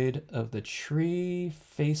side of the tree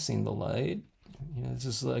facing the light. You know, this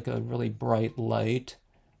is like a really bright light.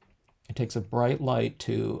 It takes a bright light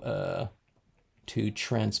to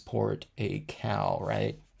transport a cow,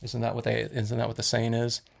 right? Isn't that what the saying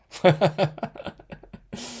is?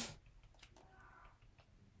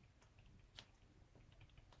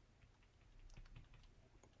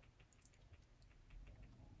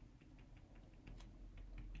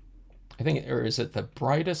 I think, or is it the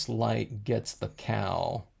brightest light gets the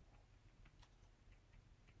cow?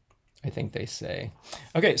 I think they say.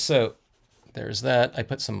 Okay, so there's that. I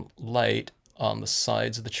put some light on the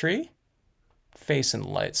sides of the tree, facing the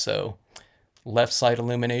light. So left side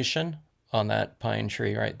illumination on that pine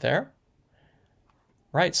tree right there.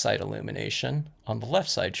 Right side illumination on the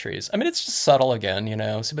left side trees. I mean, it's just subtle again, you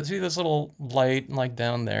know. So, but see this little light like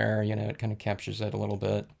down there, you know, it kind of captures that a little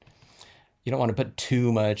bit. You don't want to put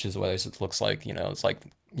too much, otherwise it looks like, you know, it's like,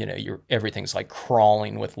 you know, everything's like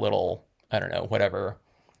crawling with little, I don't know, whatever,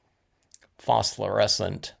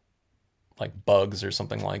 phosphorescent like bugs or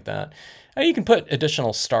something like that. And you can put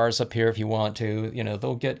additional stars up here if you want to. You know,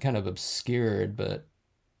 they'll get kind of obscured, but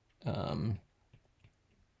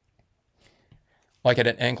like at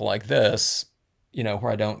an angle like this, you know,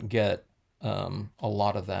 where I don't get a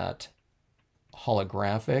lot of that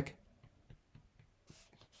holographic,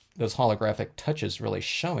 those holographic touches really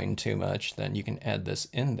showing too much, then you can add this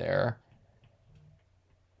in there.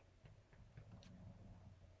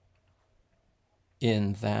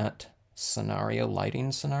 In that scenario,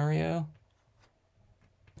 lighting scenario.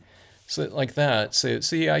 So like that. So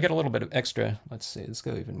see, I get a little bit of extra. Let's see, let's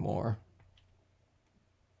go even more.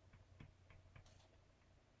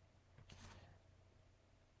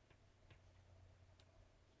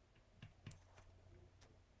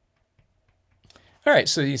 All right,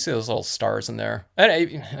 so you see those little stars in there.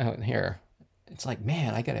 And here, it's like,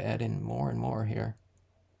 man, I got to add in more and more here.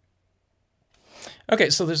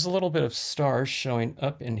 Okay, so there's a little bit of stars showing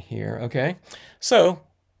up in here. Okay, so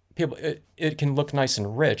people, it can look nice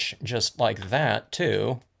and rich just like that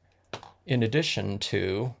too. In addition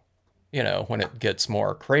to, you know, when it gets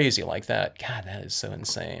more crazy like that. God, that is so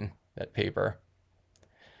insane, that paper.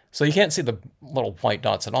 So you can't see the little white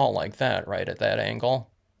dots at all like that, right, at that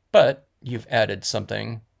angle. But you've added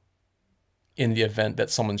something in the event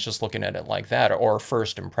that someone's just looking at it like that, or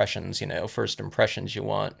first impressions, you know, first impressions you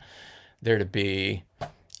want there to be,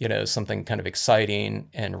 you know, something kind of exciting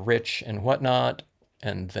and rich and whatnot.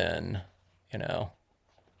 And then, you know,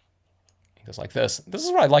 it goes like this. This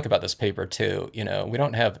is what I like about this paper too. You know, we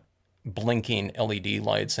don't have blinking LED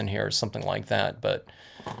lights in here or something like that, but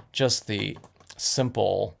just the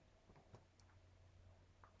simple,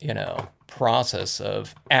 you know, process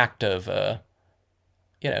of active,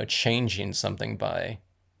 you know, changing something by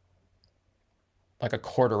like a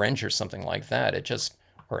quarter inch or something like that. It just,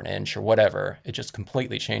 or an inch or whatever, it just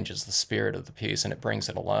completely changes the spirit of the piece and it brings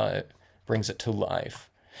it alive, brings it to life.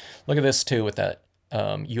 Look at this too with that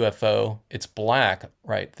UFO. It's black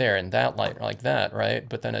right there in that light like that, right?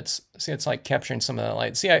 But then it's, see, it's like capturing some of that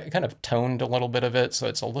light. See, I kind of toned a little bit of it, so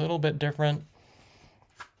it's a little bit different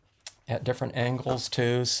at different angles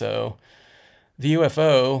too. So the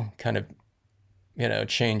UFO kind of, you know,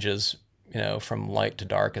 changes, you know, from light to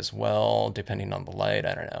dark as well, depending on the light.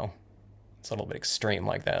 I don't know. It's a little bit extreme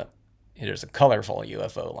like that. There's a colorful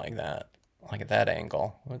UFO like that, like at that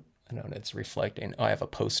angle. I know it's reflecting. Oh, I have a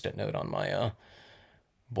post-it note on my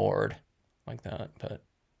board like that, but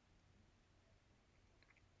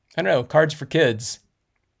I don't know. Cards for kids.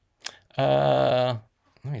 Let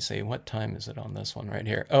me see. What time is it on this one right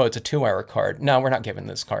here? Oh, it's a 2-hour card. No, we're not giving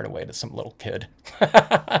this card away to some little kid.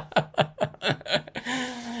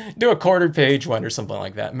 Do a quarter-page one or something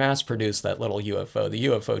like that. Mass produce that little UFO. The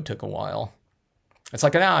UFO took a while. It's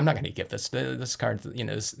like, no, I'm not going to give this card. You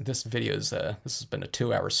know, this video's this has been a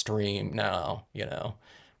 2-hour stream. No, you know,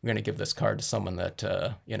 we're going to give this card to someone that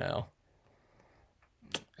you know,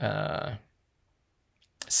 uh,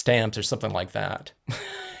 stamps or something like that.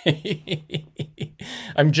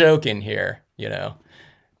 I'm joking here, you know.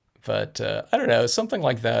 But I don't know, something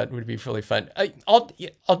like that would be really fun. I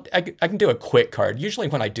can do a quick card. Usually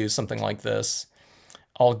when I do something like this,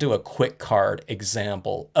 I'll do a quick card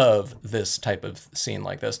example of this type of scene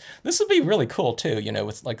like this. This would be really cool too, you know,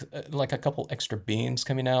 with like a couple extra beams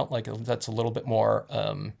coming out, like that's a little bit more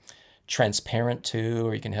transparent too,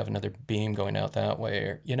 or you can have another beam going out that way,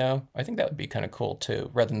 or, you know, I think that would be kind of cool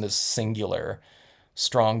too, rather than this singular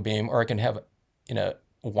strong beam, or I can have, you know,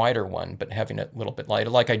 a wider one, but having it a little bit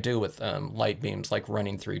lighter, like I do with light beams, like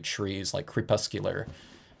running through trees, like crepuscular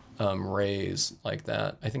rays like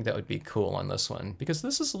that. I think that would be cool on this one, because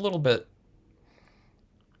this is a little bit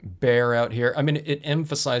bare out here. I mean, it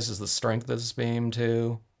emphasizes the strength of this beam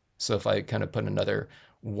too. So if I kind of put another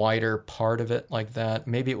wider part of it like that,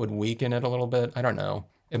 maybe it would weaken it a little bit. I don't know.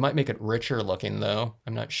 It might make it richer looking though.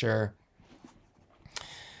 I'm not sure.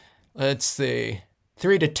 Let's see.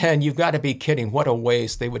 3 to 10, you've got to be kidding. What a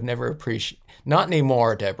waste. They would never appreciate. Not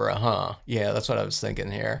anymore, Deborah, huh? Yeah, that's what I was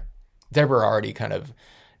thinking here. Deborah already kind of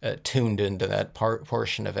tuned into that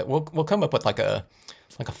portion of it. We'll come up with like a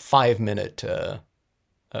 5-minute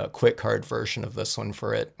quick card version of this one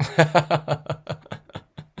for it.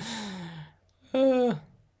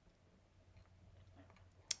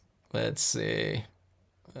 Let's see.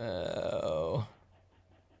 Oh.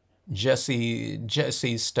 Jesse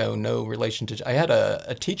Stone, no relation to. I had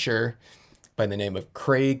a teacher by the name of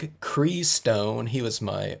Craig Creestone. He was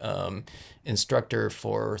my instructor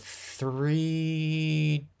for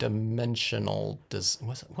three-dimensional.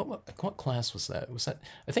 What class was that?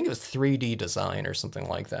 I think it was 3D design or something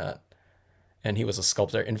like that. And he was a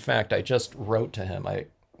sculptor. In fact, I just wrote to him. I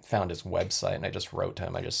found his website and I just wrote to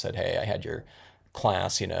him. I just said, hey, I had your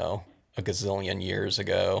class, you know, a gazillion years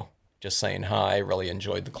ago. Just saying hi, really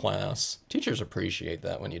enjoyed the class. Teachers appreciate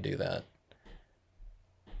that when you do that.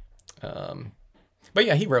 But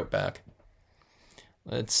yeah, he wrote back.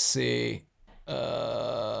 Let's see.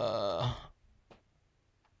 The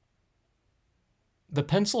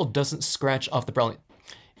pencil doesn't scratch off the brilliant.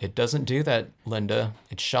 It doesn't do that, Linda.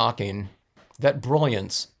 It's shocking. That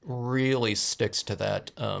brilliance really sticks to that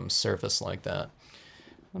surface like that.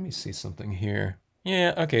 Let me see something here.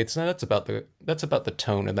 Yeah, okay, so that's about the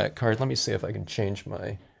tone of that card. Let me see if I can change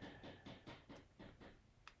my.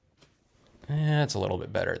 It's a little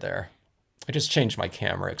bit better there. I just changed my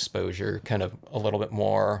camera exposure kind of a little bit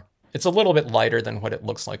more. It's a little bit lighter than what it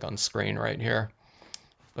looks like on screen right here.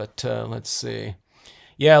 But let's see.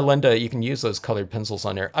 Yeah, Linda, you can use those colored pencils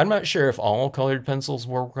on here. I'm not sure if all colored pencils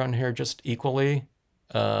work on here just equally.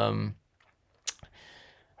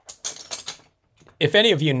 If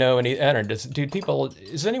any of you know any, I don't know,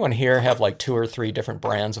 does anyone here have like 2 or 3 different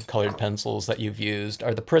brands of colored pencils that you've used?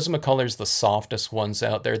 Are the Prismacolors the softest ones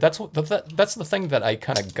out there? That's the thing that I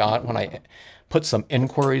kind of got when I put some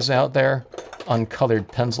inquiries out there on colored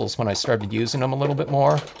pencils when I started using them a little bit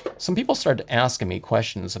more. Some people started asking me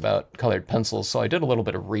questions about colored pencils, so I did a little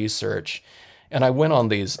bit of research, and I went on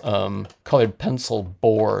these colored pencil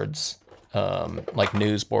boards, like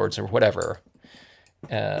news boards or whatever.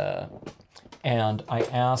 And I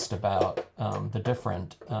asked about the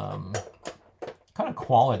different kind of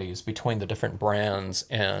qualities between the different brands,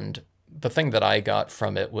 and the thing that I got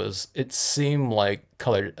from it was it seemed like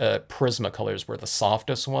Prismacolors were the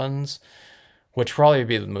softest ones, which probably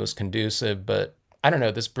be the most conducive, but I don't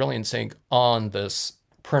know, this Brilliance ink on this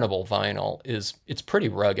printable vinyl it's pretty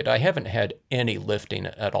rugged. I haven't had any lifting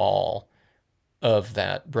at all of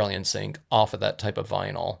that Brilliance ink off of that type of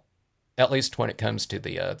vinyl. At least when it comes to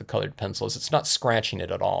the colored pencils. It's not scratching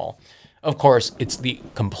it at all. Of course, it's the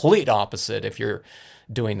complete opposite if you're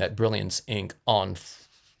doing that Brilliance ink on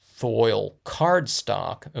foil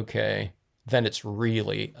cardstock, okay? Then it's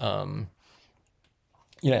really,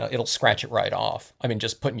 you know, it'll scratch it right off. I mean,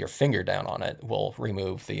 just putting your finger down on it will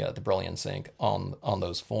remove the Brilliance ink on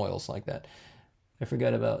those foils like that. I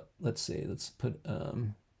forgot about, let's see, let's put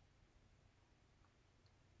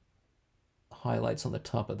highlights on the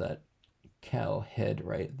top of that cow head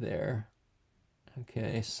right there.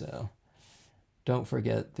 Okay, so don't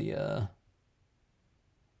forget the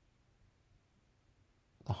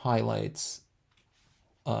highlights,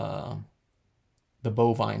 the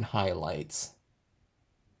bovine highlights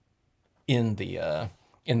in the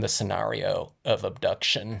scenario of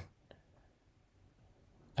abduction.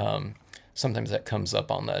 Sometimes that comes up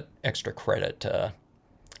on that extra credit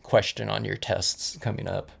question on your tests coming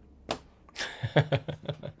up.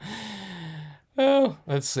 Oh,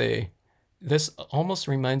 let's see. This almost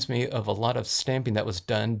reminds me of a lot of stamping that was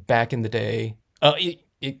done back in the day.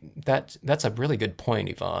 That's a really good point,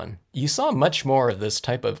 Yvonne. You saw much more of this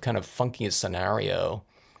type of kind of funky scenario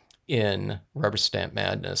in Rubber Stamp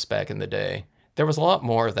Madness back in the day. There was a lot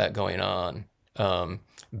more of that going on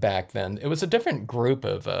back then. It was a different group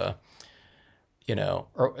of, or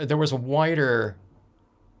there was a wider,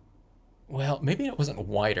 well, maybe it wasn't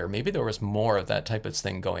wider. Maybe there was more of that type of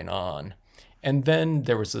thing going on. And then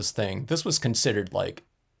there was this thing. This was considered like,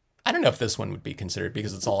 I don't know if this one would be considered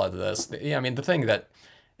because it's all out of this. Yeah, I mean, the thing that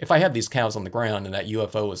if I had these cows on the ground and that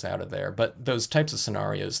UFO was out of there, but those types of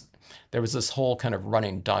scenarios, there was this whole kind of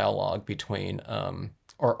running dialogue between,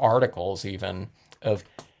 or articles even, of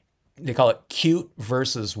they call it cute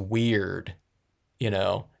versus weird, you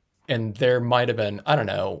know, and there might have been, I don't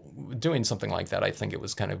know, doing something like that. I think it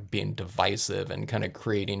was kind of being divisive and kind of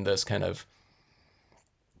creating this kind of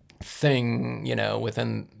thing,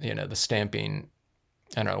 within, the stamping,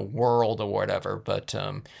 I don't know, world or whatever. But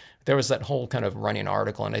there was that whole kind of running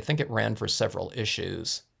article, and I think it ran for several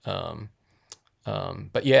issues.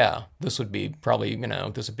 But yeah, this would be probably,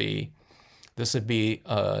 this would be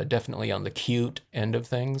definitely on the cute end of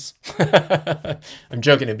things. I'm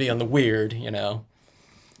joking, it'd be on the weird,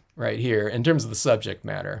 right here. In terms of the subject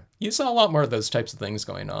matter, you saw a lot more of those types of things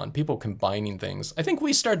going on. People combining things. I think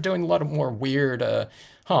we started doing a lot of more weird,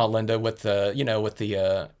 Linda, with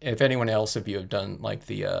the, if anyone else of you have done like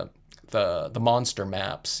the monster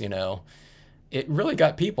maps, it really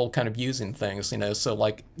got people kind of using things, so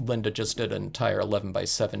like Linda just did an entire 11 by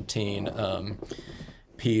 17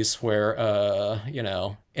 piece where,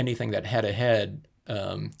 anything that had a head,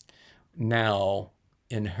 now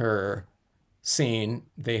in her scene,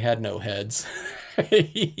 they had no heads.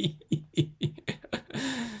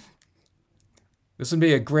 This would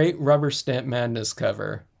be a great Rubber Stamp Madness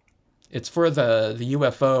cover. It's for the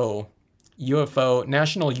UFO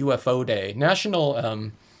National UFO Day,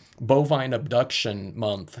 National Bovine Abduction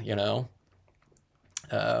Month. We'll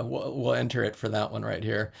enter it for that one right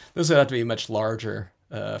here. This would have to be much larger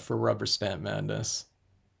for Rubber Stamp Madness.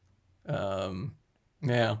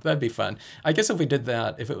 Yeah, that'd be fun. I guess if we did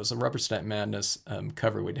that, if it was a Rubber Stamp Madness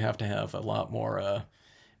cover, we'd have to have a lot more,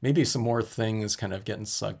 maybe some more things kind of getting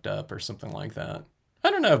sucked up or something like that. I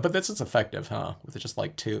don't know, but this is effective, huh? With just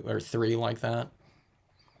like 2 or 3 like that.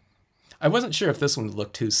 I wasn't sure if this one would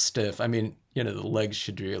look too stiff. I mean, the legs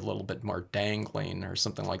should be a little bit more dangling or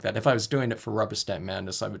something like that. If I was doing it for Rubber Stamp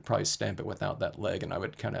Madness, I would probably stamp it without that leg, and I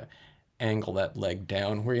would kind of angle that leg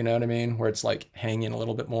down where, you know what I mean? Where it's like hanging a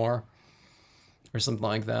little bit more or something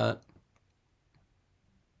like that.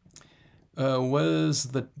 Was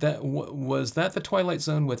that the Twilight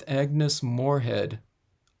Zone with Agnes Moorehead?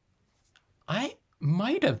 I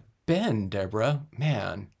might have been, Deborah.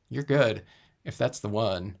 Man, you're good if that's the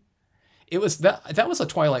one. It was that was a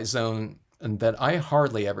Twilight Zone that I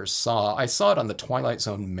hardly ever saw. I saw it on the Twilight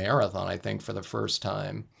Zone marathon, I think, for the first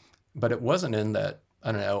time, but it wasn't in that.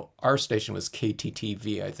 I don't know. Our station was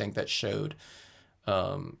KTTV, I think, that showed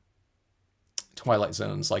Twilight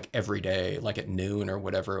Zones like every day, like at noon or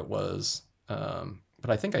whatever it was. But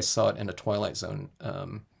I think I saw it in a Twilight Zone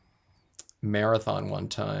marathon one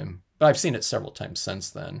time. But I've seen it several times since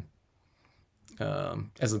then.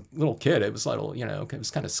 As a little kid, it was little, it was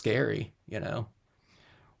kind of scary,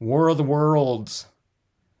 War of the Worlds.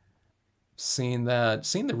 Seen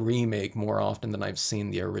the remake more often than I've seen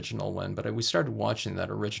the original one, but we started watching that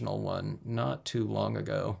original one not too long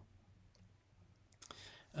ago.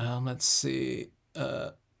 Let's see.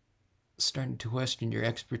 Starting to question your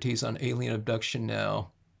expertise on alien abduction now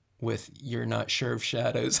with you're not sure of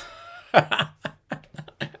shadows.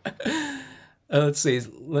 Let's see.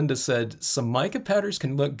 Linda said, some mica powders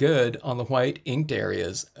can look good on the white inked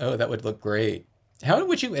areas. Oh, that would look great. How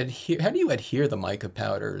do you adhere the mica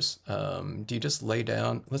powders? Do you just lay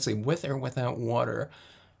down, let's see, with or without water?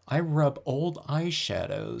 I rub old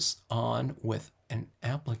eyeshadows on with an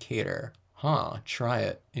applicator. Huh, try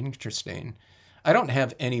it. Interesting. I don't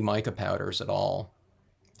have any mica powders at all.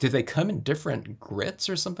 Do they come in different grits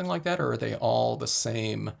or something like that? Or are they all the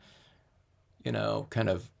same, kind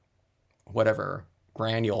of whatever,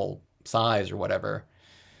 granule size or whatever?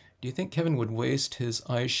 Do you think Kevin would waste his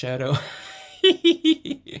eyeshadow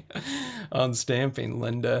on stamping,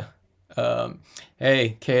 Linda?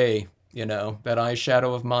 Hey, Kay, that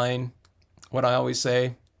eyeshadow of mine, what I always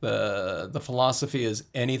say, the philosophy is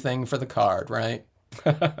anything for the card, right?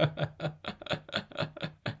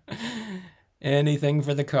 Anything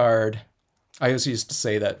for the card. I always used to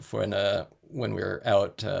say that when we were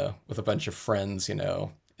out with a bunch of friends,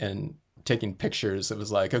 and taking pictures. It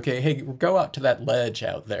was like, okay, hey, go out to that ledge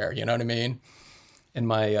out there, you know what I mean? And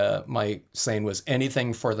my saying was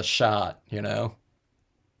anything for the shot,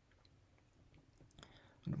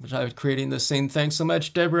 I was creating this scene. Thanks so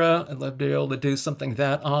much, Deborah. I'd love to be able to do something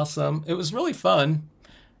that awesome. It was really fun.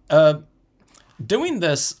 Doing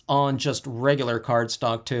this on just regular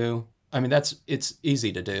cardstock too. I mean, it's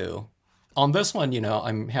easy to do. On this one,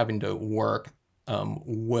 I'm having to work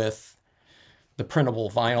with the printable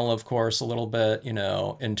vinyl, of course, a little bit,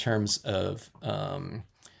 in terms of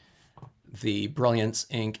the Brilliance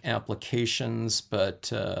ink applications.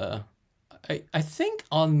 But I think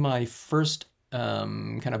on my first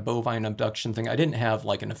kind of bovine abduction thing, I didn't have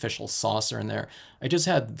like an official saucer in there. I just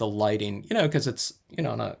had the lighting, because it's,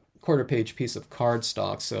 on a quarter-page piece of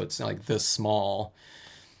cardstock, so it's like this small.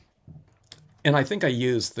 And I think I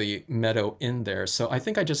used the meadow in there, so I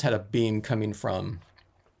think I just had a beam coming from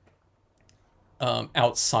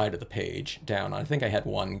outside of the page down. I think I had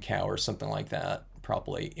one cow or something like that,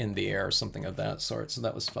 probably in the air or something of that sort, so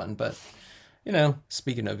that was fun. But,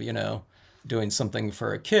 speaking of, doing something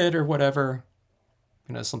for a kid or whatever,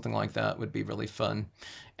 something like that would be really fun.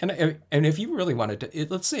 And if you really wanted to,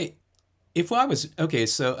 let's see, if I was, okay,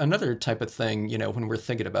 so another type of thing, when we're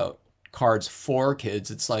thinking about cards for kids,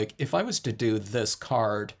 it's like, if I was to do this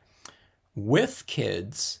card with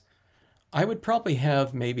kids, I would probably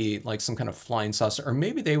have maybe like some kind of flying saucer, or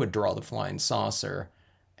maybe they would draw the flying saucer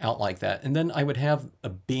out like that. And then I would have a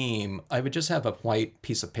beam. I would just have a white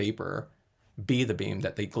piece of paper be the beam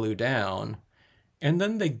that they glue down. And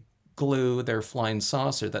then they glue their flying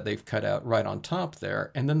saucer that they've cut out right on top there,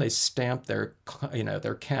 and then they stamp their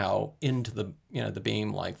their cow into the the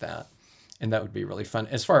beam like that. And that would be really fun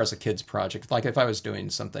as far as a kid's project. Like if I was doing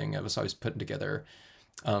something, I was always putting together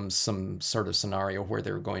some sort of scenario where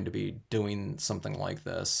they were going to be doing something like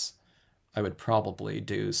this, I would probably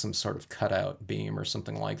do some sort of cutout beam or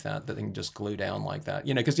something like that they can just glue down like that,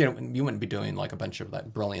 because you wouldn't be doing like a bunch of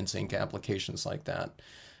that Brilliance ink applications like that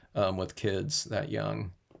with kids that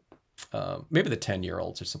young. Maybe the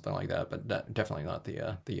 10-year-olds or something like that, but definitely not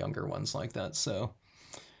the younger ones like that. So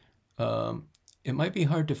it might be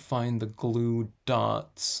hard to find the glue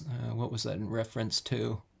dots. What was that in reference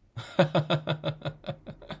to?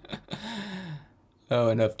 Oh,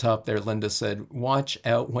 and up top there, Linda said, watch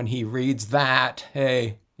out when he reads that.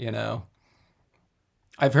 Hey,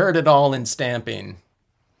 I've heard it all in stamping.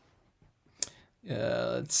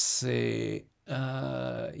 Let's see.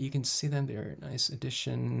 You can see them there. Nice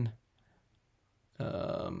addition.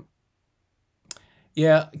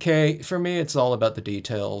 Yeah, okay, for me, it's all about the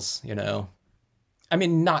details, I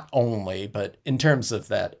mean, not only, but in terms of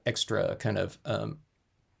that extra kind of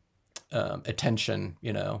attention,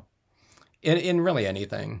 in really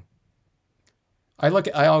anything.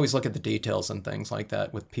 I always look at the details and things like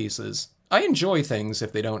that with pieces. I enjoy things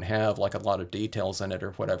if they don't have like a lot of details in it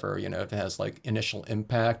or whatever, if it has like initial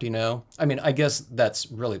impact, I mean, I guess that's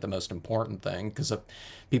really the most important thing, because if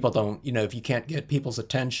people don't, if you can't get people's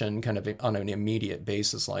attention kind of on an immediate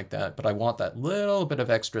basis like that, but I want that little bit of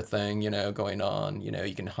extra thing, going on,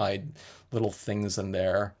 you can hide little things in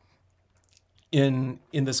there. In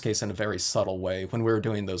this case, in a very subtle way, when we were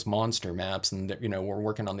doing those monster maps and, we're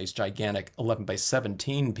working on these gigantic 11 by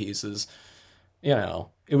 17 pieces,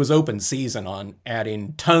 it was open season on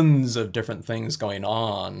adding tons of different things going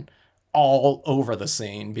on all over the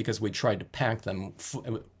scene, because we tried to pack them,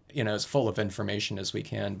 as full of information as we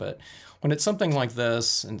can. But when it's something like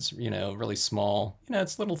this, and it's, really small,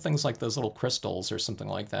 it's little things like those little crystals or something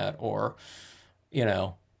like that. Or,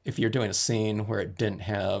 if you're doing a scene where it didn't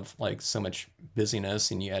have like so much busyness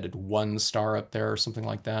and you added one star up there or something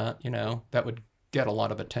like that, that would get a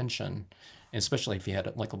lot of attention. Especially if you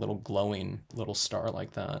had like a little glowing little star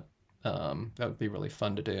like that. That would be really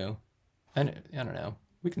fun to do. And I don't know.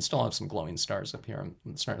 We can still have some glowing stars up here. I'm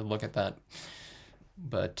starting to look at that.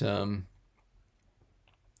 But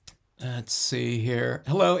let's see here.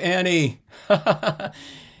 Hello, Annie.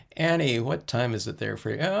 Annie, what time is it there for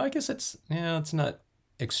you? Oh, I guess it's not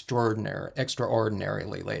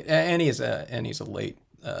extraordinarily late. Annie's a late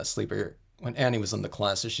sleeper. When Annie was in the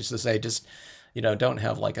class, she says, "Hey, just don't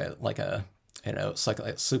have like a it's like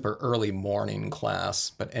a super early morning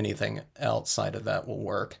class, but anything outside of that will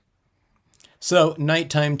work." So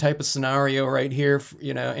nighttime type of scenario right here,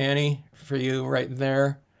 Annie, for you right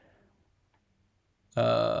there.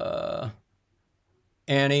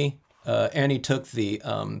 Annie took the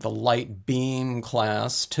light beam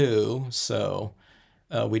class too, so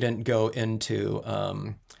we didn't go into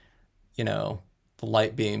the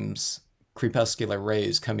light beams, crepuscular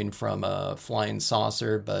rays coming from a flying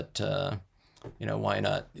saucer, but why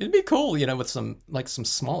not? It'd be cool, with some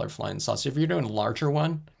smaller flying saucer. If you're doing a larger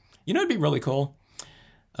one, it'd be really cool.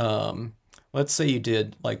 let's say you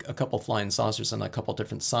did like a couple flying saucers in a couple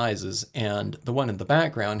different sizes, and the one in the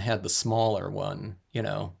background had the smaller one,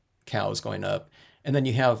 cows going up. And then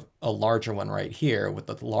you have a larger one right here with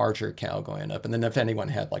the larger cow going up. And then if anyone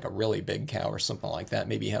had like a really big cow or something like that,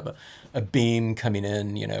 maybe you have a beam coming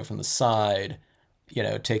in, from the side,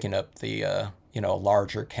 taking up the, a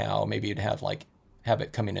larger cow. Maybe you'd have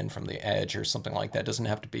it coming in from the edge or something like that. It doesn't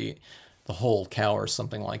have to be the whole cow or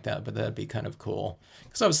something like that, but that'd be kind of cool.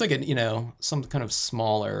 Because I was thinking, some kind of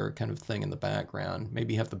smaller kind of thing in the background.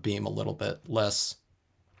 Maybe have the beam a little bit less,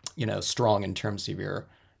 strong in terms of your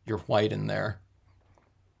white in there.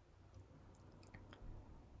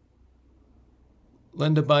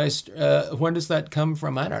 Linda Beist, where does that come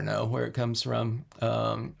from? I don't know where it comes from.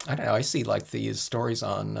 I don't know. I see like these stories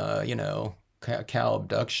on, cow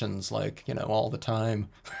abductions, like, all the time.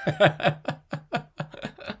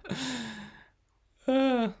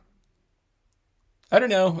 uh, I don't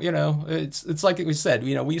know. It's like we said.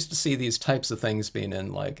 We used to see these types of things being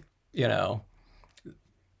in like,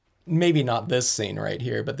 maybe not this scene right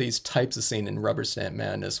here, but these types of scene in Rubber Stamp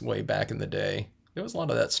Madness way back in the day. There was a lot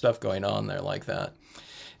of that stuff going on there like that.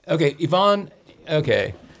 Okay, Yvonne,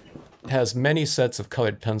 okay, has many sets of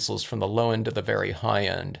colored pencils from the low end to the very high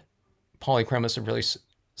end. Polychromos are really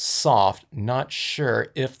soft. Not sure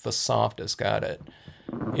if the softest got it.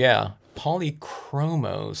 Yeah,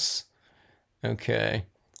 polychromos. Okay,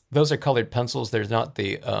 those are colored pencils. There's not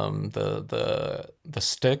the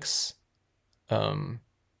sticks, or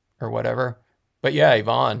whatever. But yeah,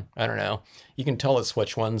 Yvonne, I don't know. You can tell us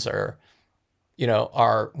which ones are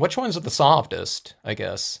which ones are the softest, I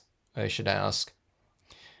guess I should ask.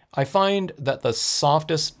 I find that the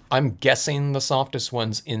softest, I'm guessing the softest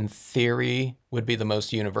ones in theory would be the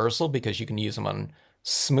most universal because you can use them on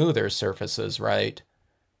smoother surfaces, right?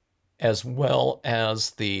 As well as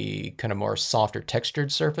the kind of more softer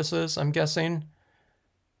textured surfaces, I'm guessing.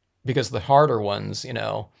 Because the harder ones,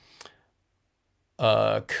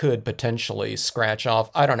 could potentially scratch off.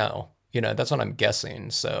 I don't know. That's what I'm guessing.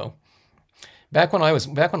 So back when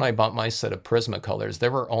I bought my set of Prismacolors, there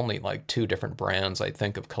were only like 2 different brands, I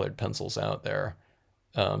think, of colored pencils out there.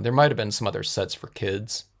 There might have been some other sets for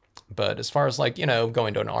kids, but as far as like,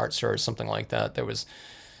 going to an art store or something like that, there was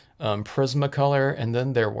Prismacolor, and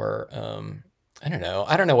then there were, I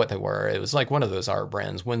don't know what they were. It was like one of those art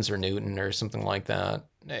brands, Winsor Newton or something like that.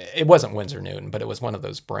 It wasn't Winsor Newton, but it was one of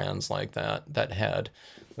those brands like that had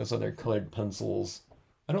those other colored pencils.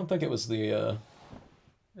 I don't think it was the,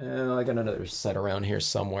 I got another set around here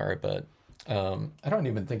somewhere, but I don't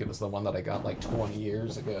even think it was the one that I got like 20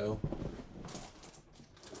 years ago.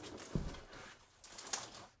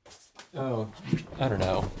 Oh, I don't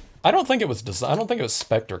know. I don't think it was I don't think it was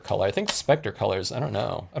Spectre Color. I think Spectre Colors, I don't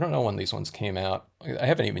know. I don't know when these ones came out. I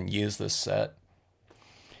haven't even used this set.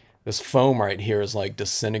 This foam right here is like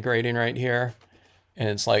disintegrating right here, and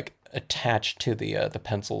it's like attached to the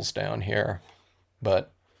pencils down here.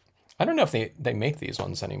 But I don't know if they make these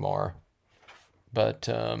ones anymore. But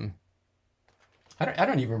I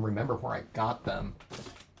don't even remember where I got them.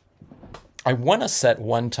 I won a set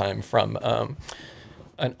one time from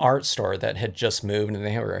an art store that had just moved, and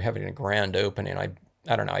they were having a grand opening. I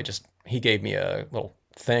don't know. He gave me a little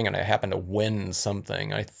thing, and I happened to win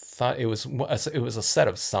something. I thought it was a set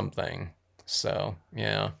of something. So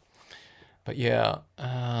yeah, but yeah.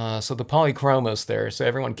 So the polychromos there. So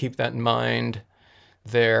everyone keep that in mind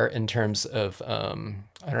there in terms of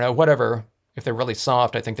I don't know, whatever. If they're really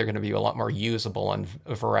soft, I think they're going to be a lot more usable on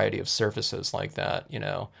a variety of surfaces like that.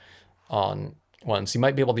 On ones. You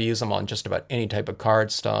might be able to use them on just about any type of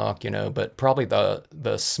cardstock, but probably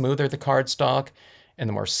the smoother the cardstock and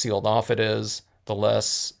the more sealed off it is, the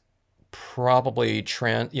less probably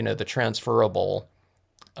the transferable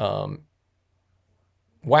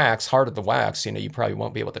wax, harder the wax, you probably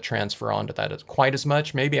won't be able to transfer onto that quite as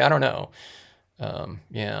much, maybe. I don't know.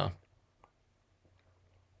 Yeah.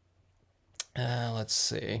 Let's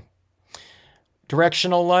see.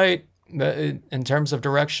 Directional light. In terms of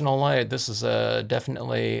directional light, this is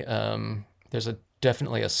definitely there's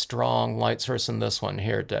definitely a strong light source in this one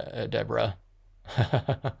here, Deborah.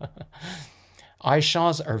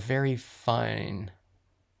 Eyeshaws are very fine.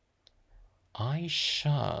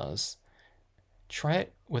 Eyeshaws. Try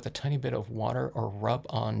it with a tiny bit of water or rub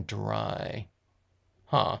on dry.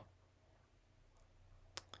 Huh.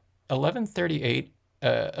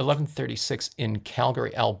 1136 in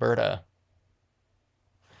Calgary, Alberta.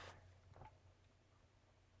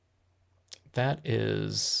 That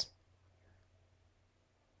is...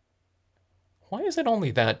 Why is it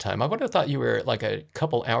only that time? I would have thought you were like a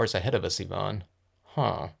couple hours ahead of us, Yvonne.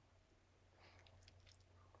 Huh.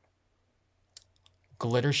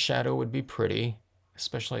 glitter shadow would be pretty,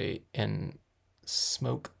 especially in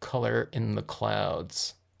smoke color in the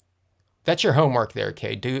clouds. That's your homework there,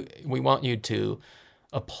 Kay. We want you to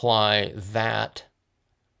apply that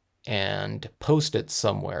and post it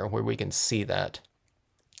somewhere where we can see that.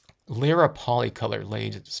 Lyra Polycolor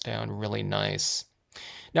lays it down really nice.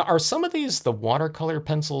 Now, are some of these the watercolor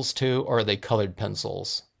pencils too, or are they colored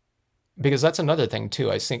pencils? Because that's another thing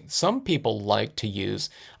too. I think some people like to use,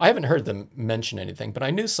 I haven't heard them mention anything, but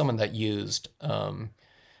I knew someone that used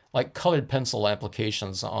like colored pencil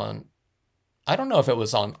applications on, I don't know if it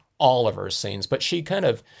was on all of her scenes, but she kind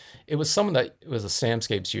of, it was someone that was a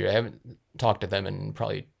Stampscapes user. I haven't talked to them in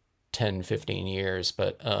probably 10, 15 years,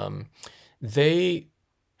 but they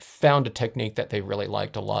found a technique that they really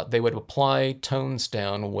liked a lot. They would apply tones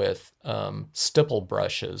down with stipple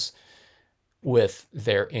brushes with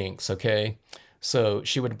their inks, okay? So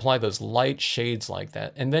she would apply those light shades like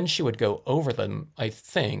that, and then she would go over them, I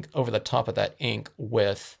think, over the top of that ink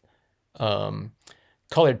with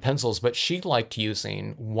colored pencils, but she liked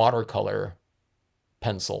using watercolor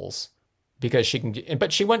pencils because she can,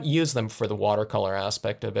 but she wouldn't use them for the watercolor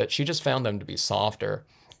aspect of it. She just found them to be softer.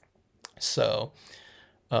 So,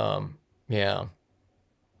 yeah.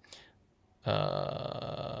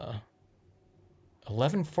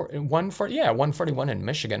 140, yeah, 141 in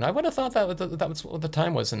Michigan. I would have thought that was what the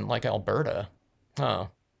time was in like Alberta. Oh.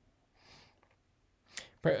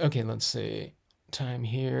 Okay, let's see. Time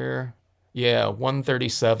here. Yeah,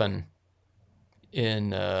 137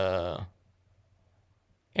 in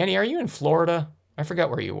Annie, are you in Florida? I forgot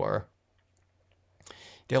where you were.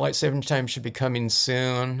 Daylight saving time should be coming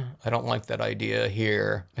soon. I don't like that idea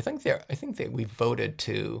here. I think that we voted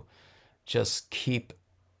to just keep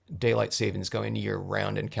daylight savings going year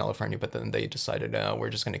round in California, but then they decided, no, we're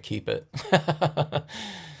just going to keep it.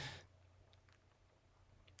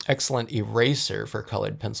 Excellent eraser for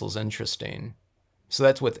colored pencils. Interesting. So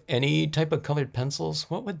that's with any type of colored pencils.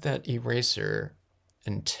 What would that eraser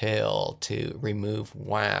entail to remove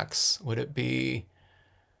wax? Would it be,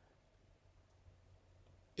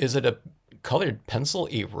 is it a colored pencil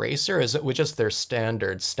eraser? Is it with just their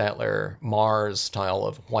standard Statler Mars style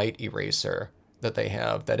of white eraser that they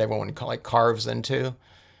have that everyone like carves into?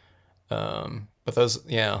 But those,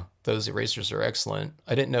 yeah, those erasers are excellent.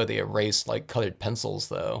 I didn't know they erased like colored pencils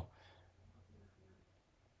though.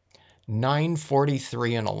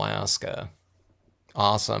 943 in Alaska.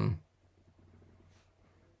 Awesome.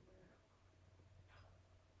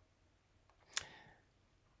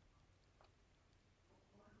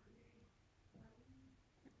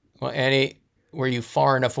 Well, Annie, were you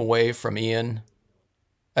far enough away from Ian?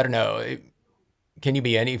 I don't know. Can you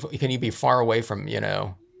be far away from,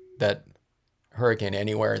 that hurricane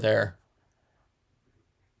anywhere there?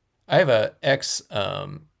 I have a ex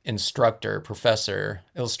instructor, professor,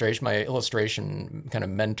 my illustration kind of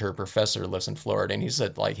mentor professor lives in Florida, and he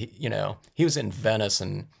said like he was in Venice,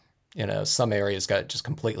 and some areas got just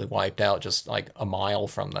completely wiped out just like a mile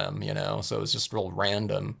from them, so it was just real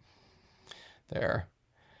random there.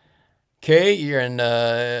 Okay,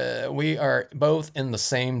 we are both in the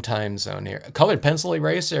same time zone here. Colored pencil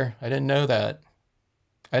eraser. I didn't know that.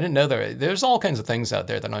 I didn't know that. There's all kinds of things out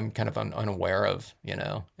there that I'm kind of unaware of,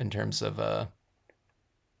 in terms of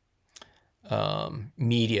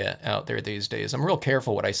media out there these days. I'm real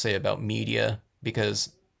careful what I say about media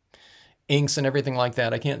because inks and everything like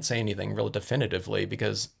that, I can't say anything real definitively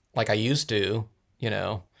because like I used to,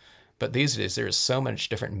 but these days there's so much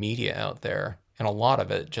different media out there. And a lot of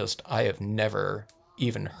it just I have never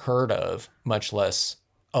even heard of, much less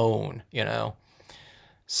own,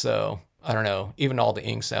 So I don't know, even all the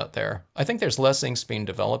inks out there. I think there's less inks being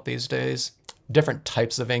developed these days, different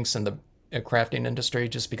types of inks in the crafting industry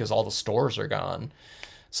just because all the stores are gone.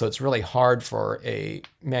 So it's really hard for a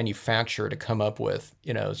manufacturer to come up with,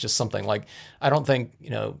 it's just something like, I don't think,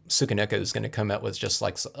 Sukaneka is going to come out with just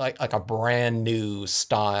like a brand new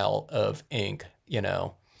style of ink,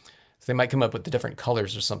 So they might come up with the different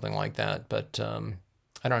colors or something like that, but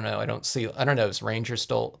I don't know. I don't know if Ranger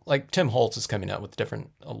still, like Tim Holtz is coming out with different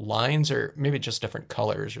lines or maybe just different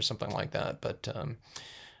colors or something like that. But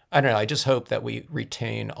I don't know. I just hope that we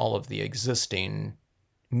retain all of the existing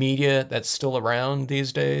media that's still around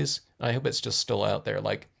these days. I hope it's just still out there.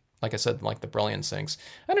 Like I said, like the Brilliance things.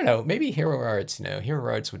 I don't know. Maybe Hero Arts,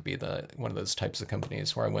 Hero Arts would be one of those types of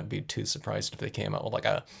companies where I wouldn't be too surprised if they came out with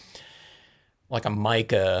like a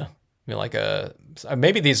mica,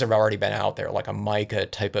 maybe these have already been out there, like a mica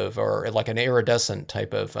type of, or like an iridescent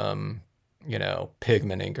type of,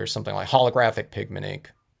 pigment ink or something like holographic pigment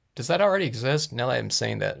ink. Does that already exist? Now that I'm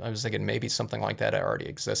saying that, I was thinking maybe something like that already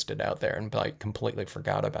existed out there and like completely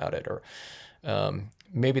forgot about it. Or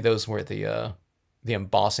Maybe those were the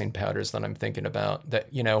embossing powders that I'm thinking about.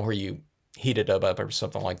 That where you heat it up or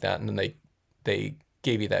something like that, and then they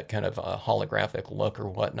gave you that kind of a holographic look or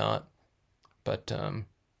whatnot. But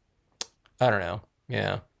I don't know.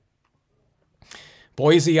 Yeah,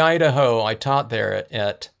 Boise, Idaho. I taught there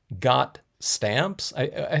at Got Stamps. I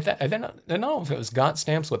don't know if it was Got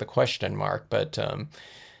Stamps with a question mark, but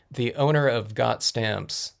the owner of Got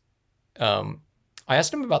Stamps, I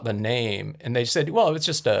asked him about the name, and they said, well, it's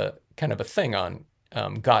just a kind of a thing on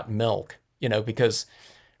Got Milk, because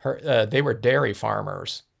they were dairy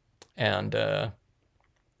farmers, and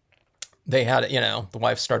they had, the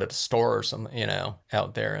wife started a store or something,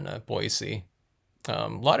 out there in Boise. A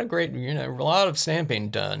lot of great, a lot of stamping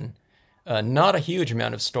done. Not a huge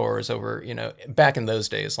amount of stores over, back in those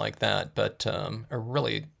days like that, but a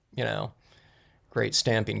really, great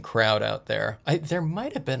stamping crowd out there. There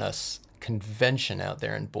might have been a convention out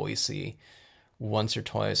there in Boise once or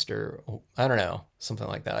twice, or I don't know, something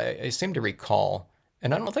like that. I seem to recall,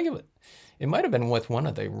 and I don't think it might have been with one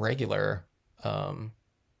of the regular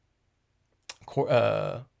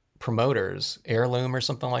promoters, Heirloom or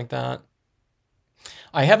something like that.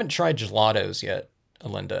 I haven't tried gelatos yet,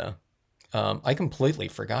 Linda. I completely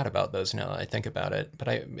forgot about those now that I think about it, but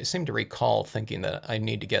I seem to recall thinking that I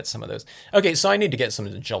need to get some of those. Okay, so I need to get some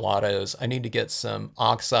gelatos. I need to get some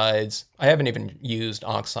oxides. I haven't even used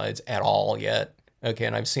oxides at all yet. Okay,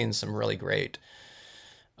 and I've seen some really great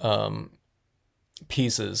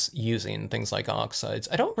pieces using things like oxides.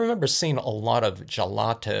 I don't remember seeing a lot of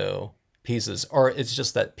gelato pieces, or it's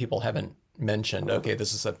just that people haven't mentioned, okay,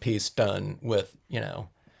 this is a piece done with,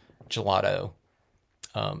 gelato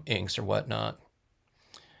inks or whatnot.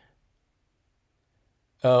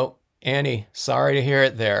 Oh, Annie, sorry to hear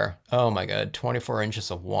it there. Oh my God, 24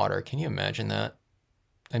 inches of water. Can you imagine that?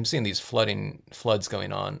 I'm seeing these floods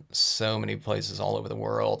going on so many places all over the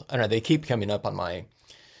world. I don't know, they keep coming up on my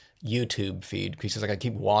YouTube feed because like I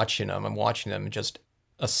keep watching them. I'm watching them just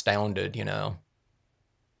astounded,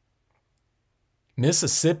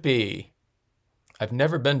 Mississippi. I've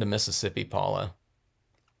never been to Mississippi, Paula.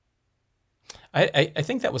 I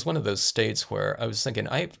think that was one of those states where I was thinking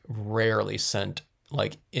I've rarely sent,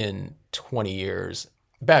 like in 20 years.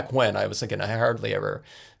 Back when I was thinking I hardly ever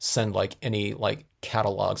send like any like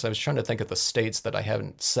catalogs. I was trying to think of the states that I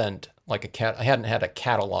haven't sent like I hadn't had a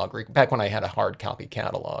catalog back when I had a hard copy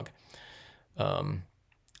catalog, um,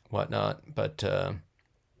 whatnot. But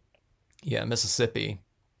yeah, Mississippi.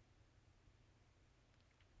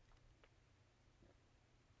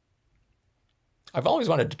 I've always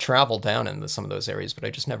wanted to travel down into some of those areas, but I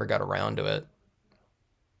just never got around to it.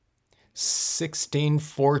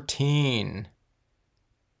 1614.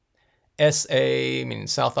 SA, I mean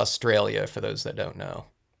South Australia, for those that don't know.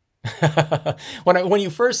 When you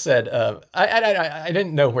first said, I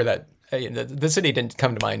didn't know where that, the city didn't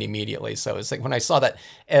come to mind immediately. So it's like when I saw that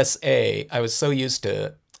SA, I was so used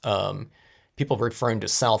to people referring to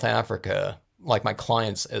South Africa, like my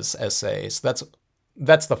clients as SA. So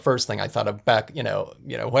that's the first thing I thought of back,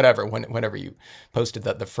 whatever, whenever you posted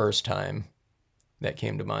that the first time that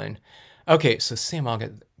came to mind. Okay, so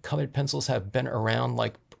Siamaga colored pencils have been around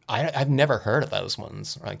like, I've never heard of those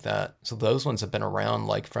ones like that. So those ones have been around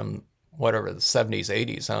like from whatever, the 70s,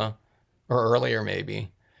 80s, huh? Or earlier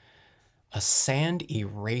maybe. A sand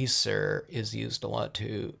eraser is used a lot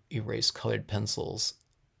to erase colored pencils.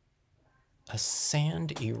 A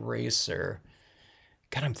sand eraser.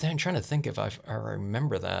 God, I'm trying to think if I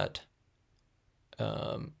remember that.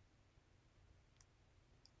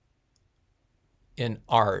 In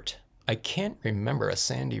art. I can't remember a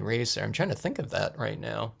sand eraser. I'm trying to think of that right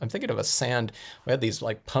now. I'm thinking of a sand. We had these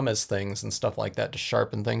like pumice things and stuff like that to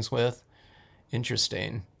sharpen things with.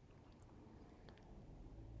 Interesting.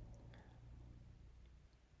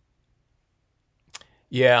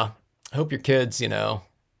 Yeah. I hope your kids,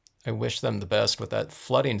 I wish them the best with that.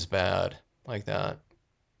 Flooding's bad like that.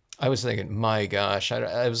 I was thinking, my gosh,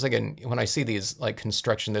 I was thinking when I see these like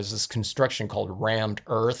construction, there's this construction called rammed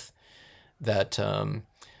earth that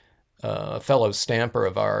a fellow stamper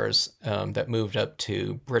of ours that moved up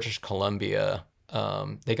to British Columbia,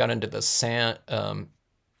 they got into the sand,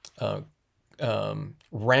 uh,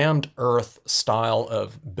 rammed earth style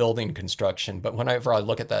of building construction. But whenever I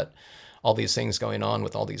look at that, all these things going on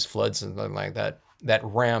with all these floods and something like that, that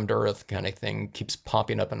rammed earth kind of thing keeps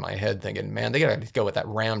popping up in my head thinking, man, they got to go with that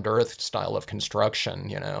rammed earth style of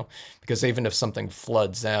construction, because even if something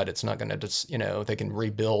floods out, it's not going to just, they can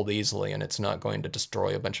rebuild easily and it's not going to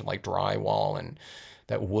destroy a bunch of like drywall and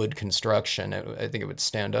that wood construction. I think it would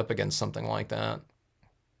stand up against something like that.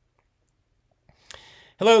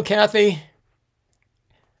 Hello, Kathy.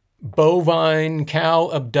 bovine cow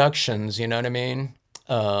abductions, you know what I mean?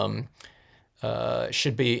 Um,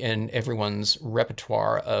 should be in everyone's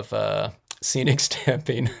repertoire of scenic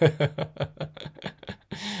stamping.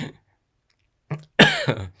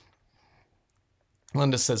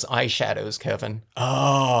 Linda says eyeshadows, Kevin.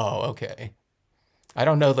 Oh, okay. I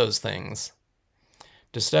don't know those things.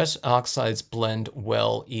 Distress oxides blend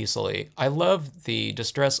well easily. I love the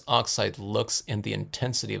distress oxide looks and the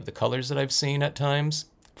intensity of the colors that I've seen at times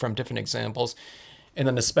from different examples. And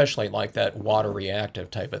then especially like that water reactive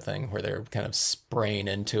type of thing where they're kind of spraying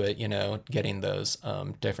into it, getting those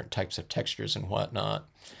different types of textures and whatnot.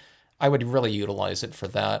 I would really utilize it for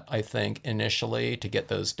that, I think, initially to get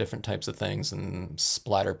those different types of things and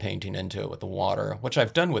splatter painting into it with the water, which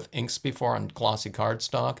I've done with inks before on glossy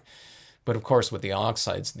cardstock. But of course, with the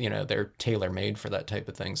oxides, they're tailor made for that type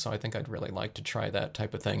of thing. So I think I'd really like to try that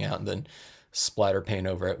type of thing out and then splatter paint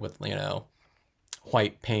over it with,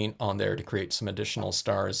 white paint on there to create some additional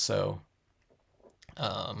stars. So,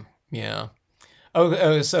 yeah.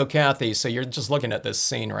 So Kathy, so you're just looking at this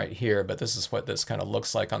scene right here, but this is what this kind of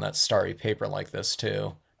looks like on that starry paper like this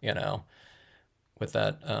too, with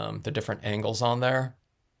that, the different angles on there,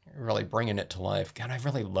 really bringing it to life. God, I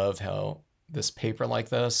really love how this paper like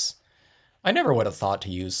this, I never would have thought to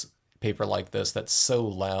use paper like this that's so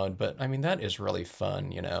loud, but I mean, that is really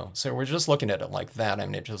fun, So we're just looking at it like that. I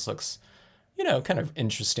mean, it just looks, kind of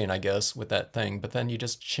interesting, I guess, with that thing, but then you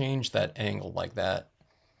just change that angle like that.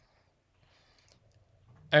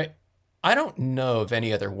 I I don't know of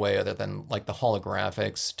any other way other than like the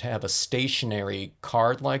holographics to have a stationary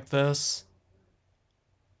card like this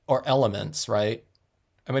or elements, right?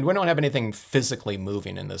 I mean, we don't have anything physically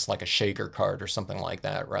moving in this like a shaker card or something like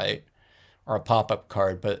that, right? Or a pop-up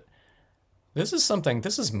card, but this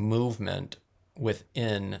is movement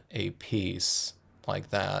within a piece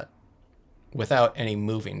like that without any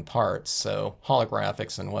moving parts. So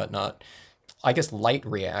holographics and whatnot, I guess light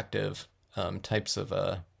reactive types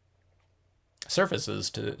of surfaces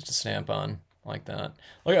to stamp on like that.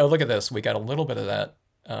 Look at this. We got a little bit of that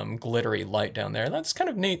glittery light down there. That's kind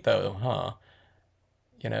of neat though, huh?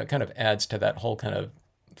 It kind of adds to that whole kind of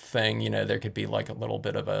thing. There could be like a little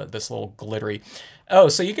bit of this little glittery. Oh,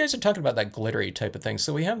 so you guys are talking about that glittery type of thing.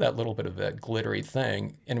 So we have that little bit of that glittery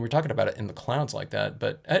thing, and we're talking about it in the clouds like that.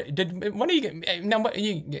 But did one of you now?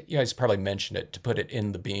 You guys probably mentioned it to put it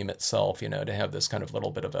in the beam itself. To have this kind of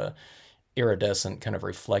little bit of a iridescent kind of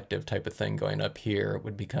reflective type of thing going up here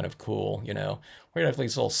would be kind of cool. We'd have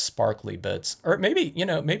these little sparkly bits, or maybe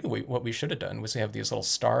what we should have done was have these little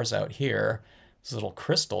stars out here, these little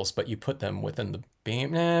crystals, but you put them within the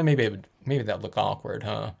beam. Maybe that'd look awkward,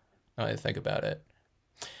 huh? Now I think about it.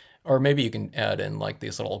 Or maybe you can add in like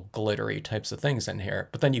these little glittery types of things in here,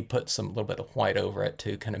 but then you put some little bit of white over it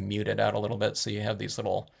to kind of mute it out a little bit, so you have these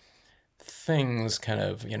little things kind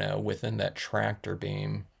of within that tractor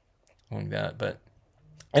beam like that. But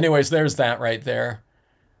anyways, there's that right there.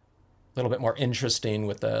 A little bit more interesting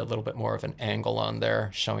with a little bit more of an angle on there,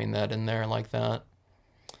 showing that in there like that.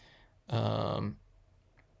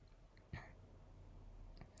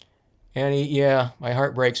 Annie, yeah, my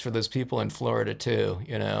heart breaks for those people in Florida too.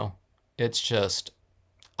 It's just,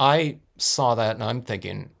 I saw that and I'm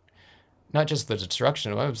thinking, not just the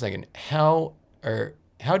destruction, I was thinking, how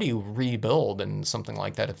do you rebuild and something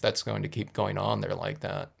like that if that's going to keep going on there like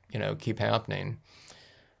that? Keep happening,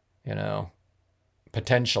 you know,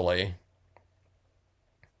 potentially.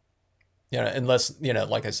 Unless,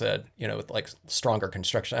 like I said, with like stronger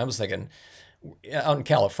construction. I was thinking out in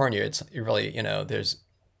California, it's really,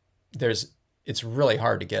 there's it's really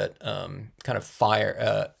hard to get kind of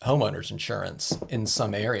fire homeowners insurance in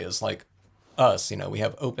some areas like us. We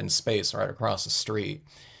have open space right across the street,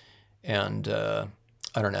 and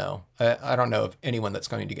I don't know. I don't know of anyone that's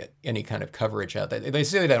going to get any kind of coverage out there. They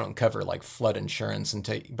say they don't cover like flood insurance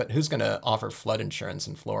but who's going to offer flood insurance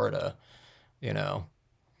in Florida? You know,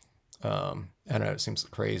 I don't know. It seems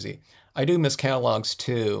crazy. I do miss catalogs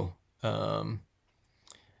too. The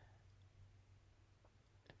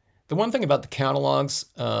one thing about the catalogs,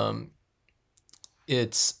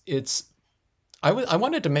 it's I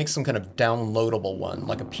wanted to make some kind of downloadable one,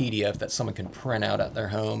 like a PDF that someone can print out at their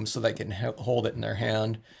home so they can hold it in their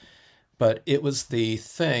hand. But it was the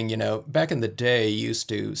thing, back in the day, you used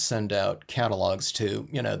to send out catalogs to,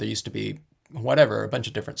 there used to be whatever, a bunch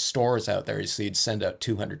of different stores out there. So you'd send out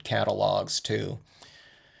 200 catalogs to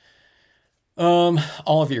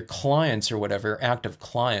all of your clients or whatever, active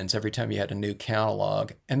clients, every time you had a new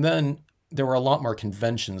catalog. And then there were a lot more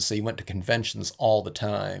conventions, so you went to conventions all the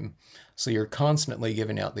time. So you're constantly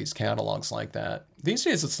giving out these catalogs like that. These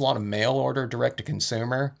days, it's a lot of mail order, direct to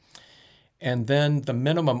consumer. And then the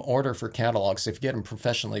minimum order for catalogs, if you get them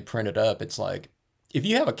professionally printed up, it's like if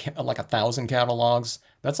you have like 1,000 catalogs,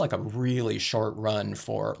 that's like a really short run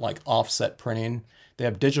for like offset printing. They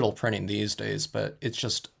have digital printing these days, but it's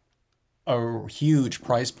just a huge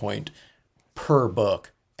price point per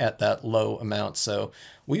book at that low amount. So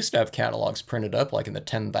we used to have catalogs printed up like in the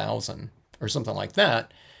 10,000 or something like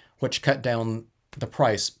that, which cut down the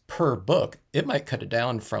price per book. It might cut it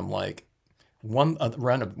down from like a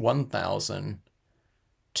run of 1,000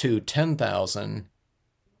 to 10,000.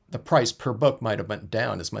 The price per book might have went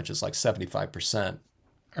down as much as like 75%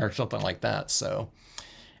 or something like that. So,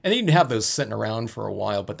 and you'd have those sitting around for a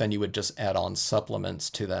while, but then you would just add on supplements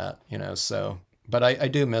to that, so, but I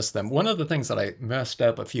do miss them. One of the things that I messed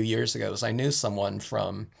up a few years ago is I knew someone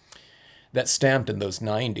from that stamped in those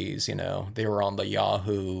 90s, they were on the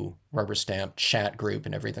Yahoo rubber stamp chat group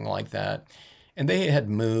and everything like that. And they had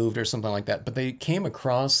moved or something like that, but they came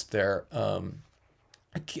across their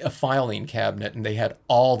a filing cabinet and they had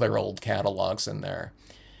all their old catalogs in there.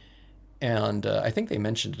 And I think they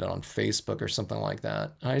mentioned it on Facebook or something like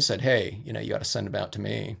that. And I said, hey, you got to send them out to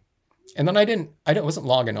me. And then wasn't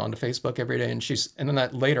logging on to Facebook every day. And then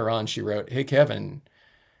later on she wrote, hey, Kevin,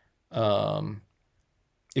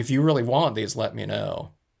 if you really want these, let me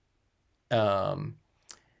know. And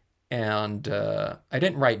I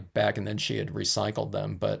didn't write back, and then she had recycled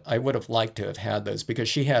them, but I would have liked to have had those because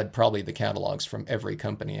she had probably the catalogs from every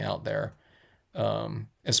company out there,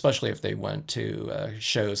 especially if they went to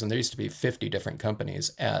shows. And there used to be 50 different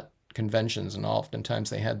companies at conventions, and oftentimes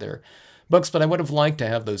they had their books. But I would have liked to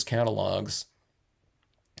have those catalogs,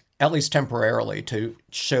 at least temporarily, to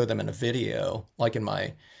show them in a video, like in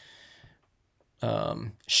my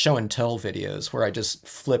show and tell videos, where I just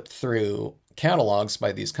flipped through catalogs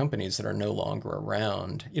by these companies that are no longer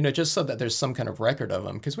around, just so that there's some kind of record of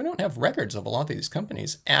them, because we don't have records of a lot of these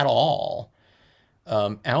companies at all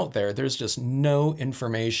out there. There's just no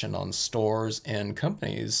information on stores and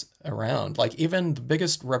companies around. Like even the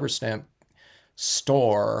biggest rubber stamp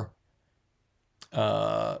store,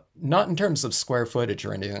 not in terms of square footage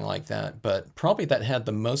or anything like that, but probably that had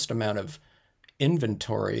the most amount of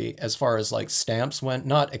inventory as far as like stamps went,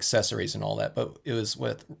 not accessories and all that, but it was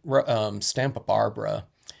with Stampa Barbara.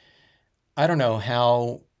 I don't know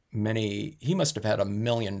how many, he must have had $1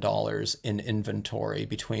 million in inventory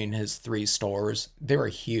between his 3 stores. They were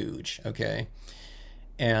huge, okay?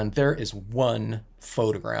 And there is one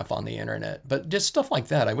photograph on the internet, but just stuff like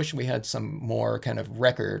that. I wish we had some more kind of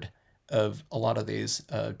record of a lot of these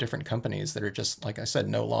different companies that are just, like I said,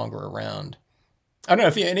 no longer around. I don't know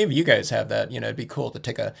if any of you guys have that. It'd be cool to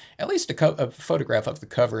take at least a photograph of the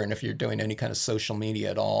cover, and if you're doing any kind of social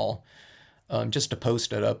media at all, just to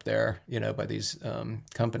post it up there, by these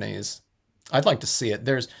companies. I'd like to see it.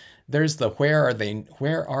 There's the where are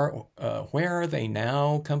they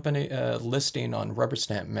now company listing on Rubber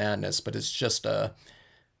Stamp Madness, but it's just a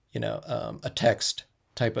text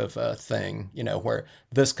type of thing, where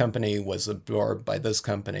this company was absorbed by this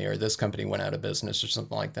company, or this company went out of business or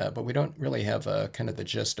something like that. But we don't really have kind of the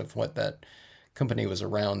gist of what that company was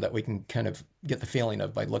around that we can kind of get the feeling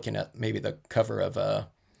of by looking at maybe the cover of a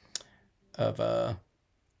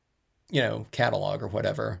catalog or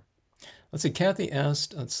whatever. Let's see, Kathy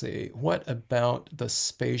asked, what about the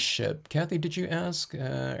spaceship? Kathy, did you ask?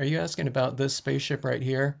 Are you asking about this spaceship right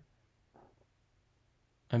here?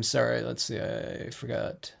 I'm sorry, let's see, I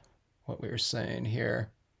forgot what we were saying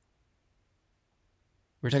here.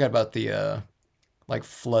 We were talking about the, like,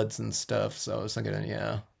 floods and stuff, so I was thinking,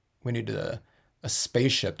 yeah, we needed a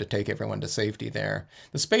spaceship to take everyone to safety there.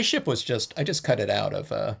 The spaceship was I just cut it out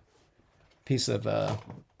of a piece of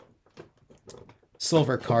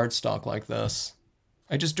silver cardstock like this.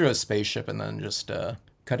 I just drew a spaceship and then just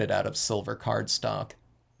cut it out of silver cardstock.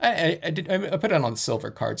 I put it on silver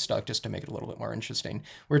cardstock just to make it a little bit more interesting.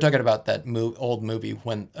 We were talking about that old movie,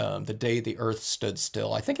 When the Day the Earth Stood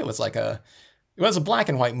Still. I think it was it was a black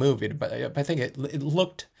and white movie, but I think it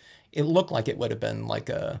looked like it would have been like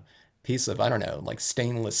a piece of, I don't know, like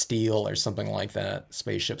stainless steel or something like that,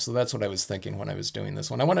 spaceship. So that's what I was thinking when I was doing this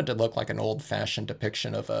one. I wanted to look like an old-fashioned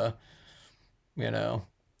depiction of a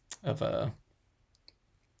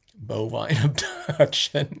bovine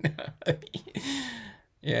abduction.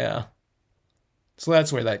 Yeah. So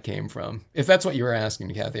that's where that came from. If that's what you were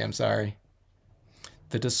asking, Kathy, I'm sorry.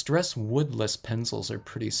 The Distress Woodless pencils are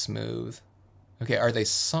pretty smooth. Okay, are they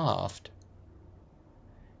soft?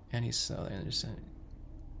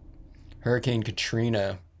 Hurricane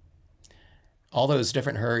Katrina. All those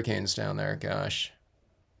different hurricanes down there, gosh.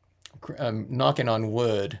 I'm knocking on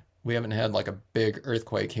wood. We haven't had like a big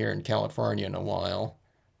earthquake here in California in a while.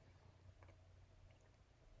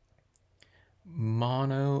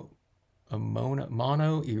 Mono,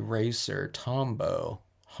 mono eraser Tombow.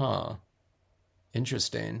 Huh.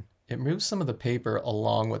 Interesting. It removes some of the paper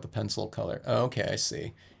along with the pencil color. Oh, okay, I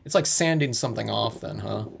see. It's like sanding something off then,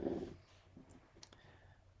 huh?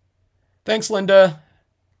 Thanks, Linda.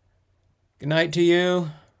 Good night to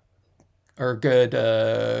you. Or good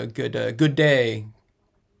day.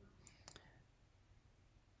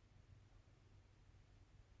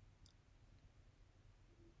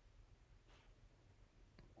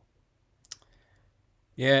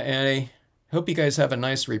 Yeah, Annie. Hope you guys have a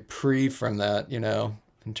nice reprieve from that,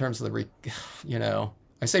 in terms of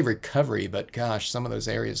I say recovery, but gosh, some of those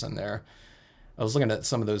areas in there. I was looking at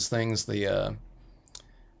some of those things, the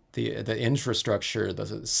infrastructure,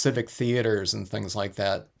 the civic theaters and things like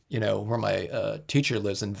that. Where my teacher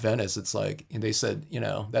lives in Venice, it's like they said,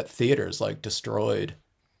 that theater is like destroyed.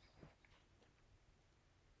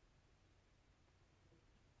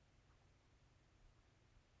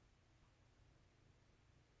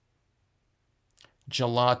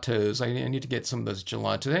 Gelatos. I need to get some of those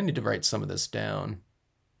gelatos. I need to write some of this down.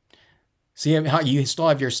 See how you still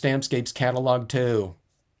have your Stampscapes catalog too.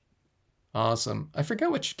 Awesome. I forget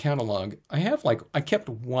which catalog. I have I kept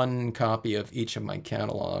one copy of each of my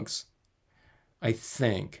catalogs, I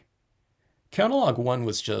think. Catalog one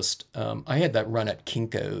was just, I had that run at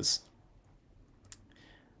Kinko's.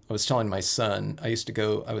 I was telling my son, I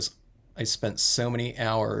spent so many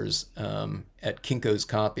hours at Kinko's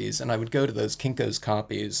copies, and I would go to those Kinko's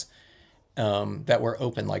copies that were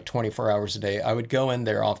open like 24 hours a day. I would go in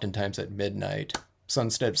there oftentimes at midnight. So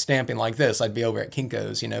instead of stamping like this, I'd be over at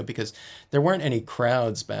Kinko's, because there weren't any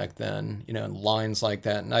crowds back then, and lines like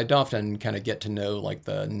that. And I'd often kind of get to know like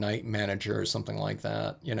the night manager or something like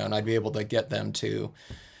that, and I'd be able to get them to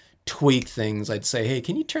tweak things. I'd say, hey,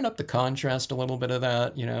 can you turn up the contrast a little bit of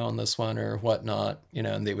that, on this one or whatnot,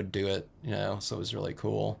 and they would do it, so it was really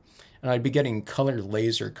cool. And I'd be getting color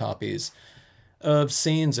laser copies of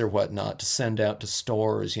scenes or whatnot to send out to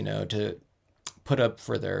stores, to put up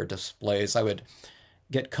for their displays. I would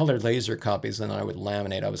get color laser copies and I would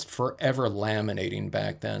laminate. I was forever laminating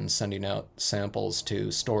back then, sending out samples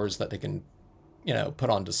to stores that they can, put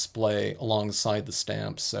on display alongside the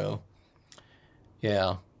stamps. So,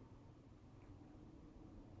 yeah.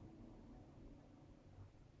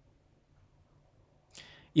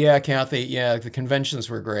 Yeah, Kathy. Yeah, the conventions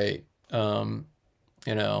were great. You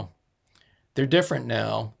know, they're different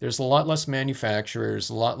now. There's a lot less manufacturers,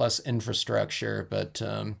 a lot less infrastructure, but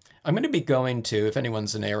I'm going to be going to, if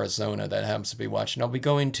anyone's in Arizona that happens to be watching, I'll be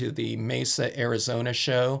going to the Mesa, Arizona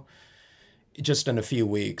show just in a few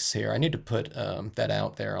weeks here. I need to put that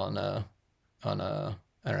out there on I don't know,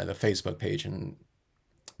 the Facebook page and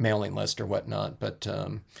mailing list or whatnot, but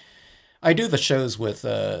I do the shows with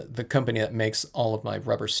the company that makes all of my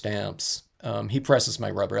rubber stamps. He presses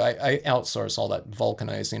my rubber. I outsource all that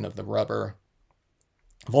vulcanizing of the rubber.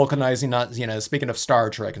 Vulcanizing, not, speaking of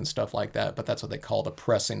Star Trek and stuff like that, but that's what they call the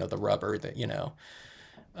pressing of the rubber, that,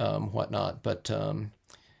 whatnot.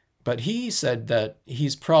 But he said that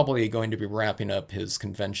he's probably going to be wrapping up his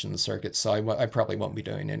convention circuit, so I probably won't be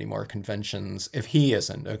doing any more conventions if he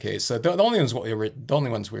isn't. Okay, so the only ones we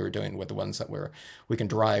were doing were the ones that we can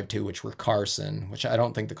drive to, which were Carson, which I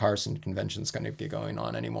don't think the Carson convention is going to be going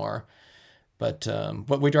on anymore. But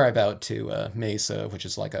we drive out to Mesa, which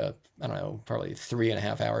is like I don't know, probably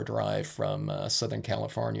 3.5 hour drive from Southern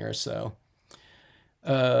California or so.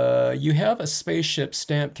 You have a spaceship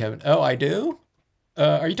stamp, Kevin. Oh, I do?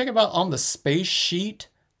 Are you talking about on the space sheet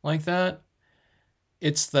like that?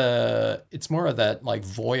 It's more of that like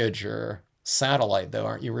Voyager satellite though,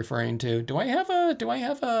 aren't you referring to? Do I have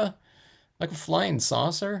a like a flying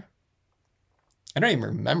saucer? I don't even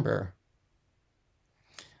remember.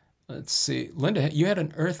 Let's see. Linda, you had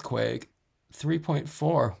an earthquake.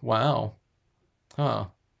 3.4. Wow. Huh.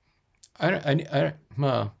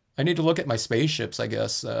 I need to look at my spaceships, I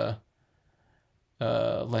guess,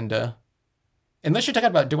 Linda. Unless you're talking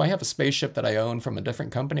about, do I have a spaceship that I own from a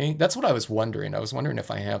different company? That's what I was wondering. I was wondering if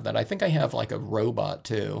I have that. I think I have like a robot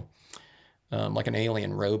too, like an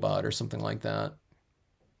alien robot or something like that.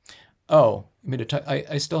 Oh,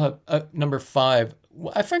 I still have number five.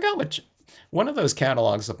 I forgot which one of those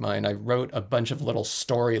catalogs of mine. I wrote a bunch of little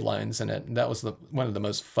storylines in it, and that was one of the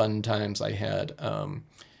most fun times I had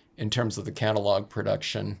in terms of the catalog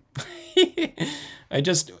production. I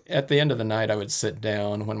just at the end of the night I would sit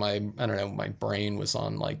down when I don't know, my brain was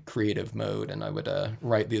on like creative mode, and I would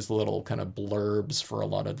write these little kind of blurbs for a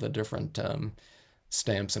lot of the different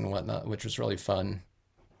stamps and whatnot, which was really fun.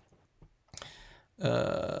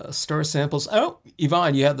 Store samples. Oh,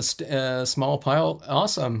 Yvonne, you have the small pile.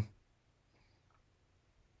 Awesome.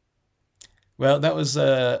 Well, that was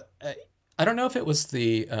I don't know if it was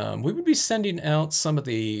the we would be sending out some of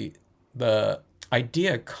the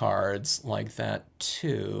idea cards like that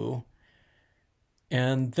too,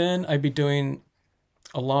 and then I'd be doing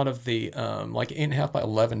a lot of the like 8.5 by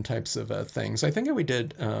 11 types of things. I think we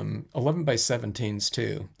did 11 by 17s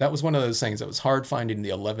too. That was one of those things that was hard finding the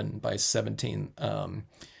 11 by 17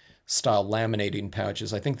 style laminating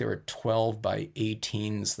pouches. I think there were 12 by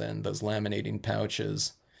 18s then, those laminating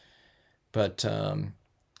pouches. But I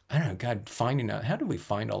don't know, God, finding out how did we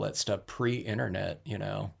find all that stuff pre-internet,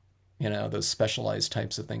 those specialized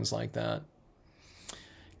types of things like that.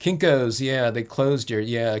 Kinko's, yeah, they closed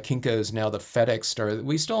Kinko's now the FedEx store.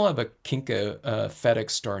 We still have a Kinko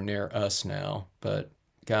FedEx store near us now, but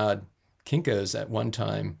God, Kinko's at one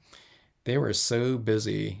time, they were so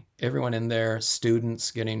busy. Everyone in there,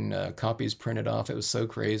 students getting copies printed off. It was so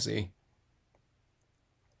crazy.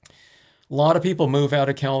 A lot of people move out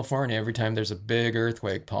of California every time there's a big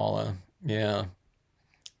earthquake, Paula. Yeah,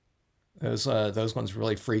 those ones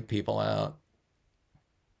really freak people out,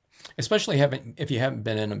 especially if you haven't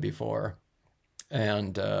been in them before.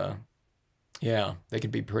 And yeah, they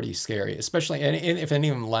could be pretty scary, especially and if any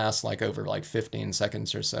of them last like over like 15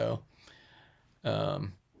 seconds or so.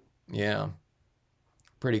 Um, yeah,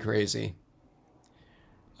 pretty crazy.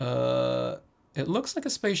 Uh, it looks like a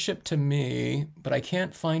spaceship to me, but I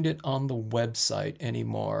can't find it on the website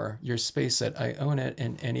anymore. Your space set, I own it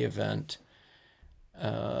in any event.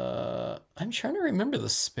 I'm trying to remember the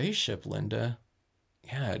spaceship, Linda.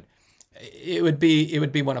 Yeah, it would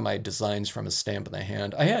be one of my designs from a Stamp in the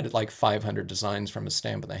Hand. I had like 500 designs from a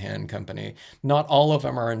Stamp in the Hand company. Not all of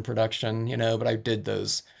them are in production, but I did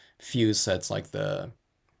those few sets like the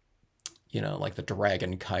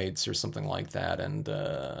dragon kites or something like that, and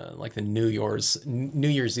like the New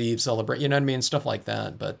Year's Eve celebrate, you know what I mean, stuff like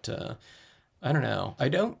that. But I don't know. I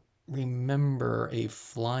don't remember a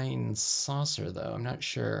flying saucer though. I'm not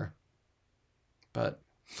sure. But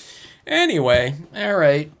anyway, all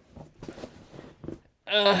right.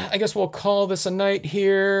 I guess we'll call this a night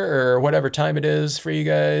here, or whatever time it is for you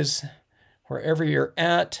guys, wherever you're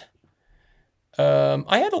at.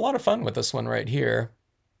 I had a lot of fun with this one right here.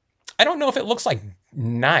 I don't know if it looks like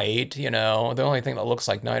night, The only thing that looks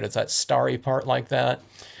like night is that starry part like that.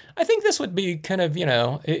 I think this would be kind of,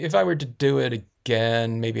 if I were to do it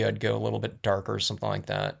again, maybe I'd go a little bit darker or something like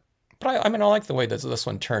that. But I mean, I like the way this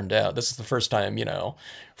one turned out. This is the first time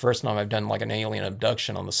I've done like an alien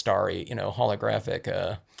abduction on the starry,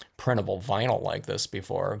 holographic printable vinyl like this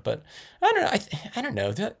before. But I don't know. I don't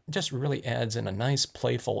know. That just really adds in a nice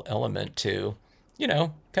playful element to,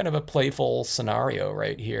 kind of a playful scenario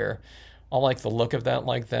right here. I like the look of that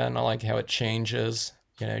like that, and I like how it changes,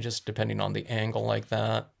 just depending on the angle like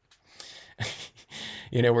that.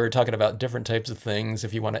 We're talking about different types of things.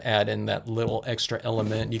 If you want to add in that little extra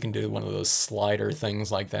element, you can do one of those slider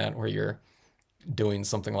things like that where you're doing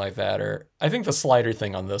something like that. Or I think the slider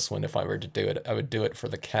thing on this one, if I were to do it, I would do it for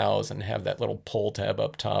the cows and have that little pull tab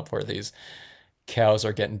up top where these cows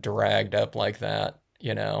are getting dragged up like that.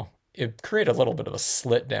 It create a little bit of a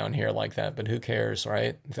slit down here like that, but who cares,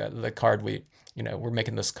 right? The card we're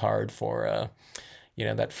making this card for,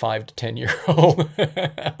 that 5 to 10 year old.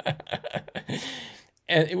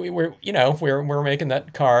 And we're making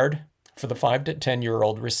that card for the 5 to 10 year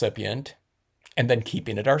old recipient, and then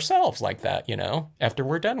keeping it ourselves like that, after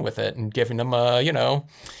we're done with it, and giving them a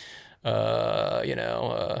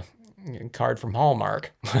card from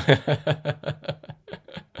Hallmark.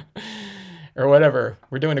 Or whatever.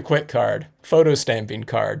 We're doing a quick card, photo stamping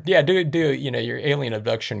card. Yeah, do your alien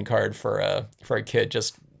abduction card for a kid.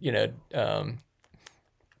 Just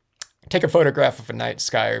take a photograph of a night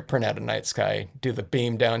sky or print out a night sky. Do the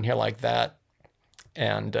beam down here like that,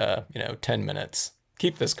 and 10 minutes.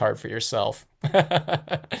 Keep this card for yourself.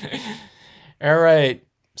 All right.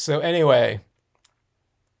 So anyway,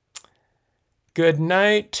 good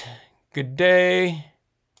night, good day.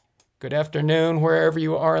 Good afternoon, wherever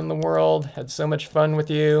you are in the world. Had so much fun with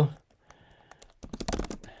you.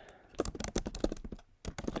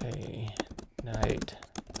 A night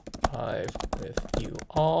 5 with you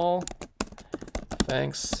all.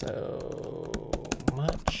 Thanks so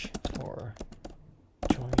much for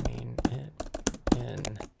joining it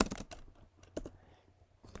in.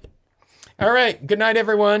 All right, good night,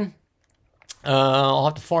 everyone. I'll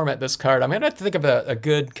have to format this card. I'm going to have to think of a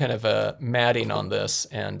good kind of a matting on this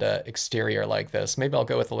and exterior like this. Maybe I'll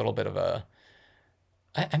go with a little bit of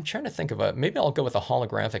I'm trying to think of maybe I'll go with a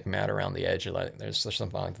holographic mat around the edge. There's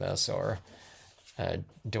something like this, or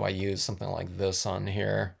do I use something like this on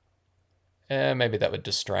here? Maybe that would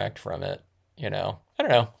distract from it, I don't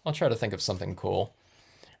know. I'll try to think of something cool.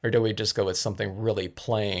 Or do we just go with something really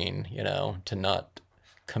plain, you know, to not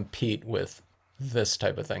compete with this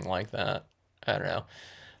type of thing like that? I don't know.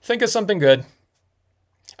 Think of something good.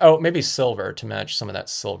 Oh, maybe silver to match some of that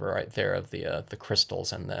silver right there of the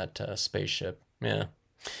crystals in that spaceship. Yeah.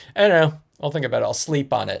 I don't know. I'll think about it. I'll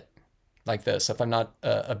sleep on it like this. If I'm not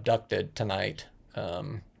abducted tonight,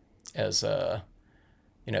 as a,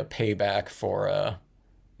 you know, payback for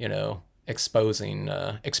you know, exposing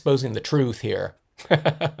the truth here. All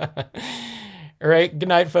right. Good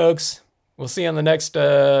night, folks. We'll see you on the next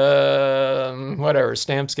whatever,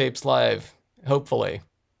 Stampscapes Live. Hopefully.